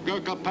force of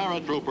Gurkha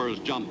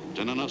paratroopers jumped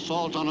in an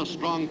assault on a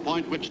strong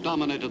point which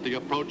dominated the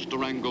approach to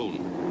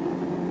Rangoon.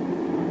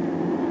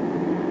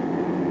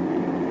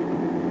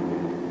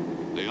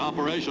 The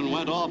operation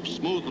went off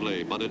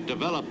smoothly, but it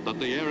developed that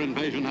the air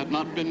invasion had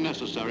not been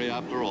necessary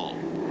after all.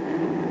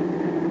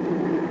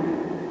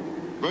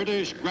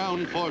 British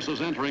ground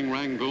forces entering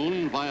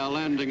Rangoon via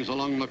landings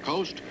along the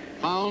coast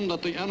found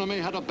that the enemy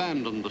had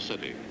abandoned the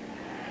city.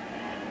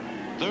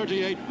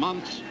 38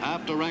 months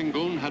after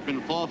Rangoon had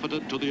been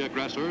forfeited to the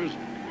aggressors,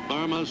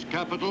 Burma's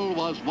capital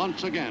was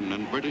once again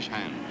in British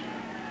hands.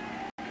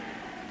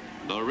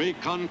 The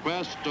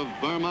reconquest of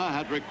Burma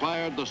had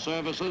required the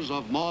services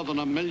of more than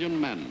 1 million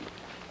men.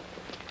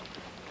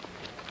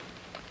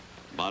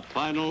 But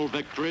final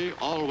victory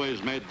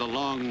always made the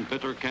long,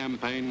 bitter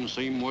campaign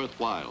seem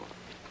worthwhile.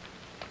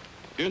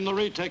 In the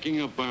retaking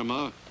of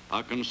Burma,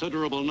 a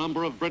considerable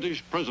number of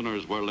British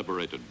prisoners were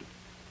liberated.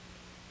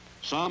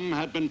 Some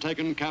had been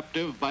taken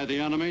captive by the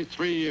enemy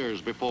 3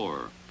 years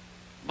before,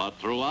 but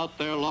throughout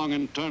their long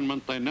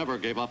internment, they never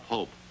gave up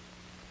hope.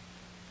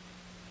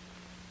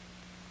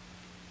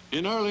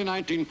 In early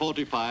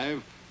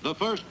 1945, the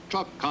first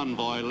truck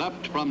convoy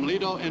left from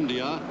Lido,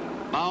 India,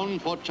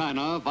 bound for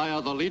China via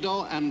the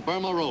Lido and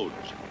Burma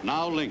roads,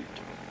 now linked.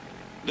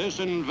 This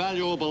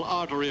invaluable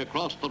artery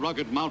across the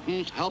rugged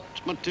mountains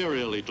helped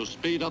materially to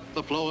speed up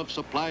the flow of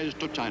supplies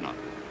to China.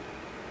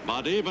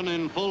 But even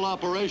in full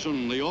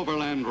operation, the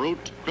overland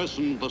route,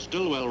 christened the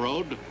Stillwell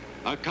Road,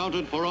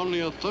 accounted for only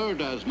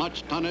 1/3 as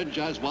much tonnage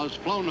as was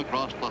flown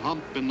across the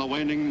hump in the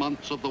waning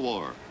months of the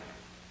war.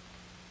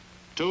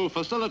 To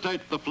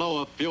facilitate the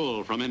flow of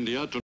fuel from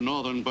India to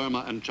northern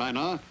Burma and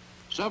China,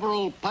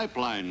 several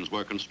pipelines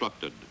were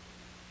constructed.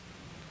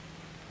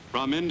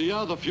 From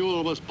India, the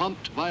fuel was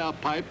pumped via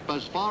pipe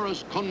as far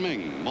as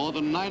Kunming, more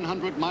than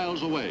 900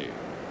 miles away.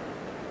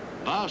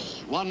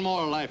 Thus, one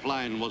more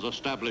lifeline was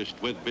established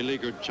with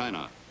beleaguered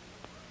China.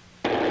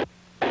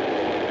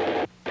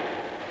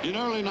 In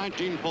early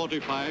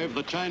 1945,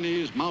 the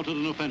Chinese mounted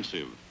an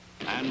offensive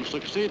and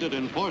succeeded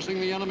in forcing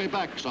the enemy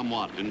back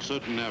somewhat in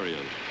certain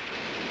areas.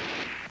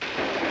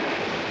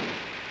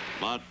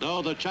 But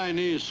though the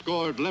Chinese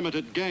scored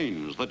limited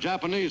gains, the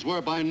Japanese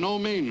were by no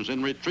means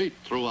in retreat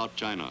throughout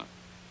China.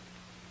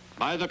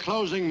 By the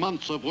closing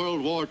months of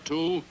World War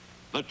II,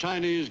 the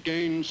Chinese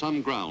gained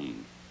some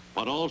ground,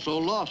 but also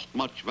lost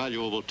much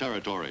valuable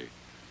territory.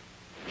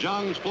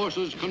 Jiang's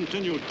forces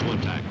continued to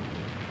attack,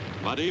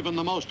 but even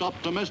the most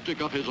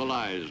optimistic of his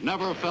allies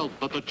never felt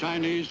that the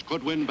Chinese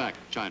could win back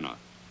China.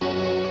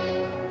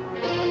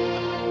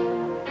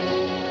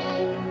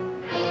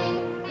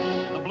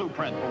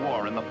 Blueprint for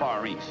war in the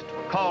Far East,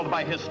 called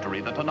by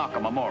history the Tanaka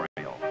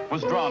Memorial,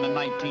 was drawn in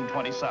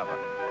 1927.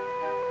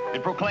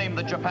 It proclaimed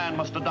that Japan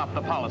must adopt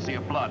a policy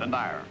of blood and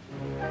iron.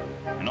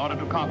 In order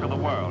to conquer the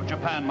world,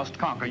 Japan must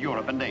conquer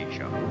Europe and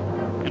Asia.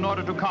 In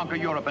order to conquer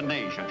Europe and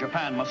Asia,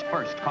 Japan must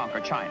first conquer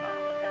China.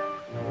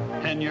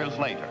 10 years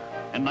later,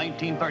 in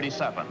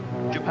 1937,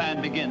 Japan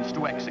begins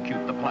to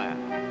execute the plan.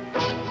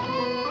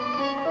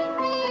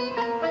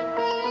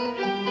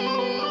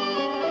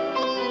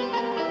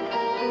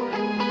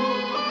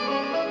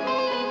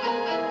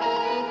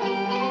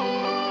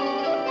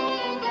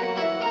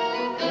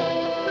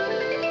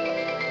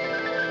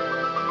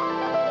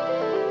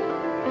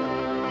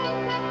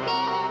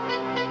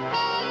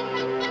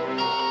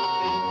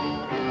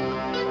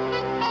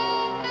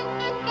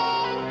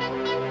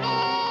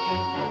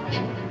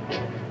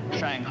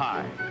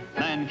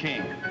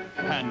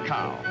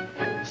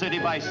 City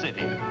by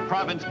city,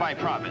 province by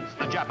province,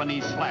 the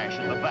Japanese slash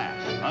at the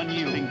vast,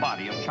 unyielding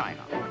body of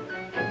China.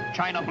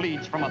 China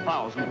bleeds from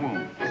 1,000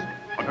 wounds,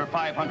 but her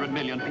 500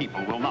 million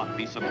people will not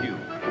be subdued.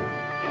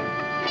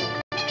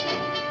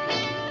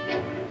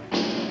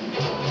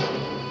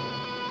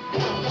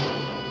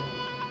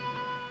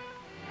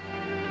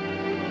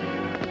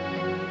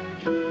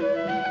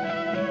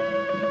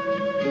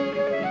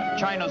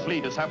 China's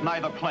leaders have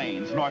neither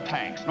planes, nor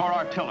tanks, nor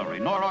artillery,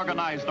 nor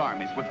organized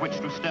armies with which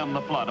to stem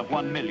the flood of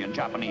 1 million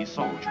Japanese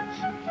soldiers.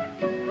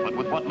 But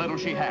with what little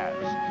she has,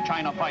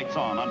 China fights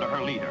on under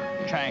her leader,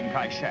 Chiang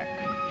Kai-shek.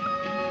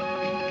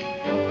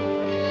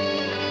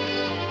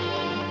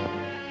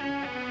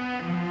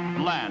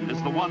 Land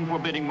is the one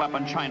forbidding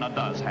weapon China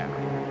does have.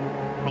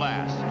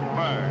 Blast,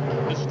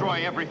 burn,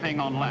 destroy everything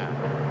on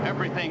land,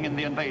 everything in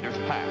the invader's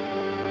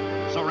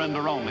path.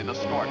 Surrender only the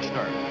scorched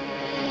earth.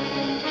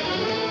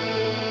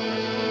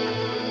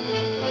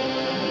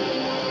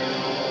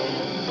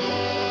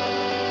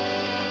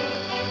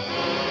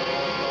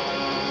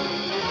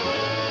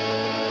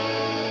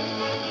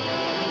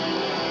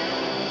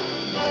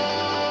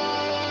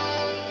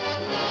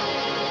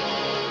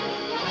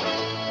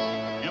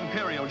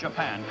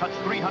 Japan cuts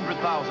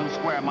 300,000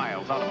 square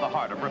miles out of the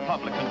heart of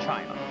Republican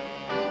China.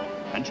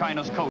 And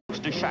China's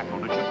coast is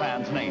shackled to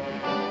Japan's navy.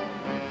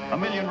 1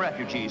 million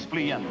refugees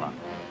flee inland.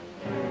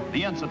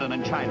 The incident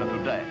in China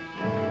today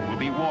will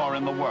be war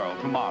in the world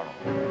tomorrow.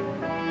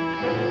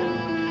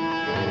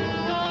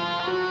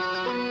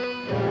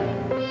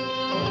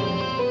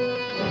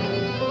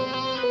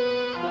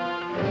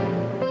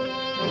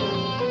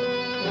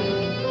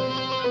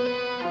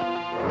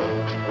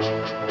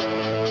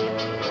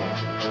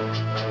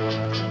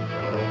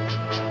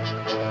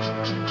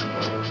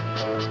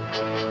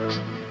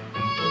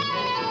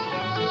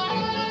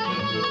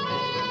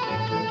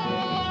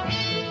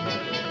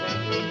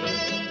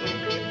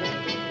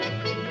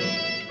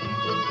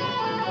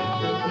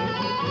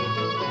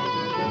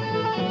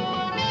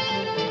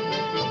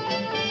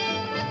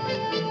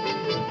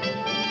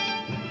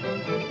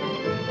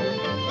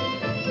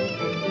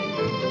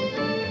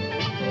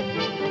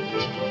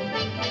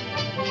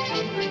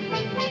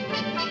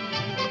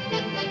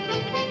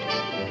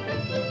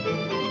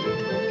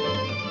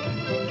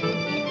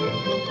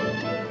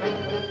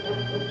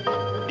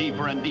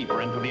 and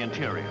deeper into the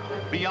interior,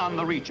 beyond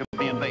the reach of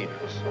the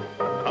invaders.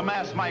 A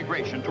mass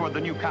migration toward the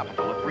new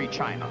capital of free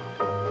China,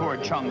 toward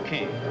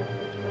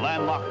Chongqing,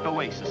 landlocked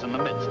oasis in the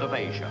midst of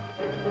Asia.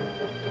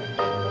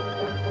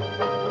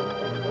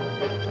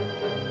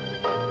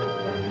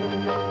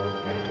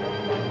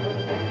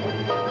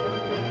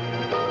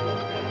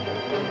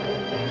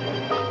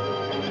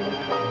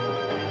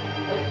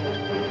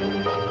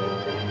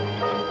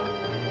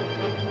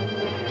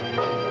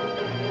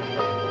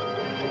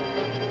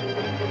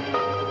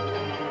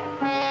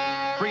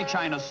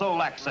 China's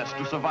sole access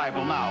to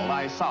survival now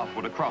lies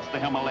southward across the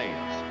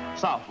Himalayas,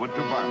 southward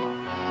to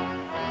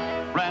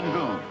Burma.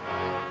 Rangoon,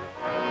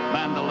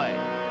 Mandalay,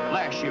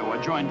 Lashio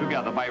are joined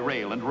together by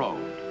rail and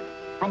road.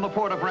 From the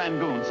port of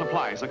Rangoon,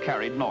 supplies are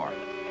carried north.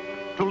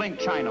 To link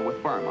China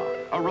with Burma,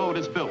 a road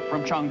is built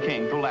from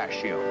Chongqing to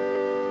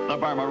Lashio, the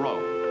Burma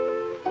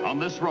Road. On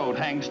this road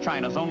hangs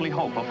China's only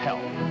hope of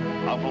health,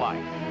 of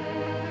life.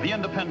 The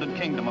independent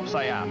kingdom of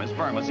Siam is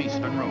Burma's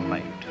eastern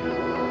roommate.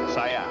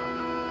 Siam,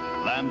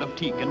 land of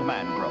teak and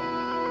mangrove,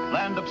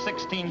 land of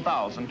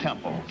 16,000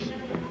 temples.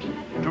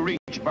 To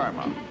reach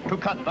Burma, to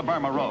cut the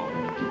Burma Road,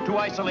 to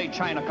isolate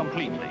China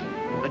completely,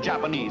 the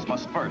Japanese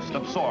must first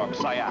absorb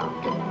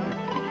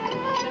Siam.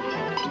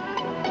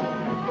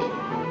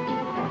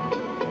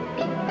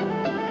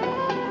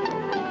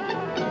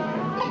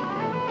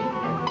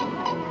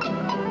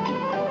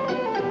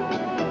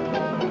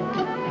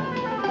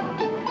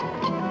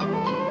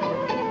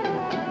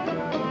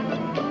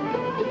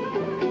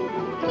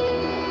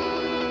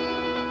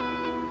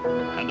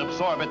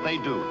 Absorb it they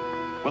do,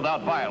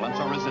 without violence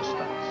or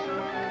resistance.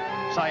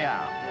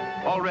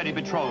 Siam, already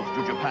betrothed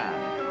to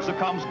Japan,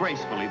 succumbs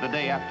gracefully the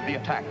day after the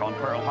attack on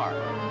Pearl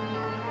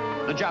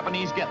Harbor. The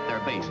Japanese get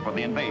their base for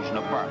the invasion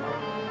of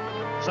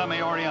Burma.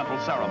 Semi-Oriental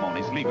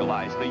ceremonies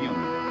legalize the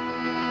union.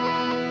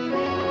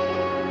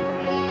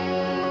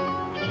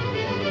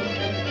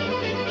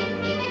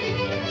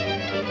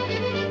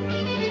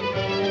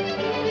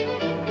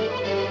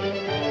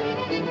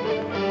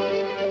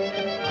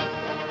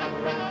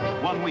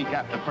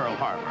 After Pearl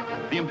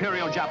Harbor, the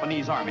Imperial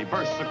Japanese Army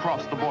bursts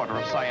across the border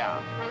of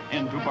Siam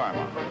into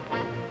Burma.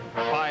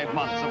 5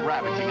 months of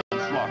ravaging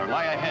and slaughter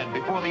lie ahead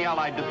before the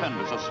Allied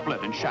defenders are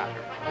split and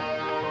shattered.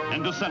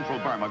 Into central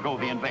Burma go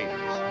the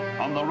invaders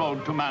on the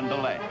road to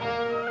Mandalay.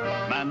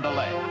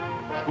 Mandalay,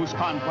 whose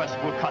conquest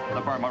will cut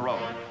the Burma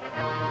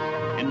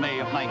Road. In May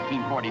of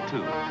 1942,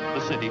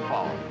 the city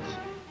falls.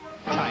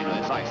 China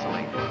is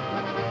isolated.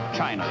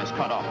 China is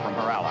cut off from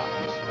her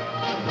allies.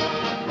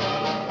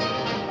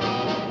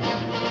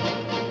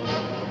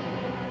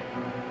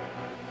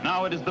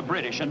 Now it is the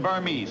British and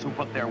Burmese who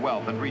put their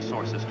wealth and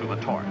resources to the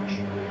torch.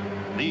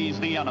 These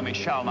the enemy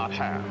shall not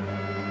have.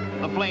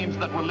 The flames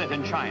that were lit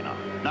in China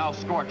now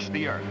scorch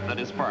the earth that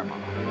is Burma.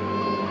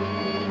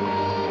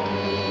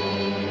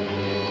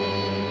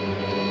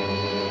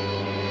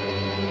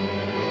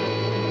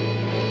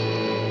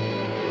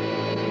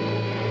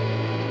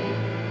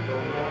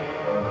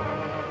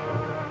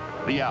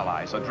 The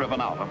Allies are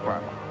driven out of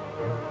Burma.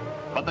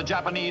 But the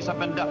Japanese have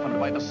been deafened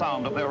by the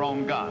sound of their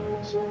own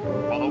guns.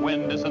 For the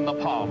wind is in the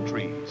palm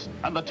trees,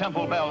 and the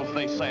temple bells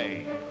they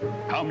say,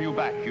 "Come you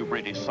back, you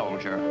British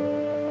soldier.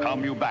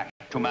 Come you back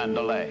to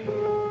Mandalay."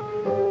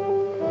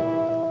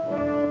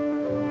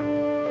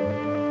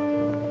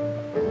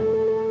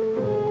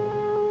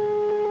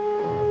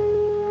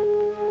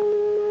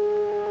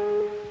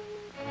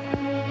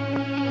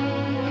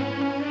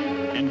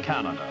 In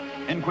Canada,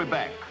 in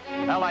Quebec,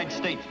 Allied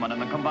statesmen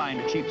and the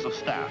combined chiefs of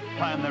staff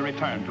plan their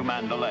return to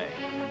Mandalay,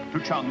 to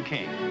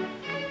Chongqing.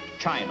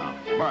 China,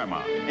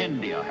 Burma,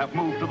 India have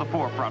moved to the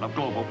forefront of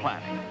global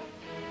planning.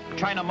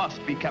 China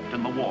must be kept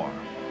in the war.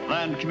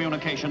 Land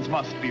communications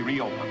must be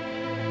reopened.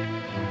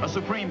 A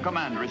supreme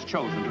commander is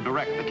chosen to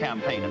direct the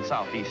campaign in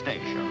Southeast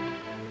Asia.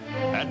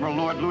 Admiral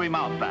Lord Louis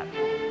Mountbatten.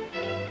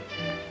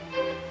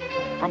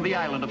 From the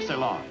island of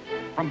Ceylon,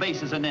 from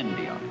bases in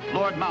India,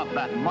 Lord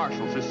Mountbatten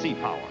marshals his sea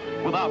power,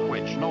 without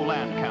which no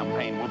land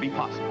campaign will be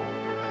possible.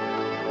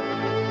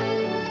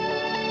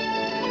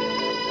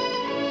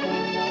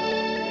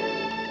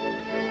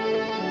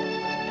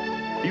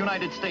 The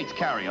United States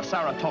carrier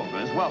Saratoga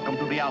is welcomed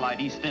to the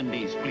Allied East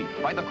Indies fleet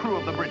by the crew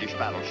of the British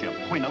battleship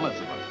Queen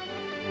Elizabeth.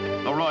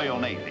 The Royal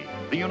Navy,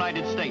 the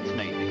United States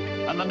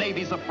Navy, and the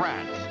navies of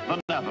France, the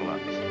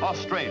Netherlands,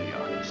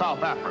 Australia,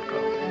 South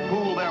Africa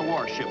pool their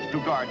warships to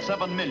guard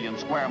 7 million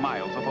square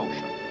miles of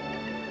ocean.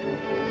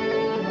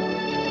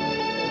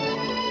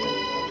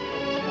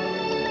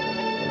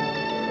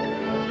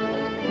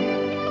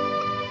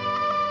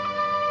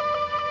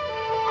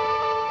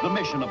 The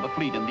mission of the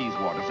fleet in these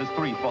waters is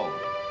threefold.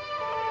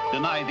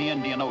 Deny the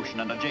Indian Ocean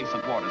and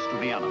adjacent waters to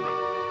the enemy.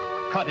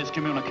 Cut his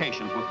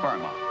communications with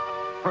Burma.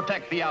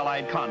 Protect the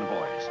Allied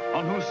convoys,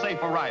 on whose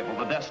safe arrival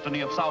the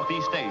destiny of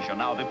Southeast Asia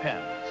now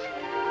depends.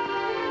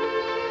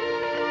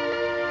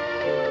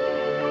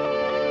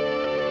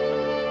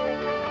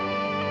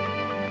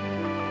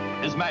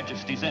 His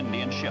Majesty's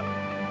Indian ship.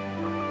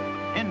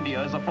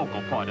 India is a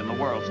focal point in the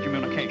world's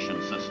communication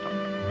system,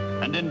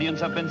 and Indians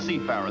have been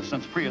seafarers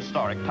since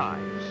prehistoric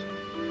times.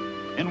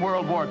 In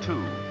World War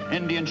II,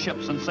 Indian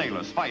ships and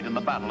sailors fight in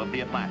the Battle of the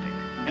Atlantic,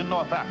 in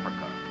North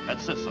Africa, at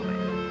Sicily.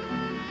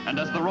 And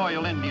as the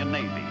Royal Indian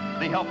Navy,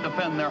 they help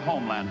defend their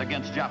homeland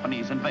against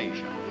Japanese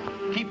invasion,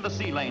 keep the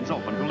sea lanes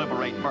open to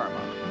liberate Burma,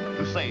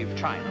 to save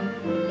China.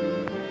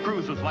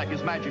 Cruisers like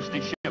His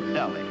Majesty's ship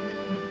Delhi,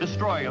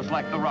 destroyers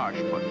like the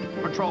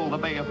Rajput, patrol the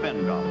Bay of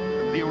Bengal,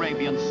 the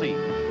Arabian Sea,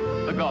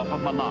 the Gulf of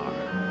Mannar.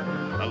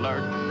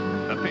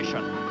 Alert,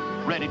 efficient,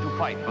 ready to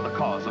fight for the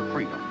cause of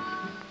freedom.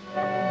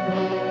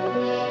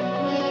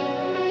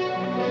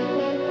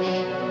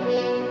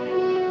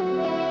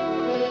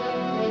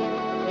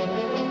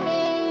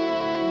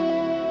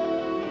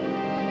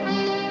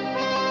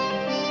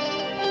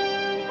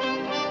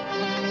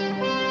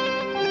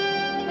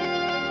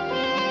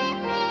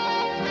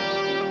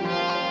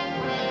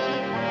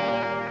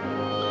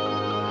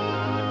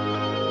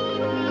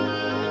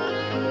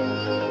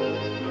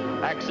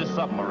 Axis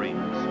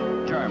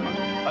submarines, German,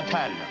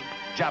 Italian,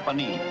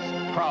 Japanese,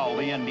 prowl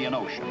the Indian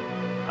Ocean.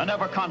 An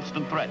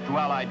ever-constant threat to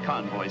Allied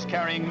convoys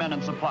carrying men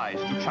and supplies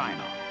to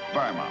China,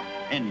 Burma,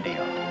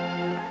 India.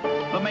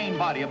 The main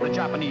body of the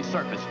Japanese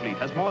surface fleet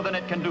has more than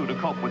it can do to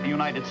cope with the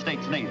United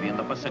States Navy in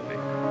the Pacific.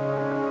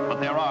 But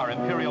there are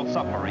Imperial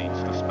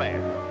submarines to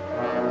spare.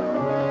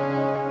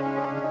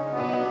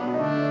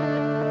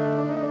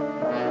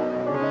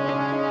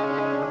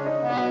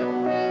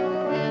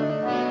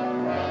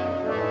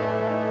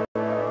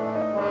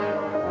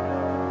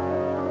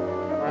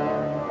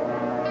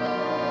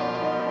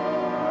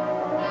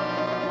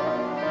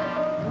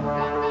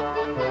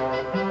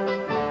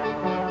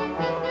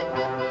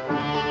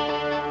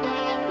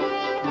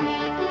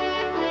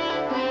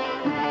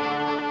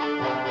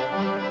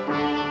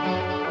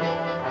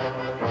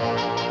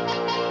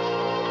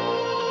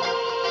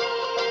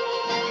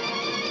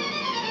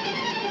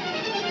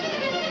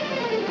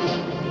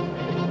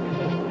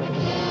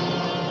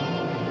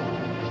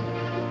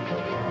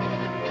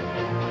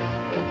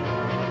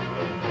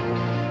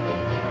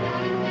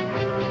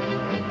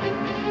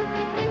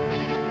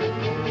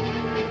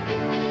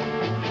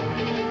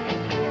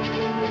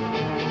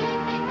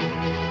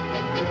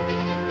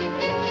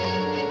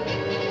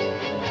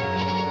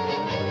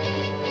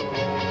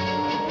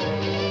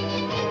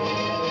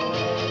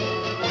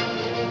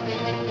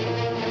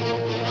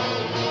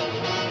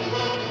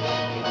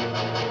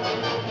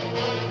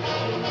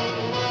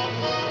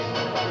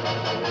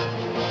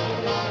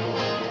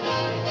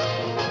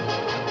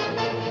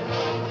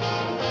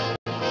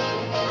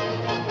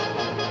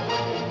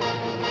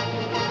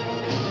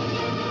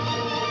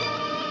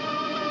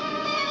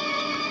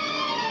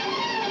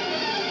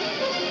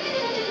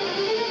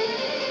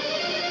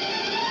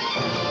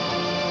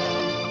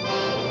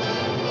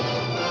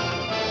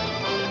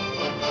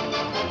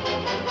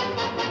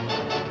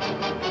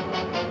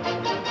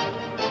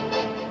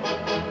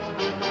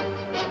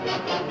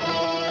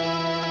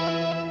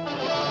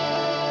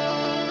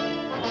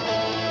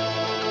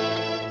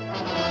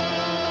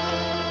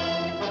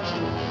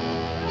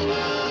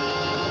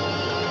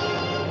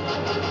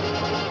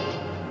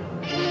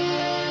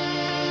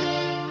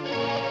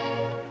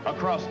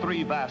 Across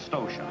 3 vast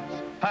oceans,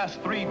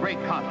 past 3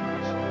 great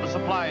continents, the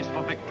supplies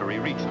for victory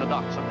reach the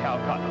docks of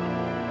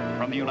Calcutta.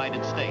 From the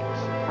United States,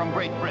 from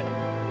Great Britain,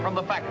 from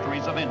the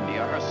factories of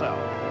India herself.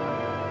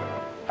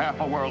 Half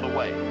a world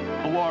away,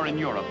 the war in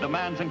Europe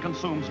demands and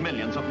consumes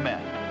millions of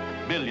men,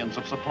 billions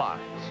of supplies.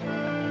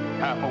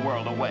 Half a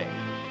world away,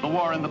 the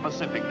war in the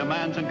Pacific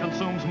demands and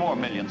consumes more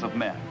millions of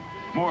men,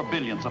 more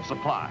billions of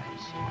supplies.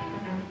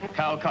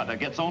 Calcutta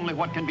gets only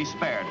what can be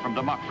spared from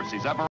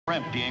democracy's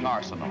ever-emptying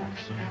arsenals.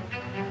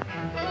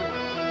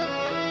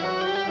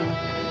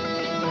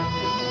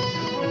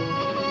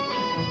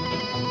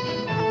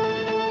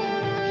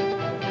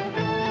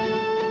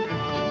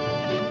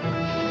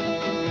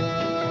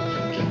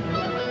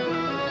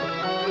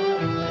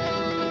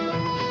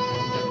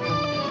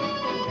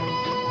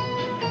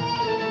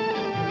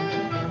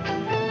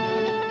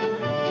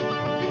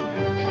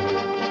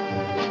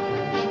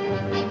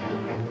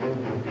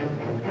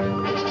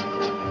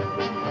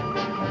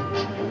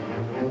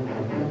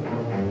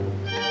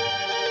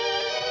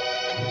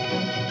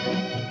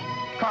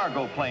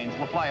 Cargo planes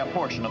will fly a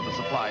portion of the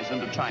supplies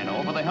into China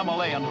over the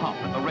Himalayan hump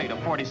at the rate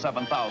of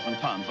 47,000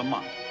 tons a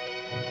month.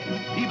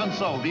 Even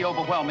so, the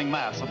overwhelming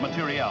mass of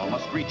materiel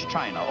must reach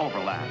China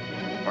overland,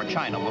 or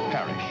China will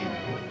perish.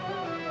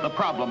 The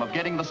problem of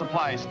getting the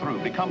supplies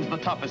through becomes the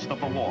toughest of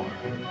the war,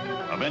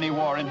 of any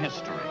war in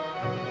history.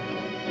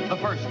 The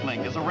first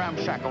link is a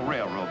ramshackle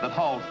railroad that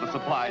hauls the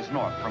supplies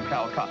north from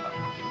Calcutta.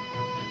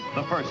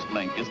 The first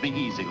link is the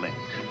easy link.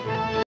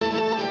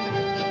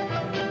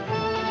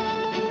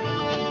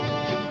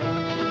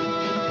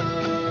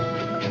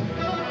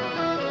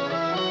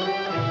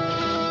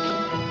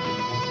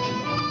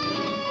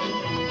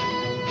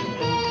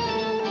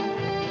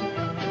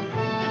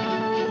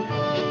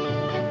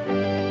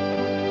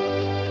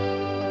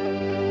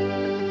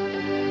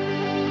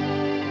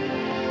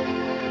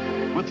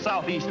 With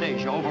Southeast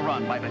Asia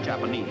overrun by the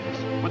Japanese,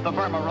 with the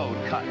Burma Road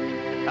cut,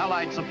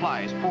 Allied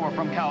supplies pour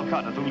from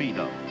Calcutta to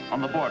Lido,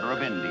 on the border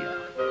of India.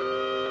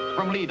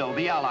 From Lido,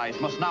 the Allies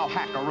must now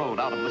hack a road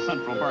out of the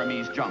central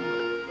Burmese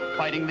jungle,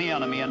 fighting the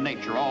enemy and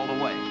nature all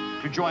the way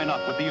to join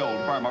up with the old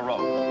Burma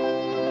Road.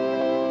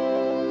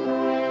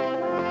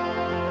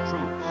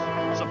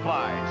 Troops,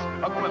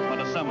 supplies, equipment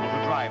assembled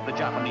to drive the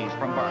Japanese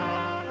from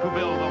Burma, to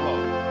build the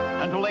road,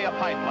 and to lay a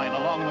pipeline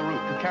along the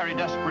route to carry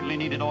desperately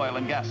needed oil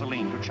and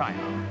gasoline to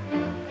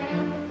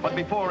China. But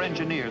before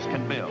engineers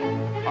can build,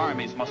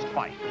 armies must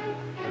fight.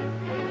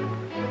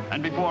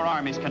 And before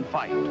armies can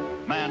fight,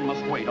 man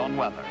must wait on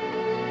weather.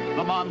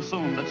 The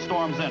monsoon that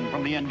storms in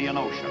from the Indian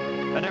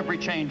Ocean at every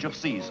change of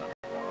season,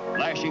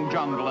 lashing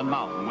jungle and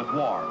mountain with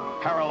warm,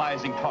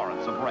 paralyzing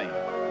torrents of rain.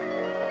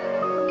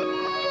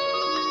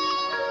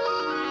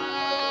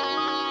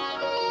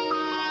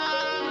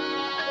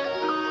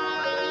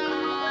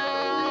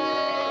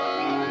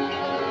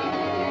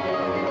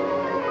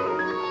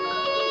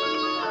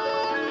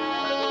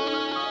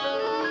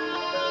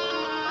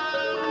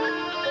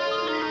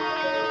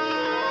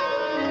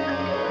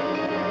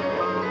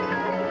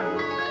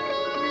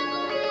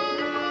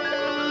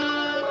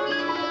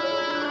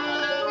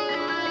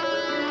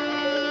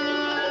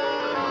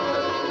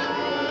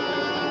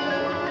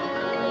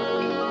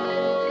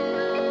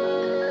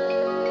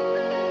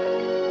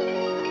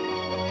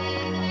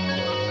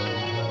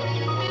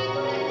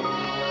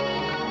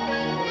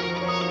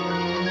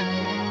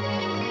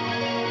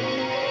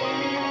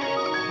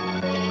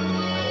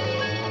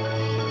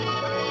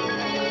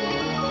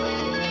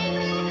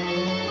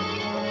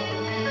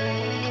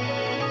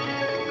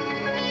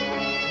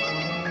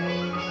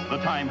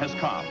 The time has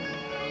come.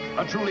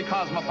 A truly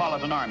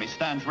cosmopolitan army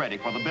stands ready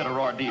for the bitter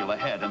ordeal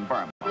ahead in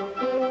Burma.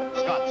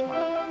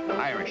 Scotsmen,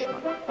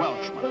 Irishmen,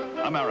 Welshmen,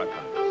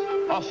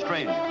 Americans,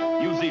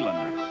 Australians, New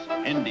Zealanders,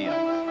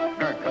 Indians,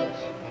 Gurkhas,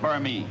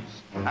 Burmese,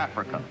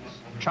 Africans,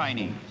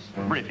 Chinese,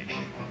 British.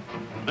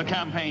 The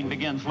campaign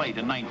begins late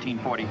in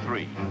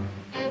 1943.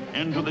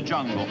 Into the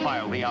jungle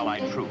file the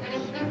Allied troops.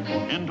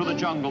 Into the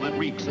jungle that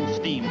reeks and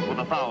steams with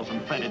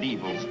 1,000 fetid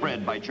evils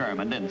spread by germ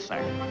and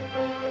insect.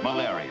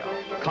 Malaria,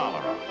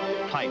 cholera,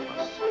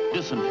 typhus,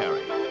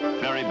 dysentery,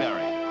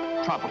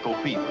 beriberi, tropical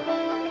fever.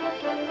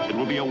 It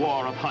will be a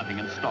war of hunting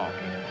and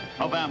stalking,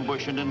 of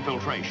ambush and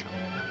infiltration,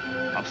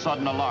 of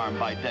sudden alarm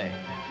by day,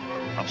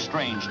 of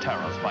strange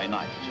terrors by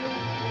night.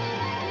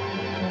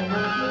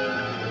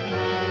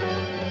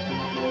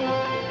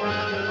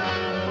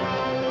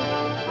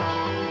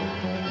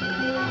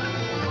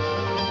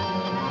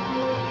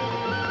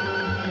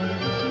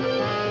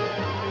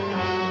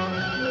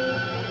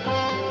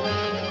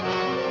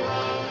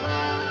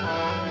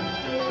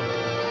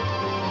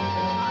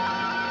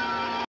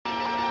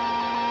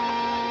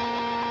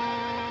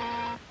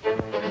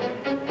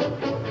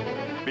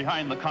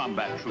 Behind the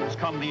combat troops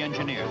come the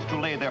engineers to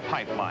lay their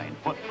pipeline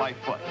foot by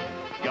foot,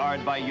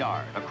 yard by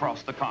yard,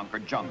 across the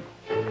conquered jungle.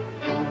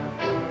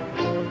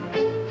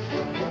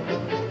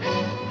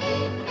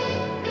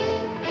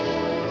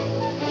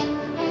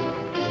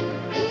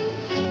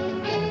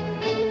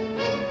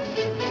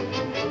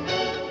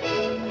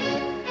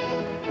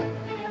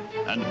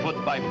 And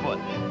foot by foot,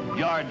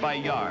 yard by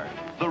yard,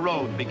 the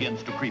road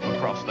begins to creep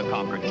across the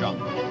conquered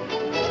jungle.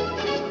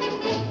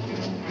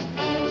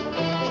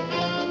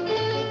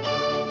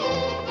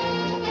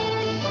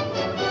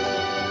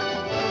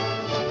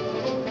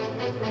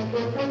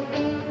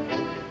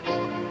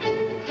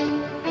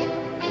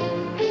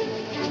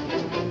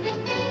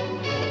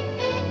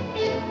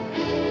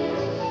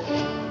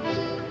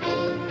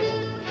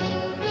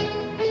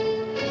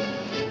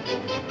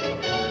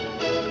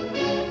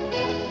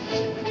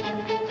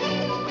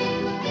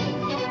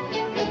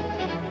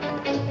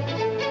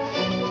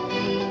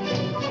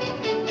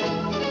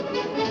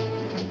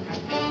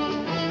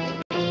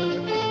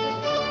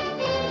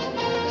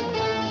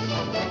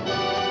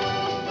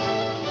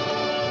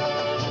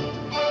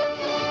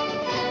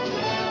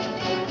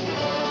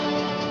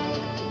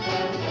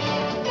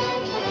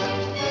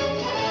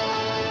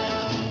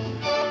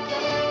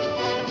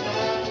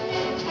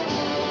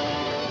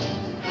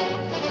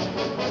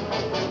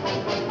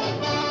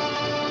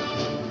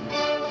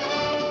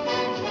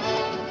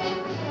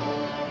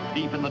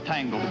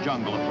 Tangled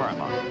jungle of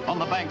Burma, on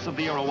the banks of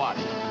the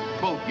Irrawaddy,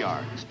 boat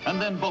yards, and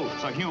then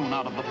boats are hewn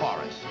out of the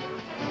forest.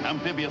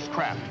 Amphibious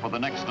craft for the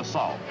next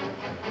assault,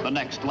 the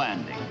next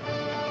landing.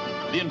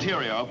 The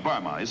interior of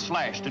Burma is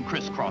slashed and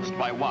crisscrossed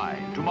by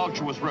wide,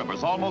 tumultuous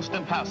rivers almost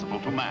impassable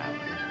to man,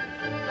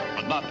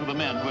 but not to the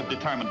men who have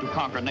determined to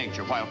conquer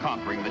nature while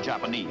conquering the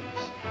Japanese.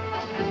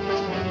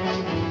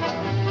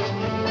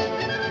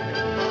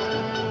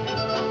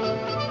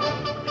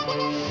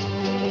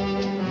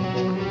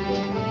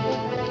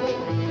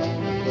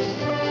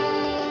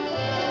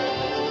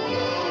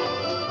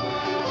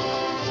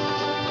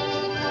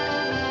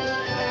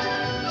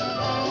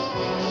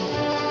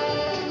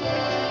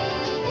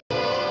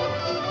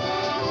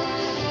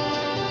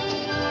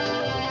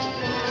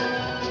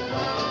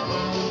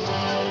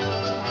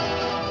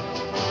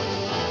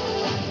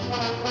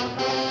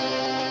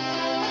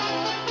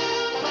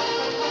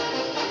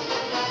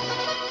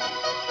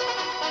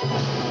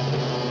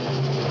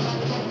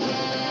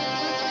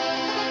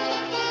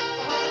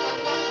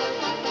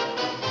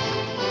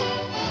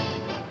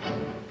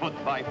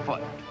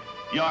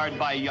 yard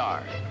by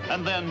yard,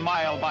 and then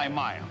mile by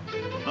mile.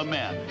 The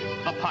men,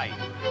 the pipe,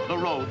 the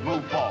road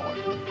move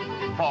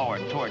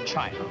forward toward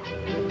China.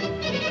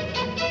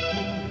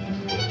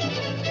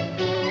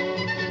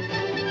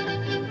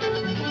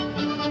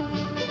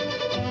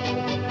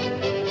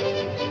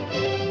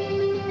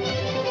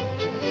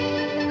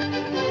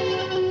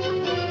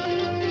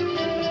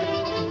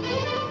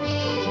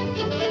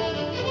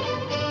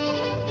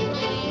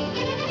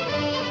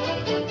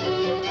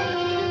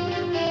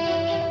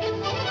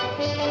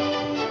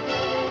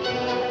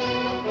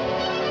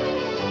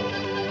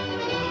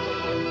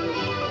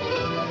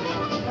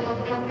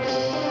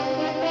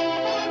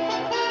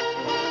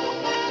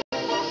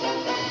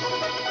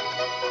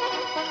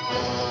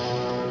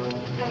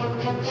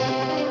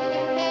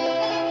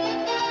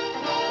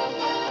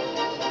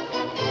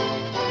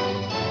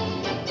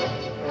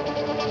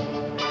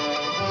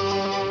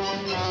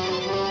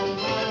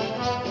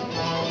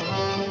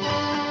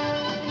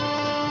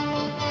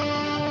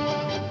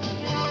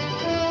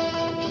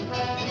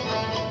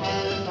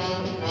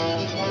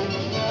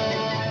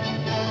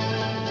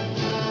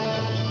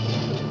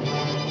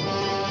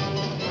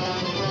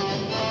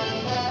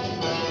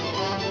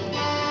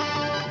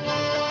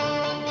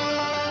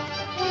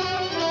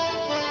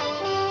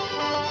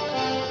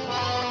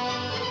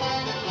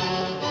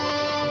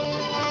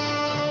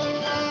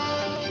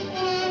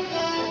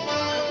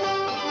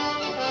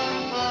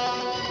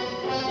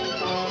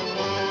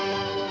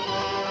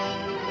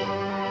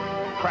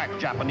 Crack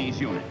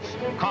Japanese units,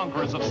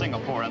 conquerors of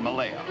Singapore and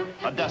Malaya,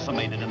 are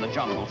decimated in the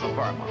jungles of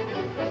Burma.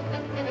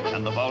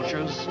 And the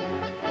vultures,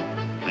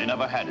 they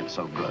never had it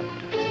so good.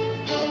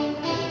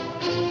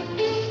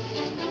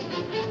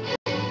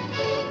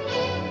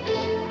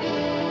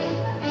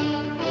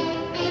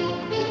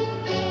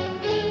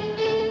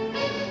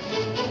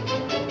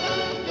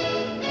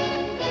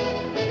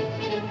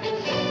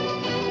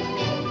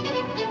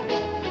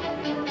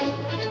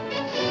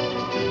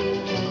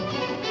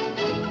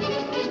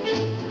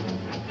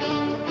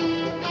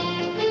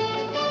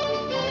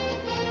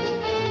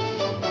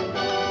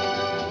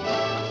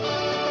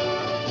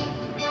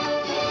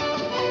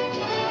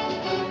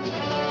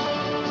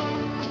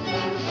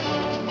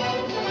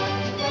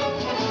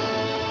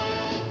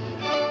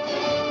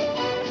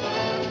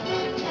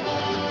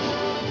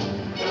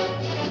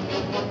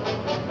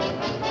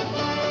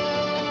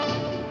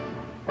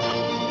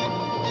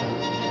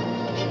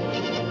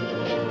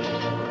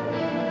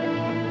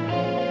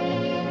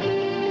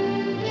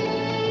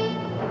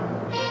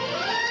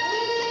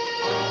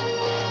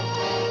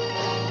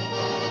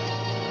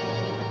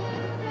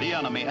 The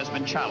enemy has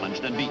been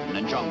challenged and beaten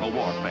in jungle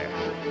warfare.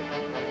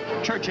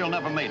 Churchill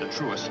never made a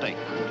truer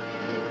statement.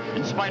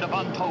 In spite of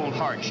untold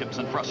hardships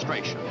and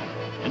frustration,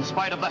 in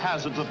spite of the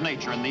hazards of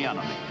nature and the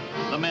enemy,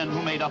 the men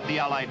who made up the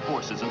Allied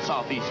forces in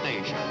Southeast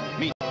Asia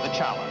meet the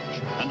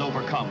challenge and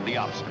overcome the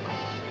obstacles.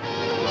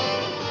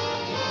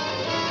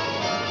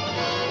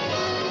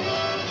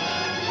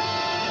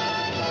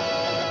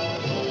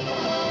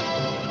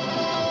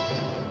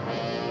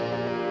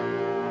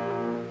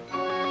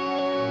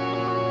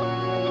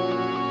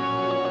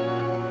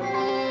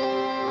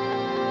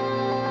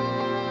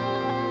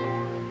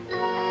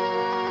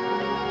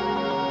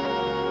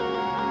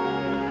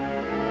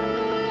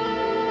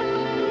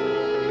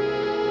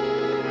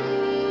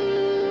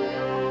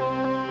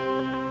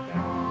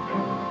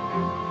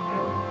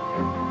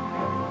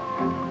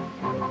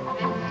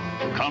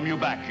 Come you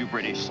back, you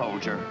British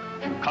soldier.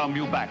 Come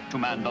you back to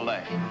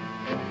Mandalay.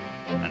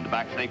 And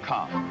back they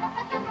come,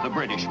 the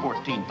British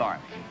 14th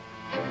Army.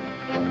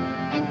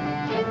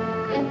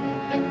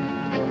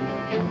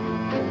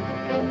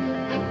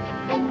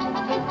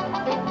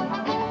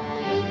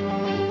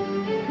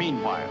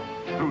 Meanwhile,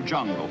 through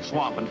jungle,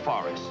 swamp, and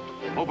forest,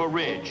 over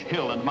ridge,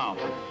 hill, and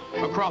mountain,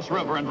 across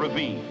river and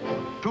ravine,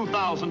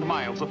 2,000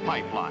 miles of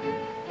pipeline,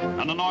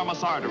 an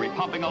enormous artery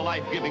pumping a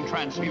life-giving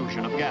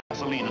transfusion of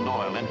gasoline and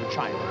oil into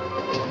China.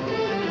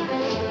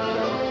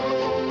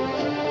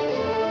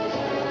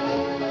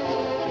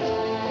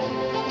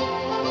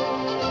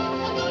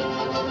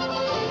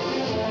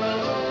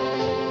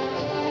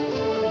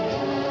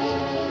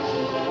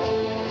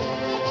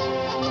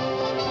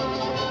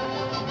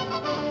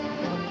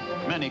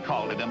 Many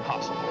called it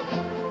impossible.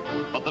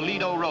 But the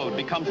Lido Road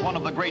becomes one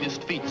of the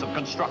greatest feats of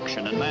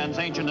construction in man's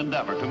ancient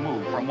endeavor to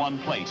move from one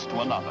place to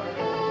another.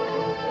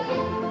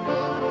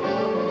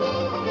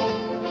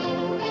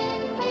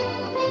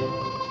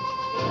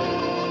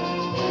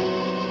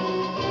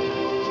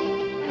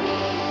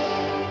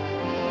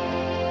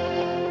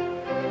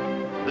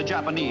 The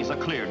Japanese are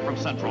cleared from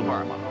central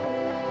Burma.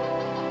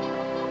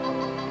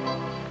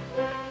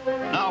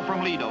 Now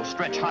from Lido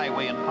stretch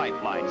highway and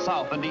pipeline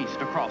south and east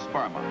across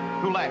Burma,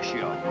 to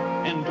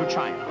Lashio, into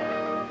China.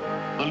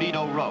 The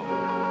Lido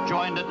Road,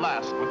 joined at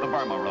last with the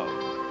Burma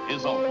Road,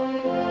 is over.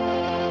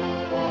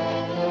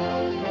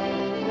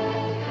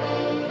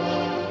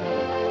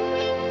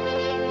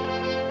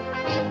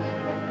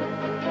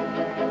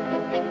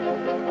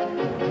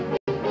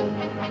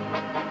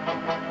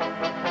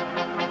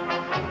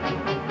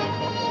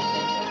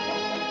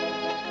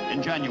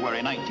 In January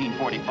January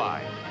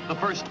 1945, the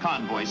first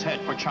convoys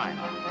head for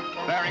China,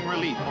 bearing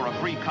relief for a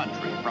free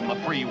country from the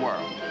free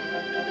world.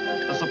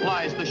 The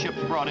supplies the ships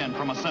brought in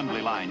from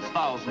assembly lines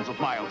thousands of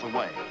miles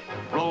away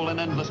roll in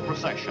endless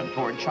procession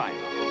toward China.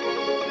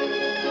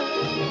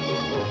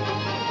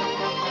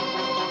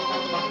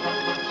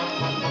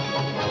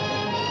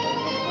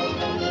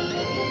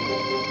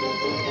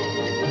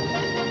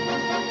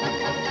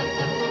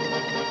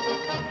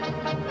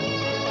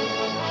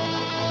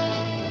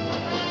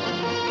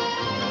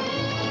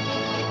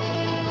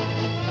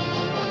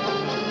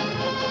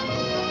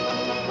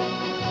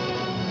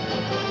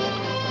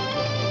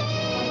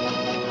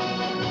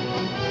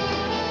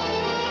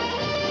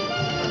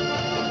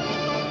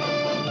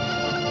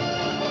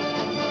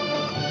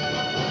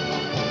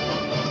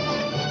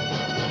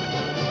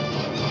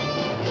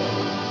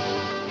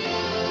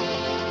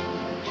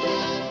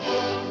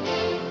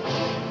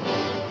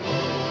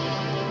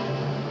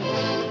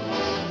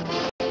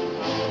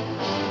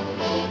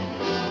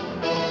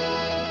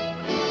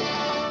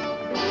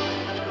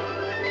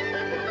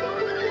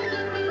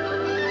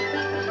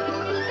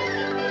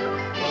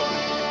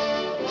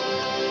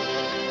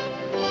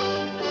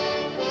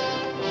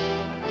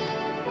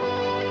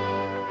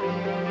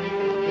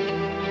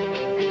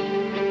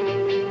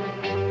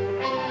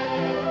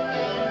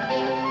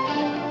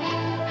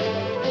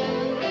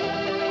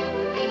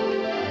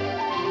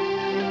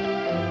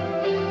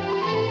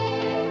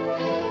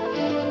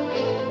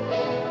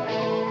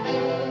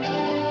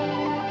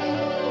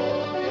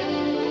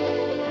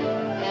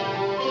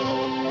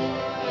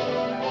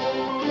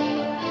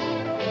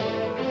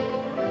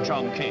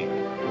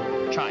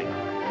 Chongqing,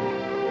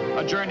 China.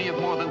 A journey of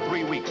more than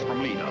 3 weeks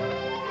from Lido.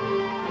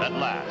 At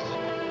last,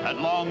 at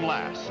long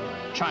last,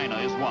 China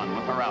is one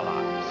with her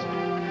allies.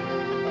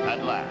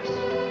 At last,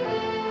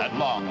 at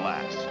long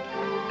last,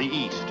 the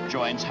East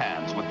joins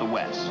hands with the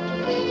West.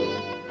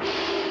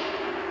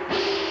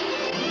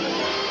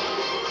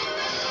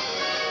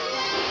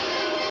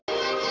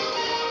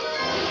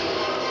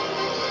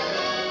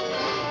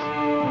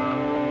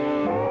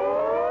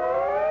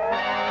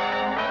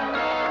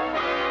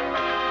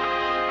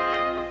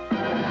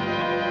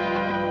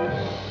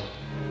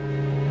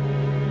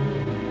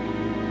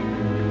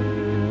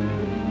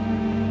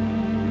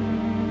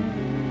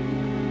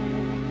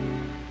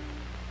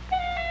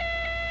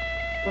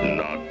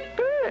 Not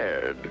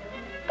bad,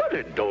 but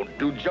it don't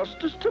do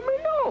justice to my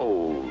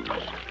nose.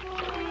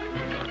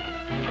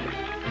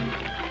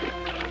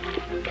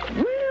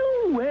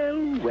 Well,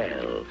 well,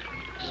 well.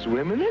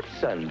 Swimming at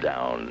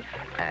sundown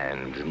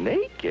and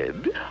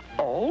naked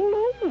all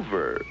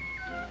over.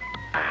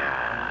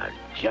 Ah,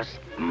 just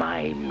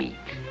my meat.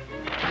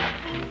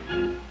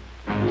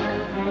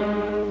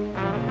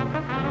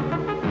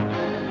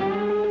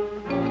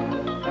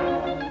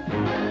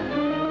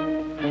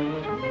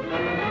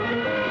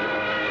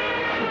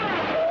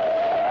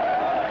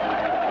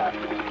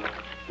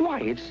 Why,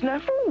 it's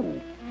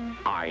Snafu.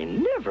 I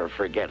never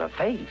forget a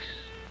face.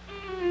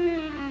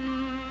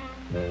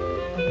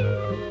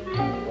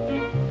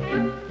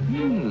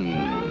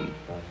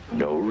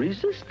 No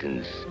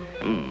resistance.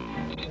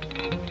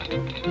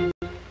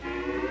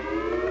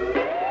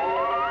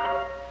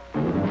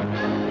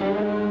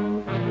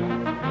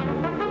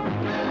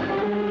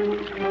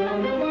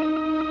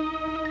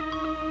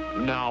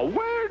 Now,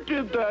 where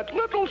did that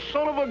little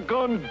son of a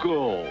gun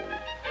go?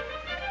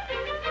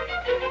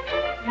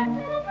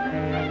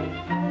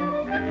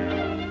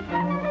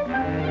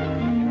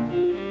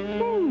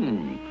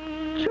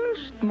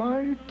 Just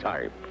my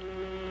type.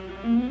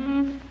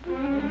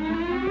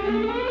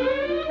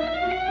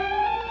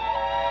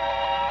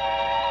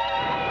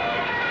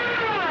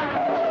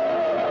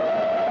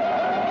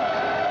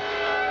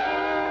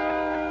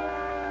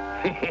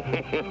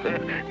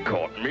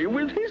 Caught me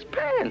with his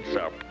pants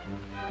up.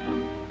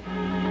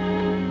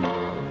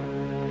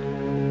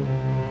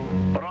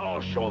 But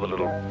I'll show the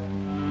little...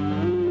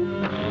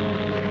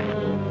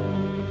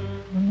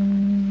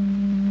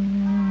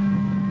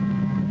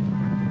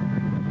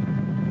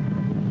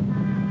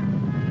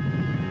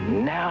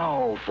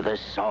 Now for the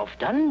soft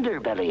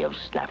underbelly of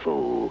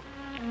Snafu.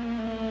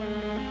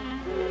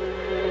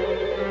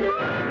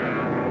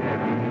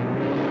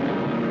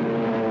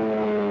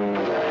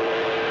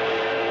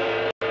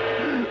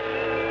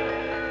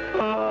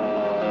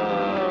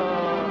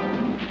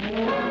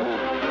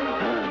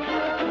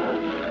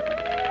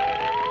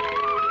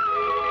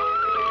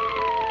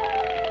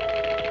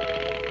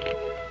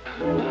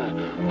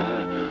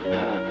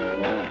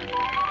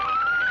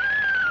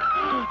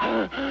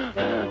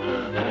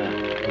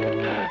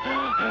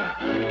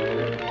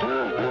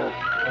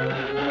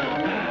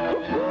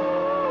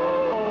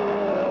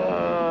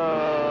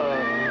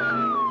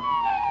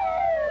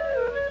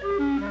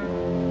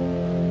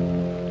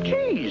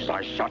 Geez,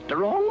 I shot the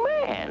wrong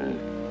man.